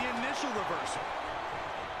 Reciprocating the initial reversal.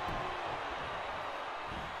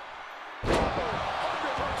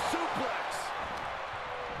 Underhook suplex.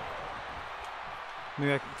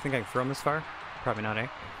 Maybe I think I can throw him this far? Probably not, eh?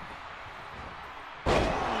 Look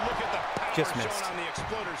at the power Just missed. shown on the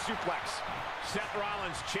exploder suplex. Seth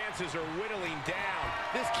Rollins' chances are whittling down.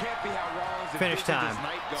 This can't be how Rollins Finish time. this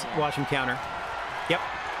night going. Watch him counter. Yep.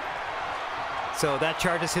 So that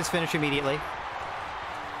charges his finish immediately.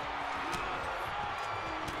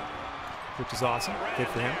 Which is awesome. Good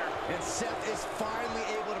for him. And Seth is finally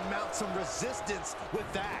able to mount some resistance with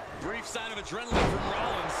that. Brief sign of adrenaline from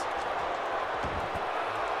Rollins.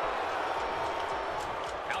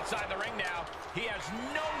 Outside the ring now, he has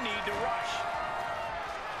no need to rush.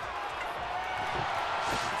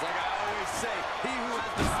 It's like I always say, he who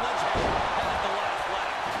has the sledgehammer has the last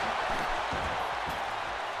laugh.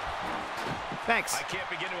 Thanks I can't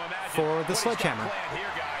begin to imagine for the what he's got sledgehammer. planned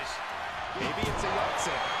here, guys. Maybe it's a yard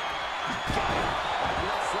sale. Got it.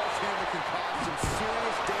 That sledgehammer can cause some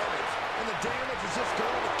serious damage. And the damage is just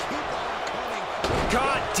going to keep on coming.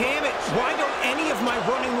 God damn it! Why don't any of my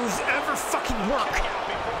running moves ever fucking work?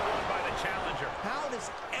 How does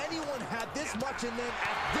anyone have this much in them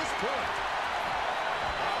at this point?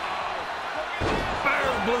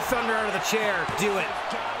 Boom! Blue Thunder out of the chair. Do it.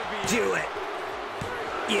 Do it.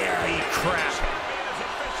 Yeah, eat crap.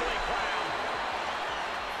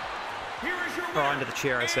 Oh, onto the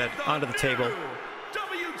chair, I said. Onto the table.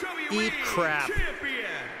 Eat crap. Champion,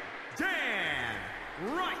 Dan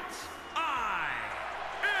Wright I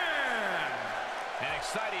Am. An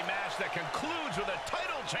exciting match that concludes with a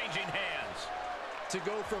title-changing hands. To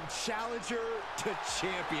go from challenger to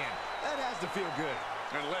champion. That has to feel good.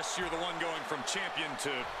 Unless you're the one going from champion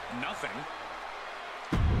to nothing.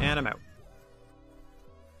 And I'm out.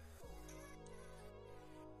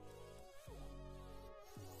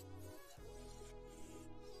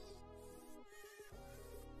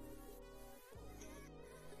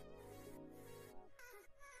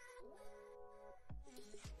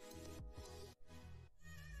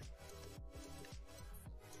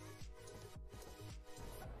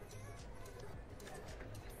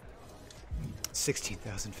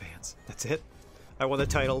 $16,000 fans. That's it. I won the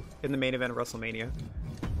title in the main event of WrestleMania.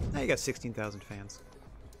 Now you got 16,000 fans.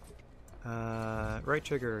 Right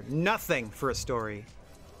trigger. Nothing for a story.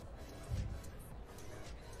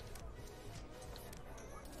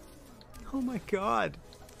 Oh my god.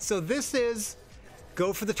 So this is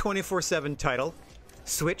go for the 24/7 title,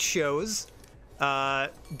 switch shows,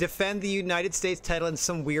 defend the United States title in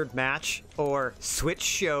some weird match, or switch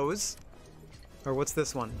shows. Or what's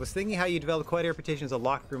this one? Was thinking how you develop quite a reputation as a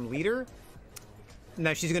locker room leader.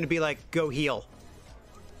 Now she's going to be like, go heel.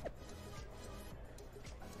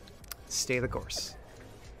 Stay the course.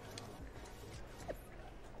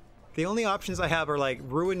 The only options I have are like,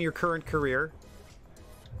 ruin your current career.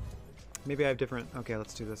 Maybe I have different... Okay,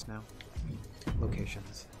 let's do this now.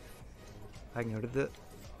 Locations. I can go to the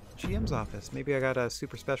GM's office. Maybe I got a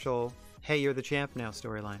super special, hey, you're the champ now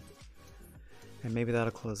storyline. And maybe that'll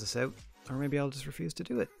close us out. Or maybe I'll just refuse to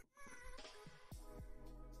do it.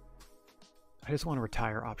 I just want to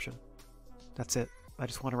retire option. That's it. I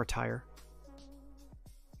just want to retire.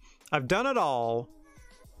 I've done it all.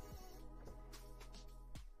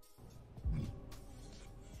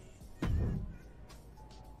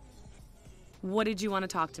 What did you want to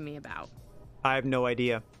talk to me about? I have no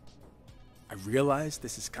idea. I realize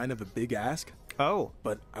this is kind of a big ask. Oh.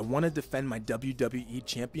 But I want to defend my WWE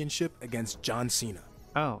Championship against John Cena.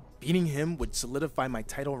 Oh. Beating him would solidify my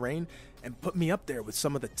title reign and put me up there with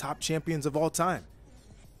some of the top champions of all time.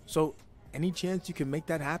 So, any chance you can make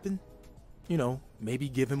that happen? You know, maybe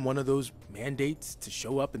give him one of those mandates to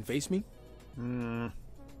show up and face me?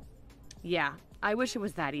 Yeah, I wish it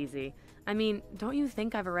was that easy. I mean, don't you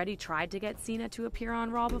think I've already tried to get Cena to appear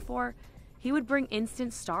on Raw before? He would bring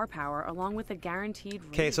instant star power along with a guaranteed...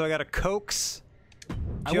 Okay, so I got to coax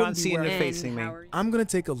John Cena facing me. I'm going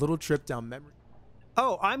to take a little trip down memory.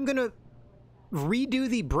 Oh, I'm going to redo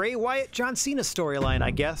the Bray Wyatt John Cena storyline,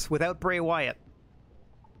 I guess, without Bray Wyatt.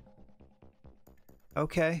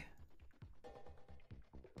 Okay.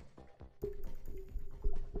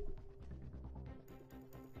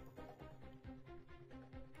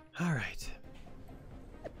 All right.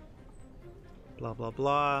 Blah, blah,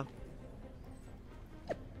 blah.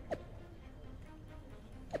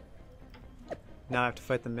 Now I have to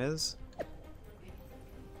fight The Miz?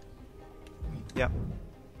 Yep.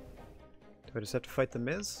 Do I just have to fight The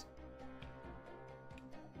Miz?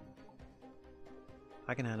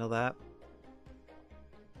 I can handle that.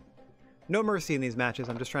 No mercy in these matches.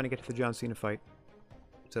 I'm just trying to get to the John Cena fight.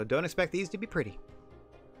 So don't expect these to be pretty.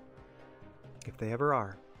 If they ever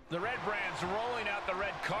are. The Red Brand's rolling out the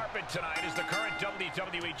red carpet tonight as the current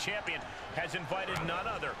WWE Champion has invited none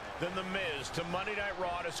other than The Miz to Monday Night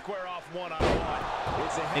Raw to square off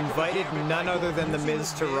one-on-one. Invited none other than The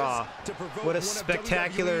Miz to Raw. What a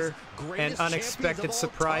spectacular and unexpected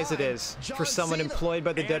surprise it is for someone employed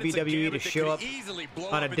by the WWE to show up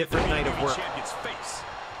on a different night of work.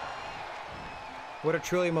 What a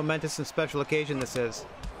truly momentous and special occasion this is.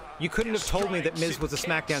 You couldn't have told me that Miz was a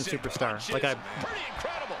SmackDown superstar. Like,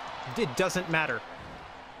 it doesn't matter.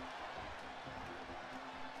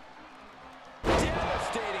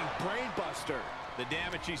 Devastating brainbuster. The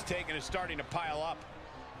damage he's taken is starting to pile up.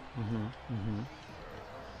 And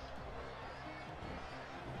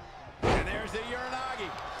there's the Uranagi.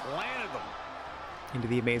 Landed them. Into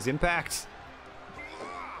the Amazing Impact.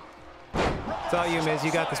 It's all you, Miz.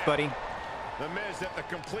 You got this, buddy. The Miz at the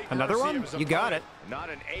complete Another one? You got it. Not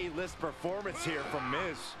an A-list performance here from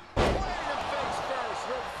Miz.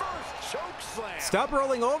 Reverse choke slam. Stop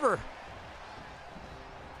rolling over.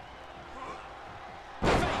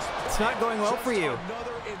 It's not going well for you.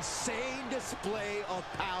 Another insane display of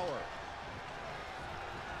power.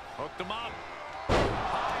 Hooked him up.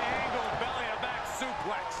 High angle belly-to-back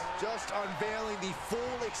suplex. Just unveiling the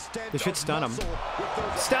full extent. This should stun him.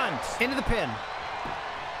 Stunned into the pin.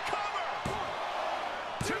 Cover.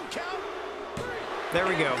 2 count. There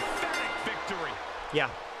we go. Emphatic victory. Yeah.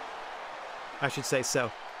 I should say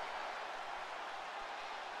so.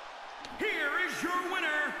 Here is your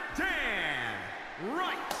winner, Dan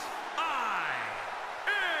Wright I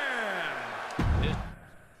Am.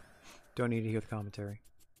 Don't need to hear the commentary.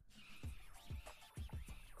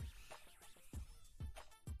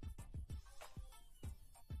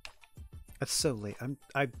 That's so late.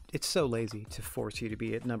 It's so lazy to force you to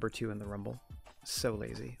be at number 2 in the Rumble. So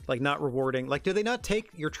lazy. Like, not rewarding. Like, do they not take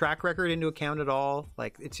your track record into account at all?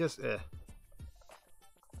 Like, it's just,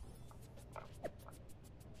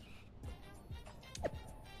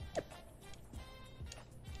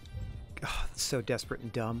 Oh, that's so desperate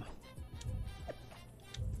and dumb.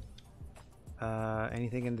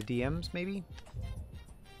 Anything in the DMs, maybe?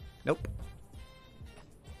 Nope.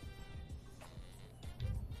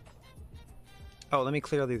 Oh, let me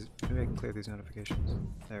clear these. Maybe I can clear these notifications.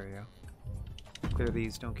 There we go. Clear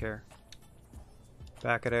these, don't care.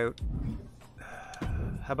 Back it out.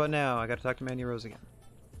 How about now? I gotta talk to Mandy Rose again.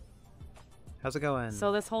 How's it going?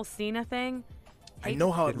 So this whole Cena thing? I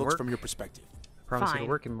know how it looks work. from your perspective. I promise Fine. it'll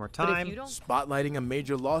work in more But if time. you don't... Spotlighting a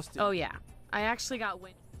major loss. Oh yeah, I actually got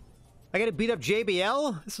wind. I gotta beat up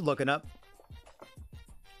JBL? This is looking up.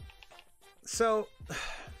 So,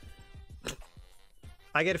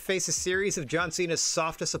 I gotta face a series of John Cena's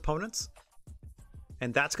softest opponents?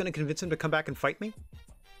 And that's gonna convince him to come back and fight me?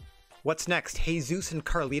 What's next? Jesus and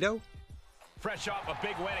Carlito? Fresh off a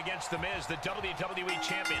big win against The Miz, the WWE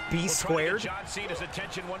Champion. B squared? John Cena's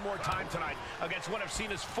attention one more time tonight against one of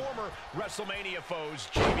Cena's former WrestleMania foes,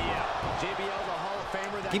 JBL. JBL, the Hall of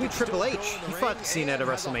Famer. That Give me can Triple still H. go in the He ring fought Cena at a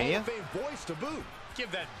and has WrestleMania. Hall of Fame voice to boot.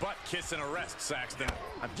 Give that butt kissing a rest, Saxton.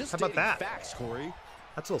 I'm just How about stating that? facts, Corey.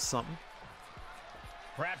 That's a little something.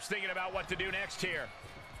 Perhaps thinking about what to do next here.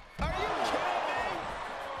 Are you kidding me?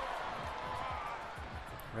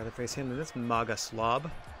 Rather face him than this MAGA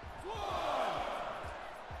slob.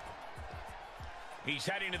 He's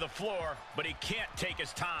heading to the floor, but he can't take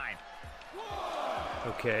his time.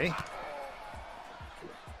 Okay.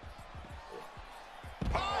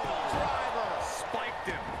 Driver spiked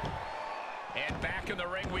him. And back in the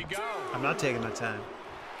ring we go. I'm not taking my time.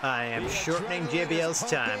 I am The shortening adrenaline is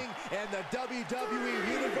JBL's time. pumping, and the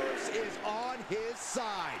WWE Universe is on his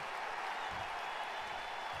side.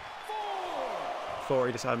 4,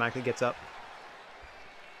 he just automatically gets up.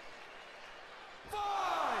 5.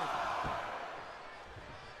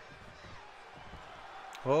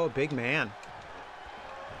 Oh, big man.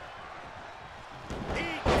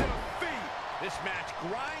 Eat defeat. This match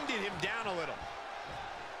grinded him down a little.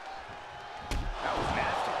 That was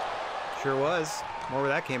nasty. Sure was. More where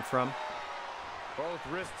that came from. Both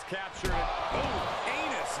wrists captured it. Oh,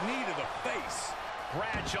 anus knee to the face.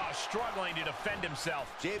 Bradshaw struggling to defend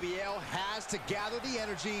himself. JBL has to gather the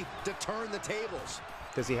energy to turn the tables.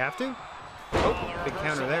 Does he have to? Oh, big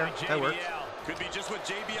counter there. That worked. Could be just what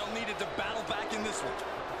JBL needed to battle back in this one.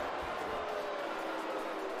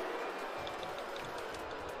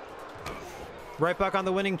 Right back on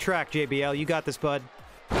the winning track, JBL. You got this, bud.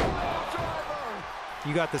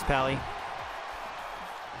 You got this, Pally.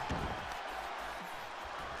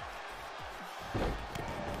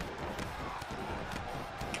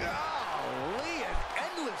 Golly, an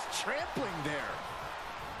endless trampling there.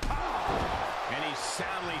 And he's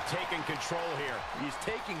soundly taking control here. He's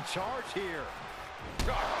taking charge here.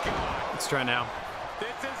 Oh, God. Let's try now. This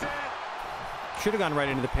is it. Should have gone right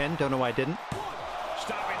into the pin. Don't know why I didn't.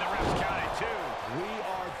 Stopping the ref's count at 2. We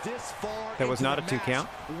are this far That was into not the a 2 match. count.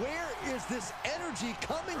 Where is this energy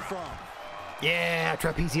coming from? Yeah,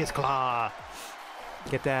 trapezius claw.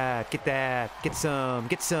 Get that. Get that. Get some.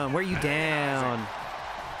 Get some. Where are you down?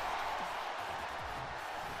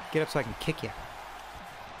 Get up so I can kick you.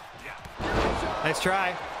 Nice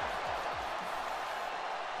try.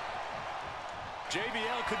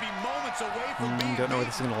 JBL could be moments away from being Don't know where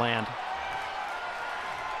this is going to land.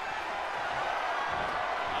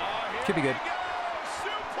 Should be good.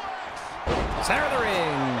 Center of the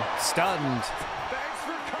ring. Stunned. Thanks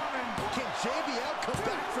for coming. Can JBL come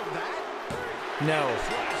back from that? No.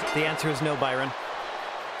 The answer is no, Byron.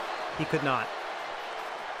 He could not.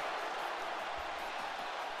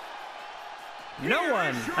 No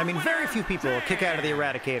one. I mean, very few people will kick out of the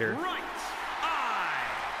Eradicator. Right I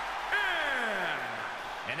Am.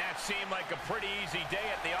 And that seemed like a pretty easy day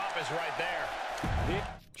at the office right there.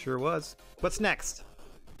 Sure was. What's next?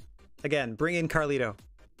 Again, bring in Carlito.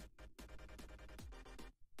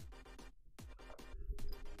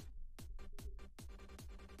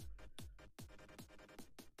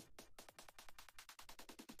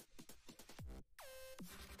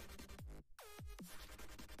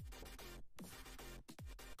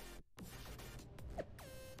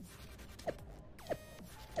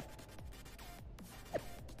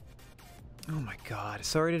 Oh my god.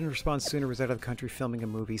 Sorry I didn't respond sooner. Was out of the country filming a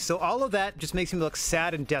movie. So all of that just makes me look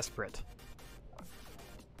sad and desperate.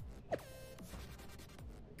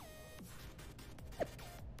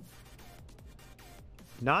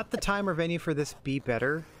 Not the time or venue for this be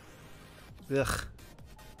better. Ugh.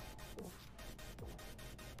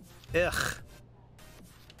 Ugh.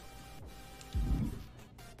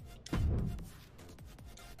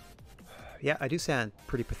 Yeah, I do sound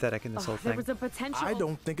pretty pathetic in this whole thing. There was a potential. I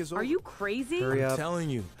don't think it's over. Are you crazy? Hurry up. I'm telling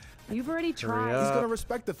you. You've already tried. He's gonna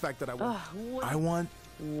respect the fact that I won. I want.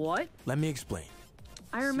 What? Let me explain.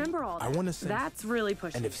 I remember all that. I want to say. That's really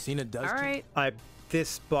pushing. And if Cena does. All right.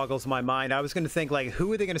 This boggles my mind. I was going to think, like,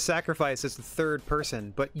 who are they going to sacrifice as the third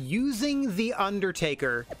person? But using The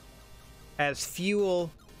Undertaker as fuel...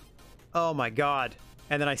 Oh, my God.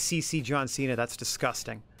 And then I CC John Cena. That's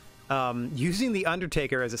disgusting. Using The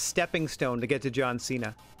Undertaker as a stepping stone to get to John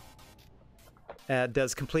Cena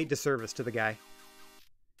does complete disservice to the guy.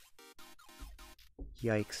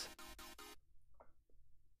 Yikes.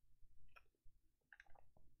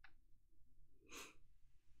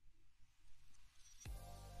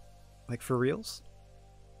 Like, for reals?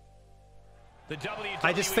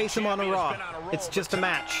 I just face him on a Raw. It's just a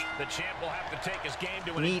match. The champ will have to take his game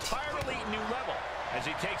to an entirely new level as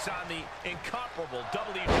he takes on the incomparable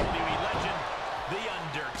WWE legend, The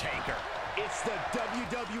Undertaker. It's the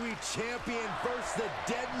WWE Champion versus the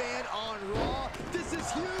Dead Man on Raw. This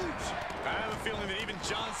is huge. I have a feeling that even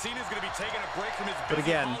John Cena is going to be taking a break from his But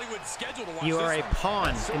busy again, Hollywood schedule to watch you are a this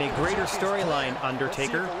one. pawn in a greater storyline,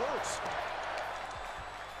 Undertaker.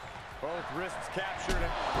 Both wrists captured. That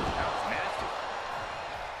was nasty.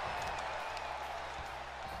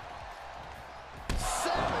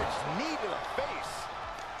 Savage knee to the face.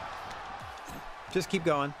 Just keep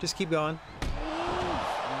going. Just keep going. Man,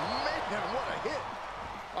 what a hit.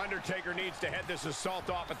 Undertaker needs to head this assault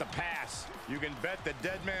off at the pass. You can bet the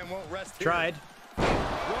Dead Man won't rest here. Tried. What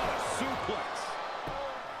a suplex.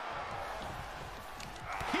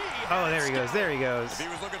 Oh, there he goes. There he goes. If he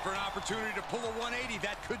was looking for an opportunity to pull a 180,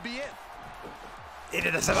 that could be it.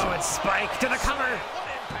 Into the Samoan spike to the cover. What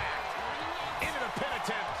impact. Into the pin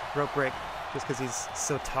attempt. Rope break. Just because he's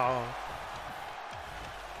so tall.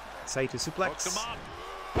 Saito suplex. Hooks him up.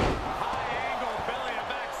 High angle belly to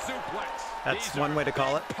back suplex. That's one way to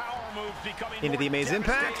call it. Power moves becoming Into the more Amaze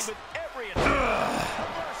Impact. devastating with every attack.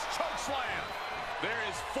 Reverse choke slam. There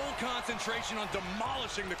is full concentration on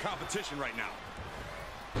demolishing the competition right now.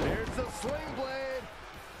 There's the sling blade.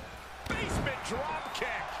 Basement drop kick.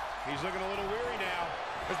 He's looking a little weary now.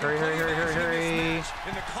 Hurry, hurry, hurry, hurry, hurry.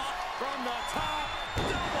 In the cup from the top.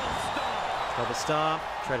 Double stomp. Double stomp.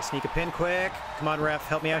 Try to sneak a pin quick. Come on, ref.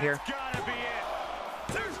 Help me out here. That's gotta be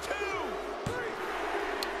it. There's 2, 3.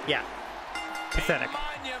 Yeah. Pathetic.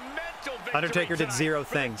 Undertaker did zero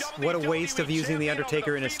things. What a waste of using The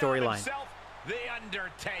Undertaker in a storyline. The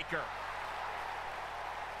Undertaker.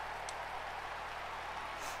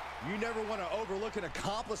 You never want to overlook an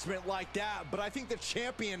accomplishment like that, but I think the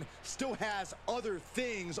champion still has other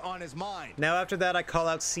things on his mind. Now after that, I call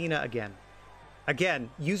out Cena again.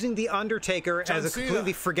 Again, using The Undertaker as a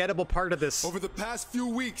completely forgettable part of this. Over the past few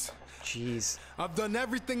weeks, jeez, I've done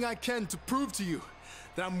everything I can to prove to you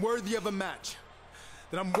that I'm worthy of a match,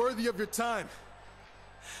 that I'm worthy of your time.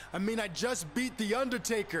 I mean, I just beat The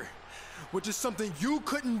Undertaker, which is something you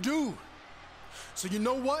couldn't do. So you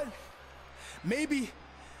know what? Maybe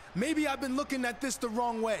I've been looking at this the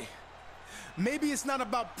wrong way. Maybe it's not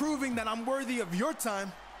about proving that I'm worthy of your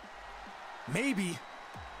time. Maybe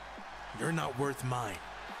you're not worth mine.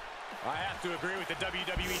 I have to agree with the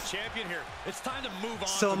WWE champion here. It's time to move on.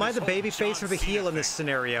 So am I the babyface or the heel in this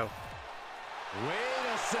scenario?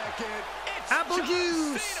 Wait a second. It's Apple John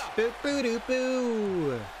juice! Cena. Boo boo doo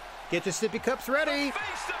boo! Get your sippy cups ready! The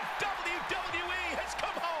face of WWE has come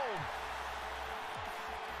home.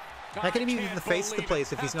 How can he be the face of the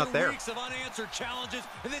place if he's not there? Weeks of unanswered challenges,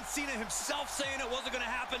 and then Cena himself saying it wasn't going to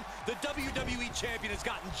happen, the WWE champion has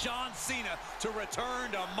gotten John Cena to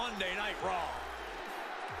return to Monday Night Raw.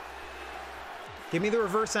 Give me the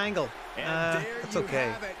reverse angle. That's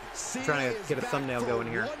okay. I'm trying to get a thumbnail going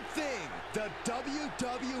here. One thing. the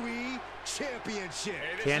WWE Championship.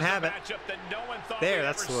 Hey, can't have it. That no one thought There, we'd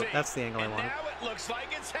that's ever see. that's the angle I And wanted. now it looks like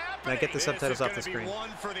it's happening. Now get the subtitles off the This is gonna screen. be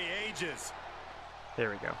one for the ages. There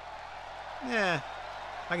we go. Yeah,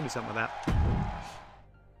 I can do something with that.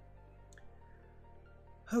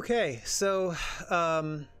 Okay, so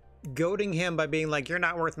goading him by being like, "You're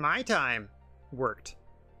not worth my time," worked.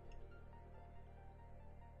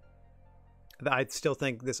 I still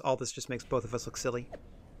think all this just makes both of us look silly.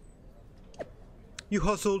 You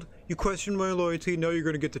hustled, you questioned my loyalty, now you're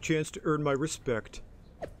gonna get the chance to earn my respect.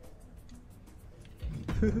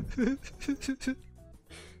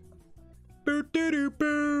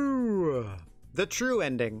 Boo-doo-doo-boo! The true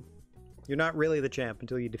ending. You're not really the champ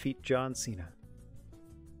until you defeat John Cena.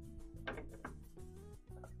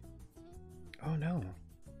 Oh no.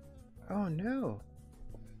 Oh no.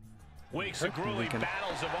 Weeks of grueling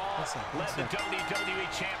battles of all led the WWE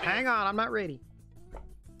champion. Hang on, I'm not ready.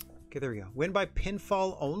 Okay, there we go. Win by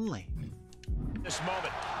pinfall only. This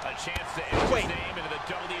moment, a chance to enter his name into the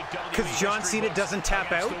WWE. Because John Cena doesn't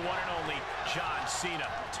tap out? The one and only John Cena.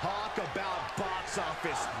 Talk about box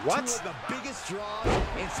office. What? Two of the biggest draws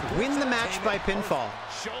in sports Win the match by pinfall.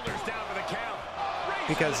 Shoulders down for the count.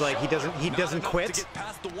 Because like he doesn't quit.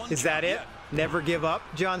 Is that it? Never give up,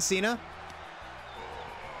 John Cena?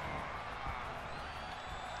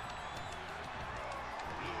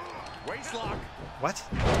 Waistlock. What?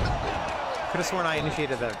 Could have sworn I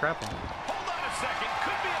initiated that grappling. Hold on a second.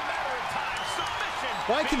 Could be a matter of time. Submission.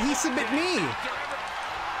 Why can he submit me?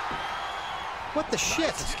 What the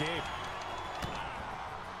shit?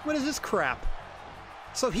 What is this crap?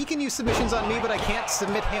 So he can use submissions on me, but I can't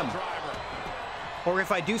submit him. Or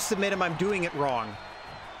if I do submit him, I'm doing it wrong.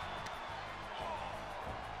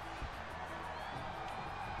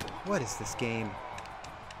 What is this game?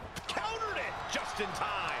 Countered it just in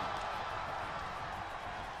time.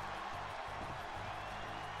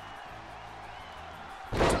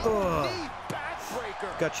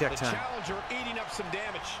 Gut check time. Challenger eating up some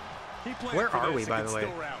damage. Where are we, by the way?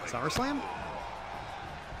 SummerSlam?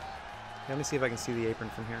 Let me see if I can see the apron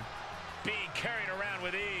from here. Being carried around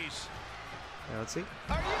with ease. Yeah, let's see.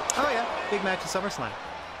 Oh yeah, big match at SummerSlam.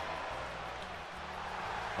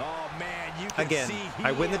 Oh man, you can Again, see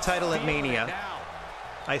I win the title at Mania. Right,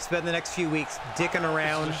 I spend the next few weeks dicking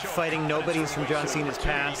around, fighting nobodies from John Cena's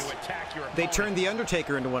past. They turned The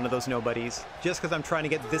Undertaker into one of those nobodies, just because I'm trying to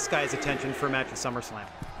get this guy's attention for a match at SummerSlam.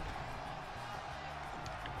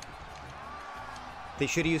 They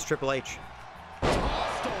should have used Triple H.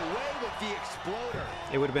 tossed away with the exploder.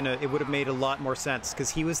 It would have made a lot more sense,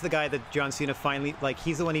 because he was the guy that John Cena finally, like,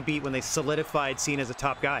 he's the one he beat when they solidified Cena as a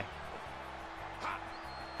top guy.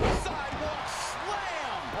 Sidewalk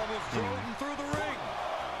slam. Almost floating through the ring.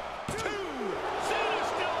 Two. Cena's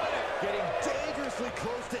still in it. Getting dangerously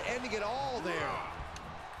close to ending it all there.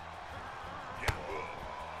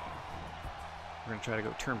 We're gonna try to go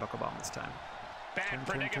turnbuckle bomb this time. Bad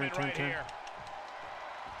predicament right here.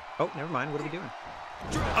 Oh, never mind. What are we doing?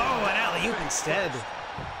 Oh, an alley-oop instead.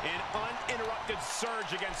 An uninterrupted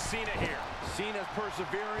surge against Cena here. Cena's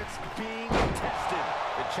perseverance being tested.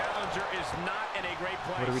 The challenger is not in a great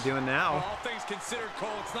place. What are we doing now? All things considered, Cole,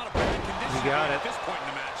 it's not a bad condition We got it. at this point in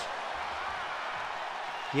the match.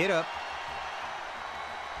 Get up.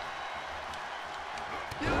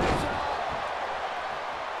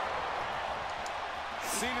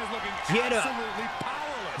 Cena's looking Get up. absolutely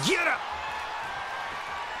powerless. Get up.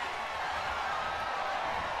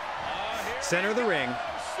 Center of the ring.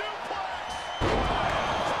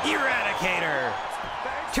 Eradicator.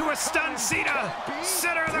 To a stunned Cena.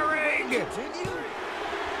 Center of the ring. And the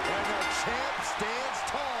champ stands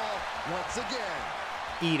tall once again.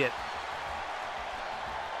 Eat it.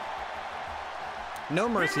 No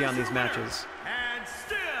mercy on these matches. And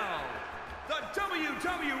still, the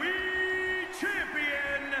WWE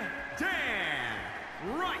Champion, Dan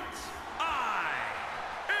Wright I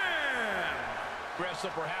Am.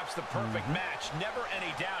 Wrestle perhaps the perfect match. Never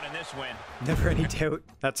any doubt in this win. Never any doubt.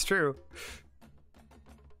 That's true.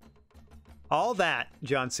 All that,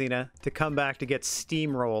 John Cena, to come back to get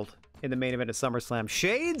steamrolled in the main event of SummerSlam.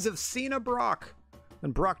 Shades of Cena Brock.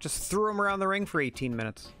 And Brock just threw him around the ring for 18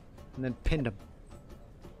 minutes. And then pinned him.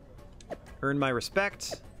 Earn my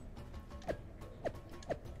respect.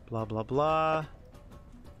 Blah, blah, blah.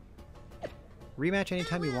 Rematch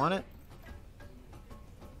anytime you want it.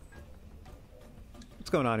 What's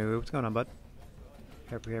going on, Uwe? What's going on, bud?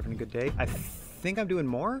 Hope you're having a good day. I think I'm doing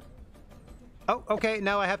more? Oh, okay,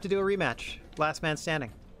 now I have to do a rematch. Last man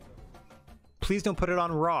standing. Please don't put it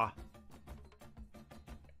on Raw.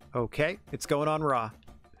 Okay, it's going on Raw.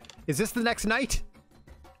 Is this the next night?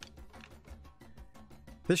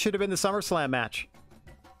 This should have been the SummerSlam match.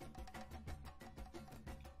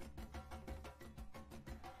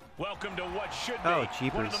 Welcome to what should be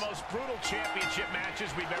one of the most brutal championship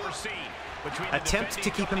matches we've ever seen. Attempt to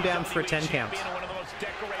keep him down for a 10 count. One of the most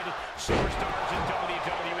decorated superstars in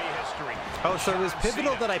WWE history. Oh, so it was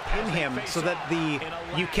pivotal that I pin him so that the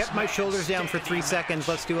 "you kept my shoulders down for 3 seconds,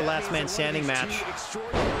 let's do a last man standing match"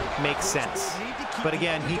 makes sense. But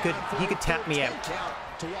again, he could tap me out.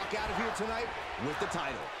 To walk out of here tonight with the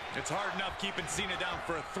title. It's hard enough keeping Cena down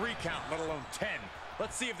for a 3 count, let alone 10.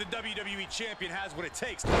 Let's see if the WWE champion has what it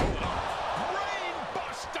takes to pull it off. Brain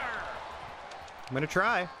Buster! I'm gonna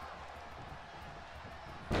try.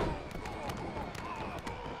 And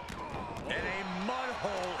a mud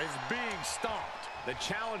hole is being stomped. The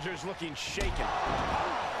challenger's looking shaken.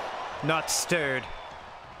 Not stirred.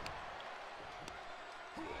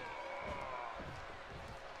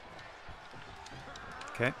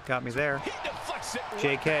 Okay, got me there.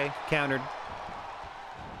 JK, countered.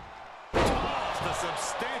 The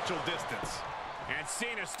substantial distance. And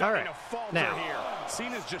Cena's starting to falter here.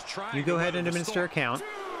 Cena's just trying. You go ahead and administer a count.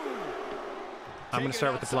 I'm going to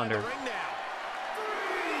start with the plunder.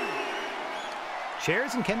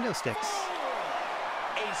 Chairs and kendo sticks.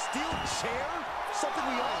 A steel chair? Something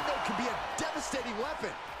we all know can be a devastating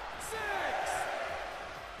weapon. 6.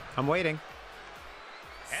 I'm waiting.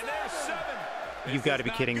 And there's 7. You've got to be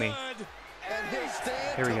kidding me. And he'll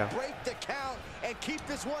stand Here we go. to break the count and keep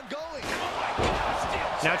this one going.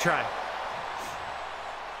 Now try.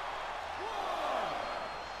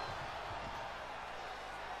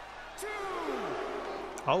 2.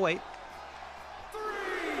 I'll wait. 3.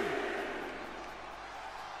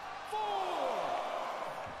 4.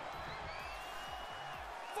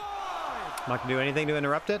 5. I'm not going to do anything to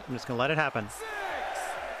interrupt it. I'm just going to let it happen. 6.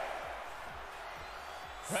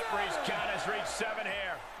 Referee's count has reached 7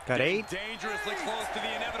 here. Got 8. Dangerously close to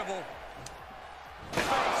the inevitable.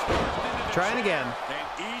 Trying again.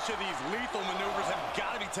 And each of these lethal maneuvers have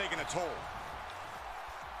got to be taking a toll.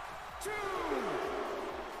 2.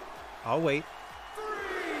 I'll wait. 3.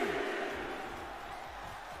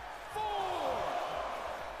 4.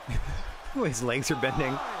 Oh, his legs are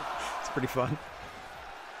bending. It's pretty fun.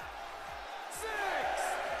 6.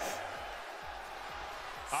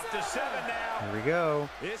 Up to 7 now. Here we go.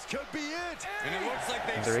 This could be it. And it looks like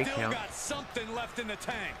they've Another 8 still count. got something left in the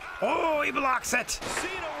tank. Oh, he blocks it.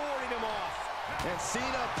 Cena warding him off. And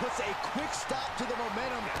Cena puts a quick stop to the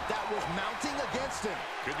momentum that was mounting against him.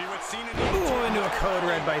 Could be what Cena needs. Ooh, into a code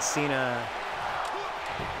red by Cena.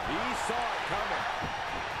 He saw it coming.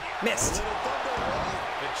 Missed.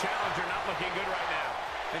 The challenger not looking good right now.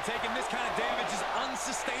 And taking this kind of damage is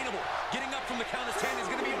unsustainable. Getting up from the count of 10 is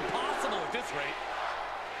going to be impossible at this rate.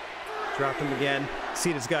 Dropped him again.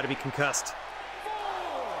 Cena's got to be concussed.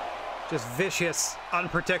 Just vicious,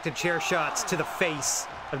 unprotected chair shots to the face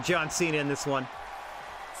of John Cena in this one.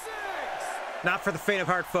 6. Not for the faint of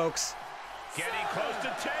heart, folks. Getting close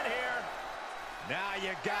to 10 here. Now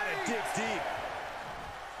you gotta dig deep.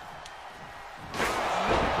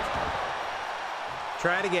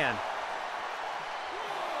 Try it again.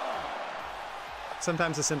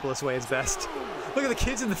 Sometimes the simplest way is best. Look at the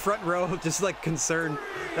kids in the front row, just like concerned.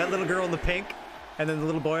 That little girl in the pink, and then the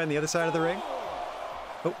little boy on the other side of the ring.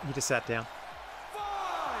 Oh, he just sat down. 5.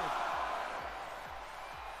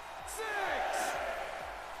 6.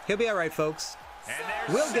 He'll be all right, folks. And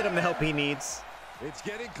there's We'll get him the help he needs. It's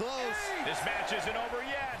getting close. This match isn't over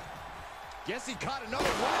yet. Guess he caught another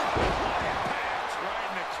one. Impact right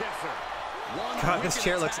in the kisser. One God, this wicked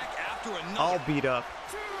chair looks attack after another. all beat up.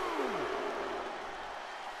 2.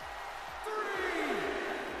 3.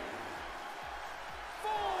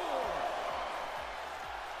 4.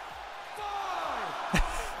 5.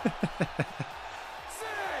 6.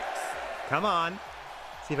 Come on.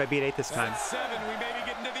 See if I beat 8 this time. At 7, we may be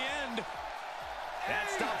getting to the end. That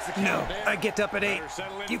stops the count. No, there. I get up at 8. Better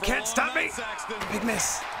settle in You for can't a stop long me. night, Saxton. Big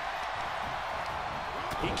miss.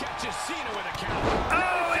 He catches Cena with a count.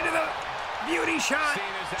 Oh, into the beauty shot.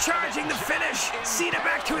 Charging the finish. Cena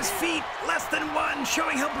back to his feet. Less than 1,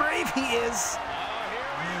 showing how brave he is.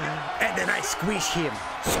 And then I squish him.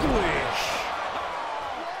 Squish.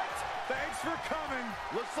 Thanks for coming.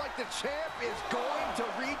 Looks like the champ is going to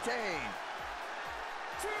retain.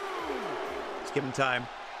 2. Let's give him time.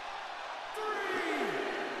 3.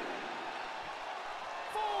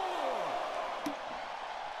 4.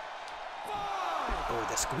 5. Oh,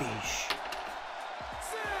 the squish.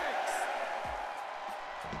 6.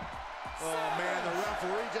 Oh man, the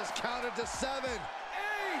referee just counted to 7. 8.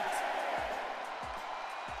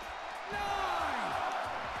 9.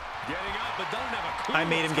 Getting up, but don't have a clue I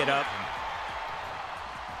made him what's get up. coming.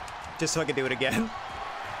 Just so I could do it again.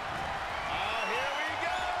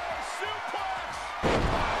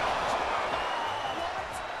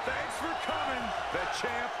 Thanks for coming. The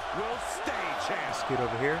champ will stay champ. Scoot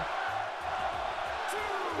over here.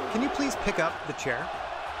 Can you please pick up the chair?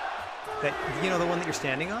 That, you know, the one that you're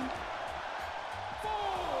standing on? 4,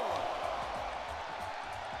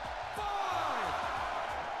 5,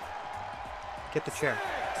 Get the chair.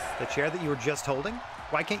 The chair that you were just holding?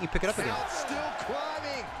 Why can't you pick it up again? Count still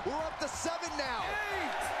climbing. We're up to 7 now. 8,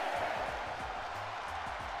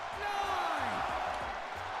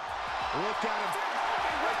 9. Look at him.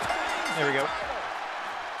 There we go.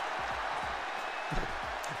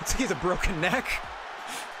 Looks like he has a broken neck.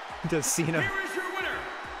 Does Cena? Here is your winner,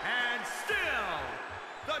 and still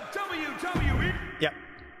the WWE. Yep.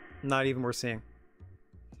 Not even worth seeing.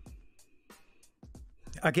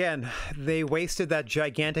 Again, they wasted that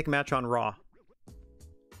gigantic match on Raw.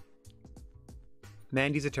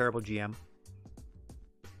 Mandy's a terrible GM.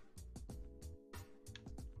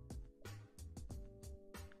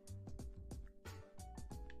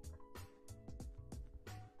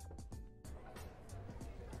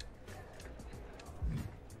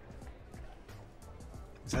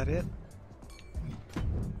 Is that it?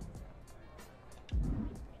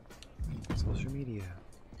 Social media.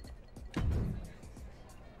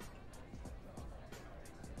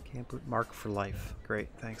 Can't boot Mark for life. Great,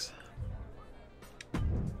 thanks.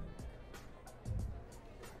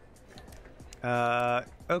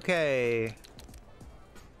 Okay.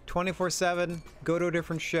 24/7, go to a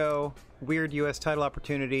different show, weird US title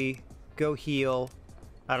opportunity, go heel.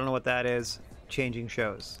 I don't know what that is. Changing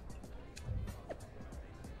shows.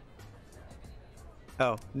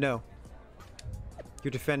 Oh, no. You're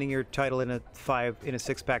defending your title in a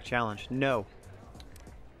 6-pack challenge. No.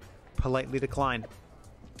 Politely decline.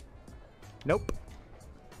 Nope.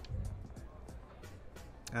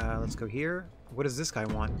 Let's go here. What does this guy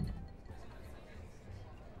want?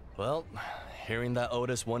 Well, hearing that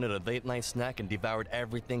Otis wanted a late-night snack and devoured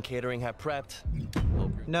everything catering had prepped.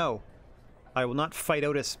 No. I will not fight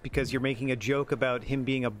Otis because you're making a joke about him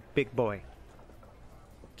being a big boy.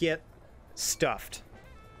 Get stuffed.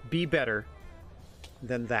 Be better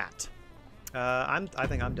than that. I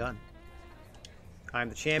think I'm done. I'm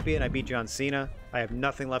the champion. I beat John Cena. I have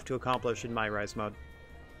nothing left to accomplish in MyRise mode.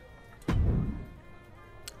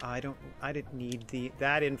 I didn't need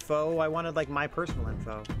that info. I wanted like my personal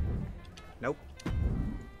info. Nope.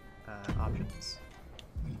 Options.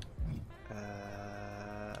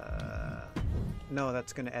 No,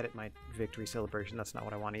 that's gonna edit my victory celebration. That's not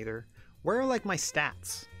what I want either. Where are like my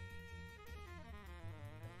stats?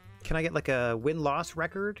 Can I get like a win-loss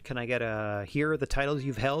record? Can I get a here are the titles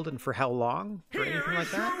you've held and for how long? Or anything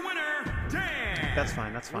like that? Your winner, Dan. That's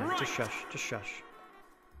fine, that's fine. Wright. Just shush, just shush.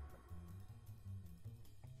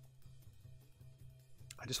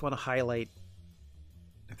 I just want to highlight,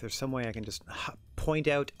 if there's some way I can just point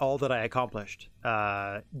out all that I accomplished.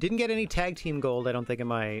 Didn't get any tag team gold, I don't think, in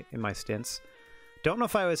my stints. Don't know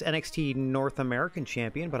if I was NXT North American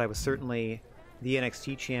champion, but I was certainly the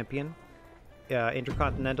NXT champion.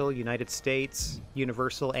 Intercontinental, United States,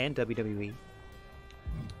 Universal, and WWE.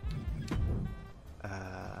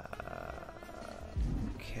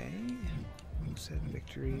 Okay. Who said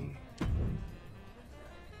victory?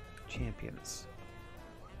 Champions.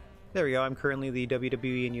 There we go. I'm currently the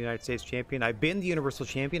WWE and United States champion. I've been the Universal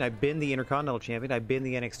champion. I've been the Intercontinental champion. I've been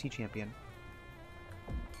the NXT champion.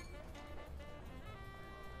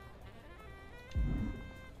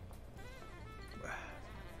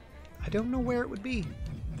 I don't know where it would be.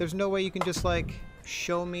 There's no way you can just like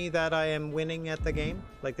show me that I am winning at the game.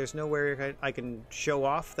 Like there's nowhere I can show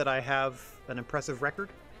off that I have an impressive record.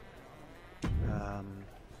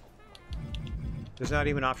 There's not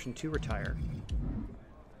even an option to retire.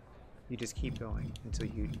 You just keep going until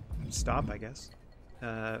you stop, I guess.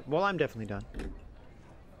 Well, I'm definitely done.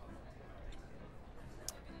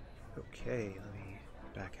 Okay, let me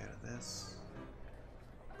back out of this.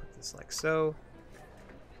 Put this like so.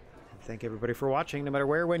 Thank everybody for watching, no matter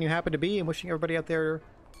where, when you happen to be, and wishing everybody out there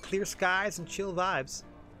clear skies and chill vibes.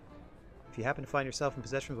 If you happen to find yourself in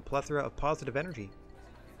possession of a plethora of positive energy,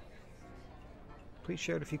 please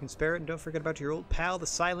share it if you can spare it, and don't forget about your old pal, the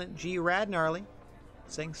silent G, Rad Gnarly,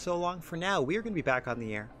 saying so long for now. We are going to be back on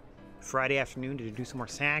the air Friday afternoon to do some more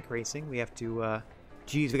sack racing. We have to,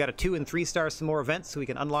 geez, we got a 2 and 3 star some more events so we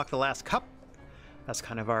can unlock the last cup. That's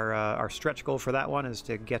kind of our stretch goal for that one, is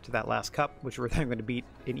to get to that last cup, which we're then going to beat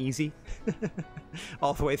in easy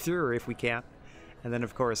all the way through, or if we can. And then,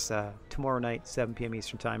 of course, tomorrow night, 7 p.m.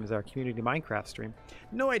 Eastern Time, is our community Minecraft stream.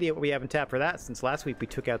 No idea what we have in tap for that, since last week we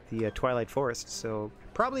took out the Twilight Forest. So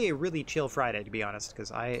probably a really chill Friday, to be honest,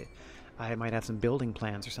 because I might have some building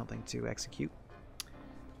plans or something to execute.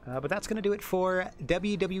 But that's going to do it for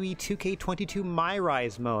WWE 2K22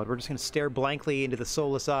 MyRise mode. We're just going to stare blankly into the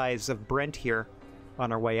soulless eyes of Brent here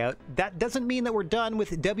on our way out. That doesn't mean that we're done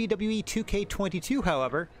with WWE 2K22,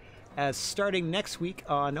 however, as starting next week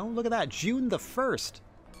on, oh, look at that, June the 1st,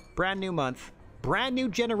 brand new month, brand new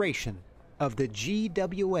generation of the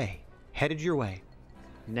GWA headed your way.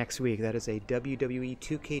 Next week, that is a WWE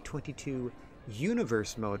 2K22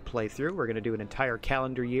 Universe mode playthrough. We're going to do an entire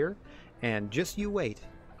calendar year, and just you wait.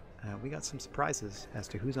 We got some surprises as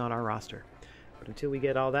to who's on our roster. But until we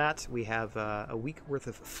get all that, we have a week worth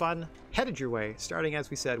of fun headed your way, starting,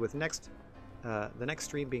 as we said, with the next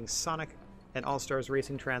stream being Sonic and All-Stars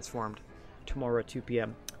Racing Transformed tomorrow at 2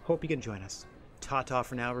 p.m. Hope you can join us. Ta-ta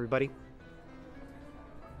for now, everybody.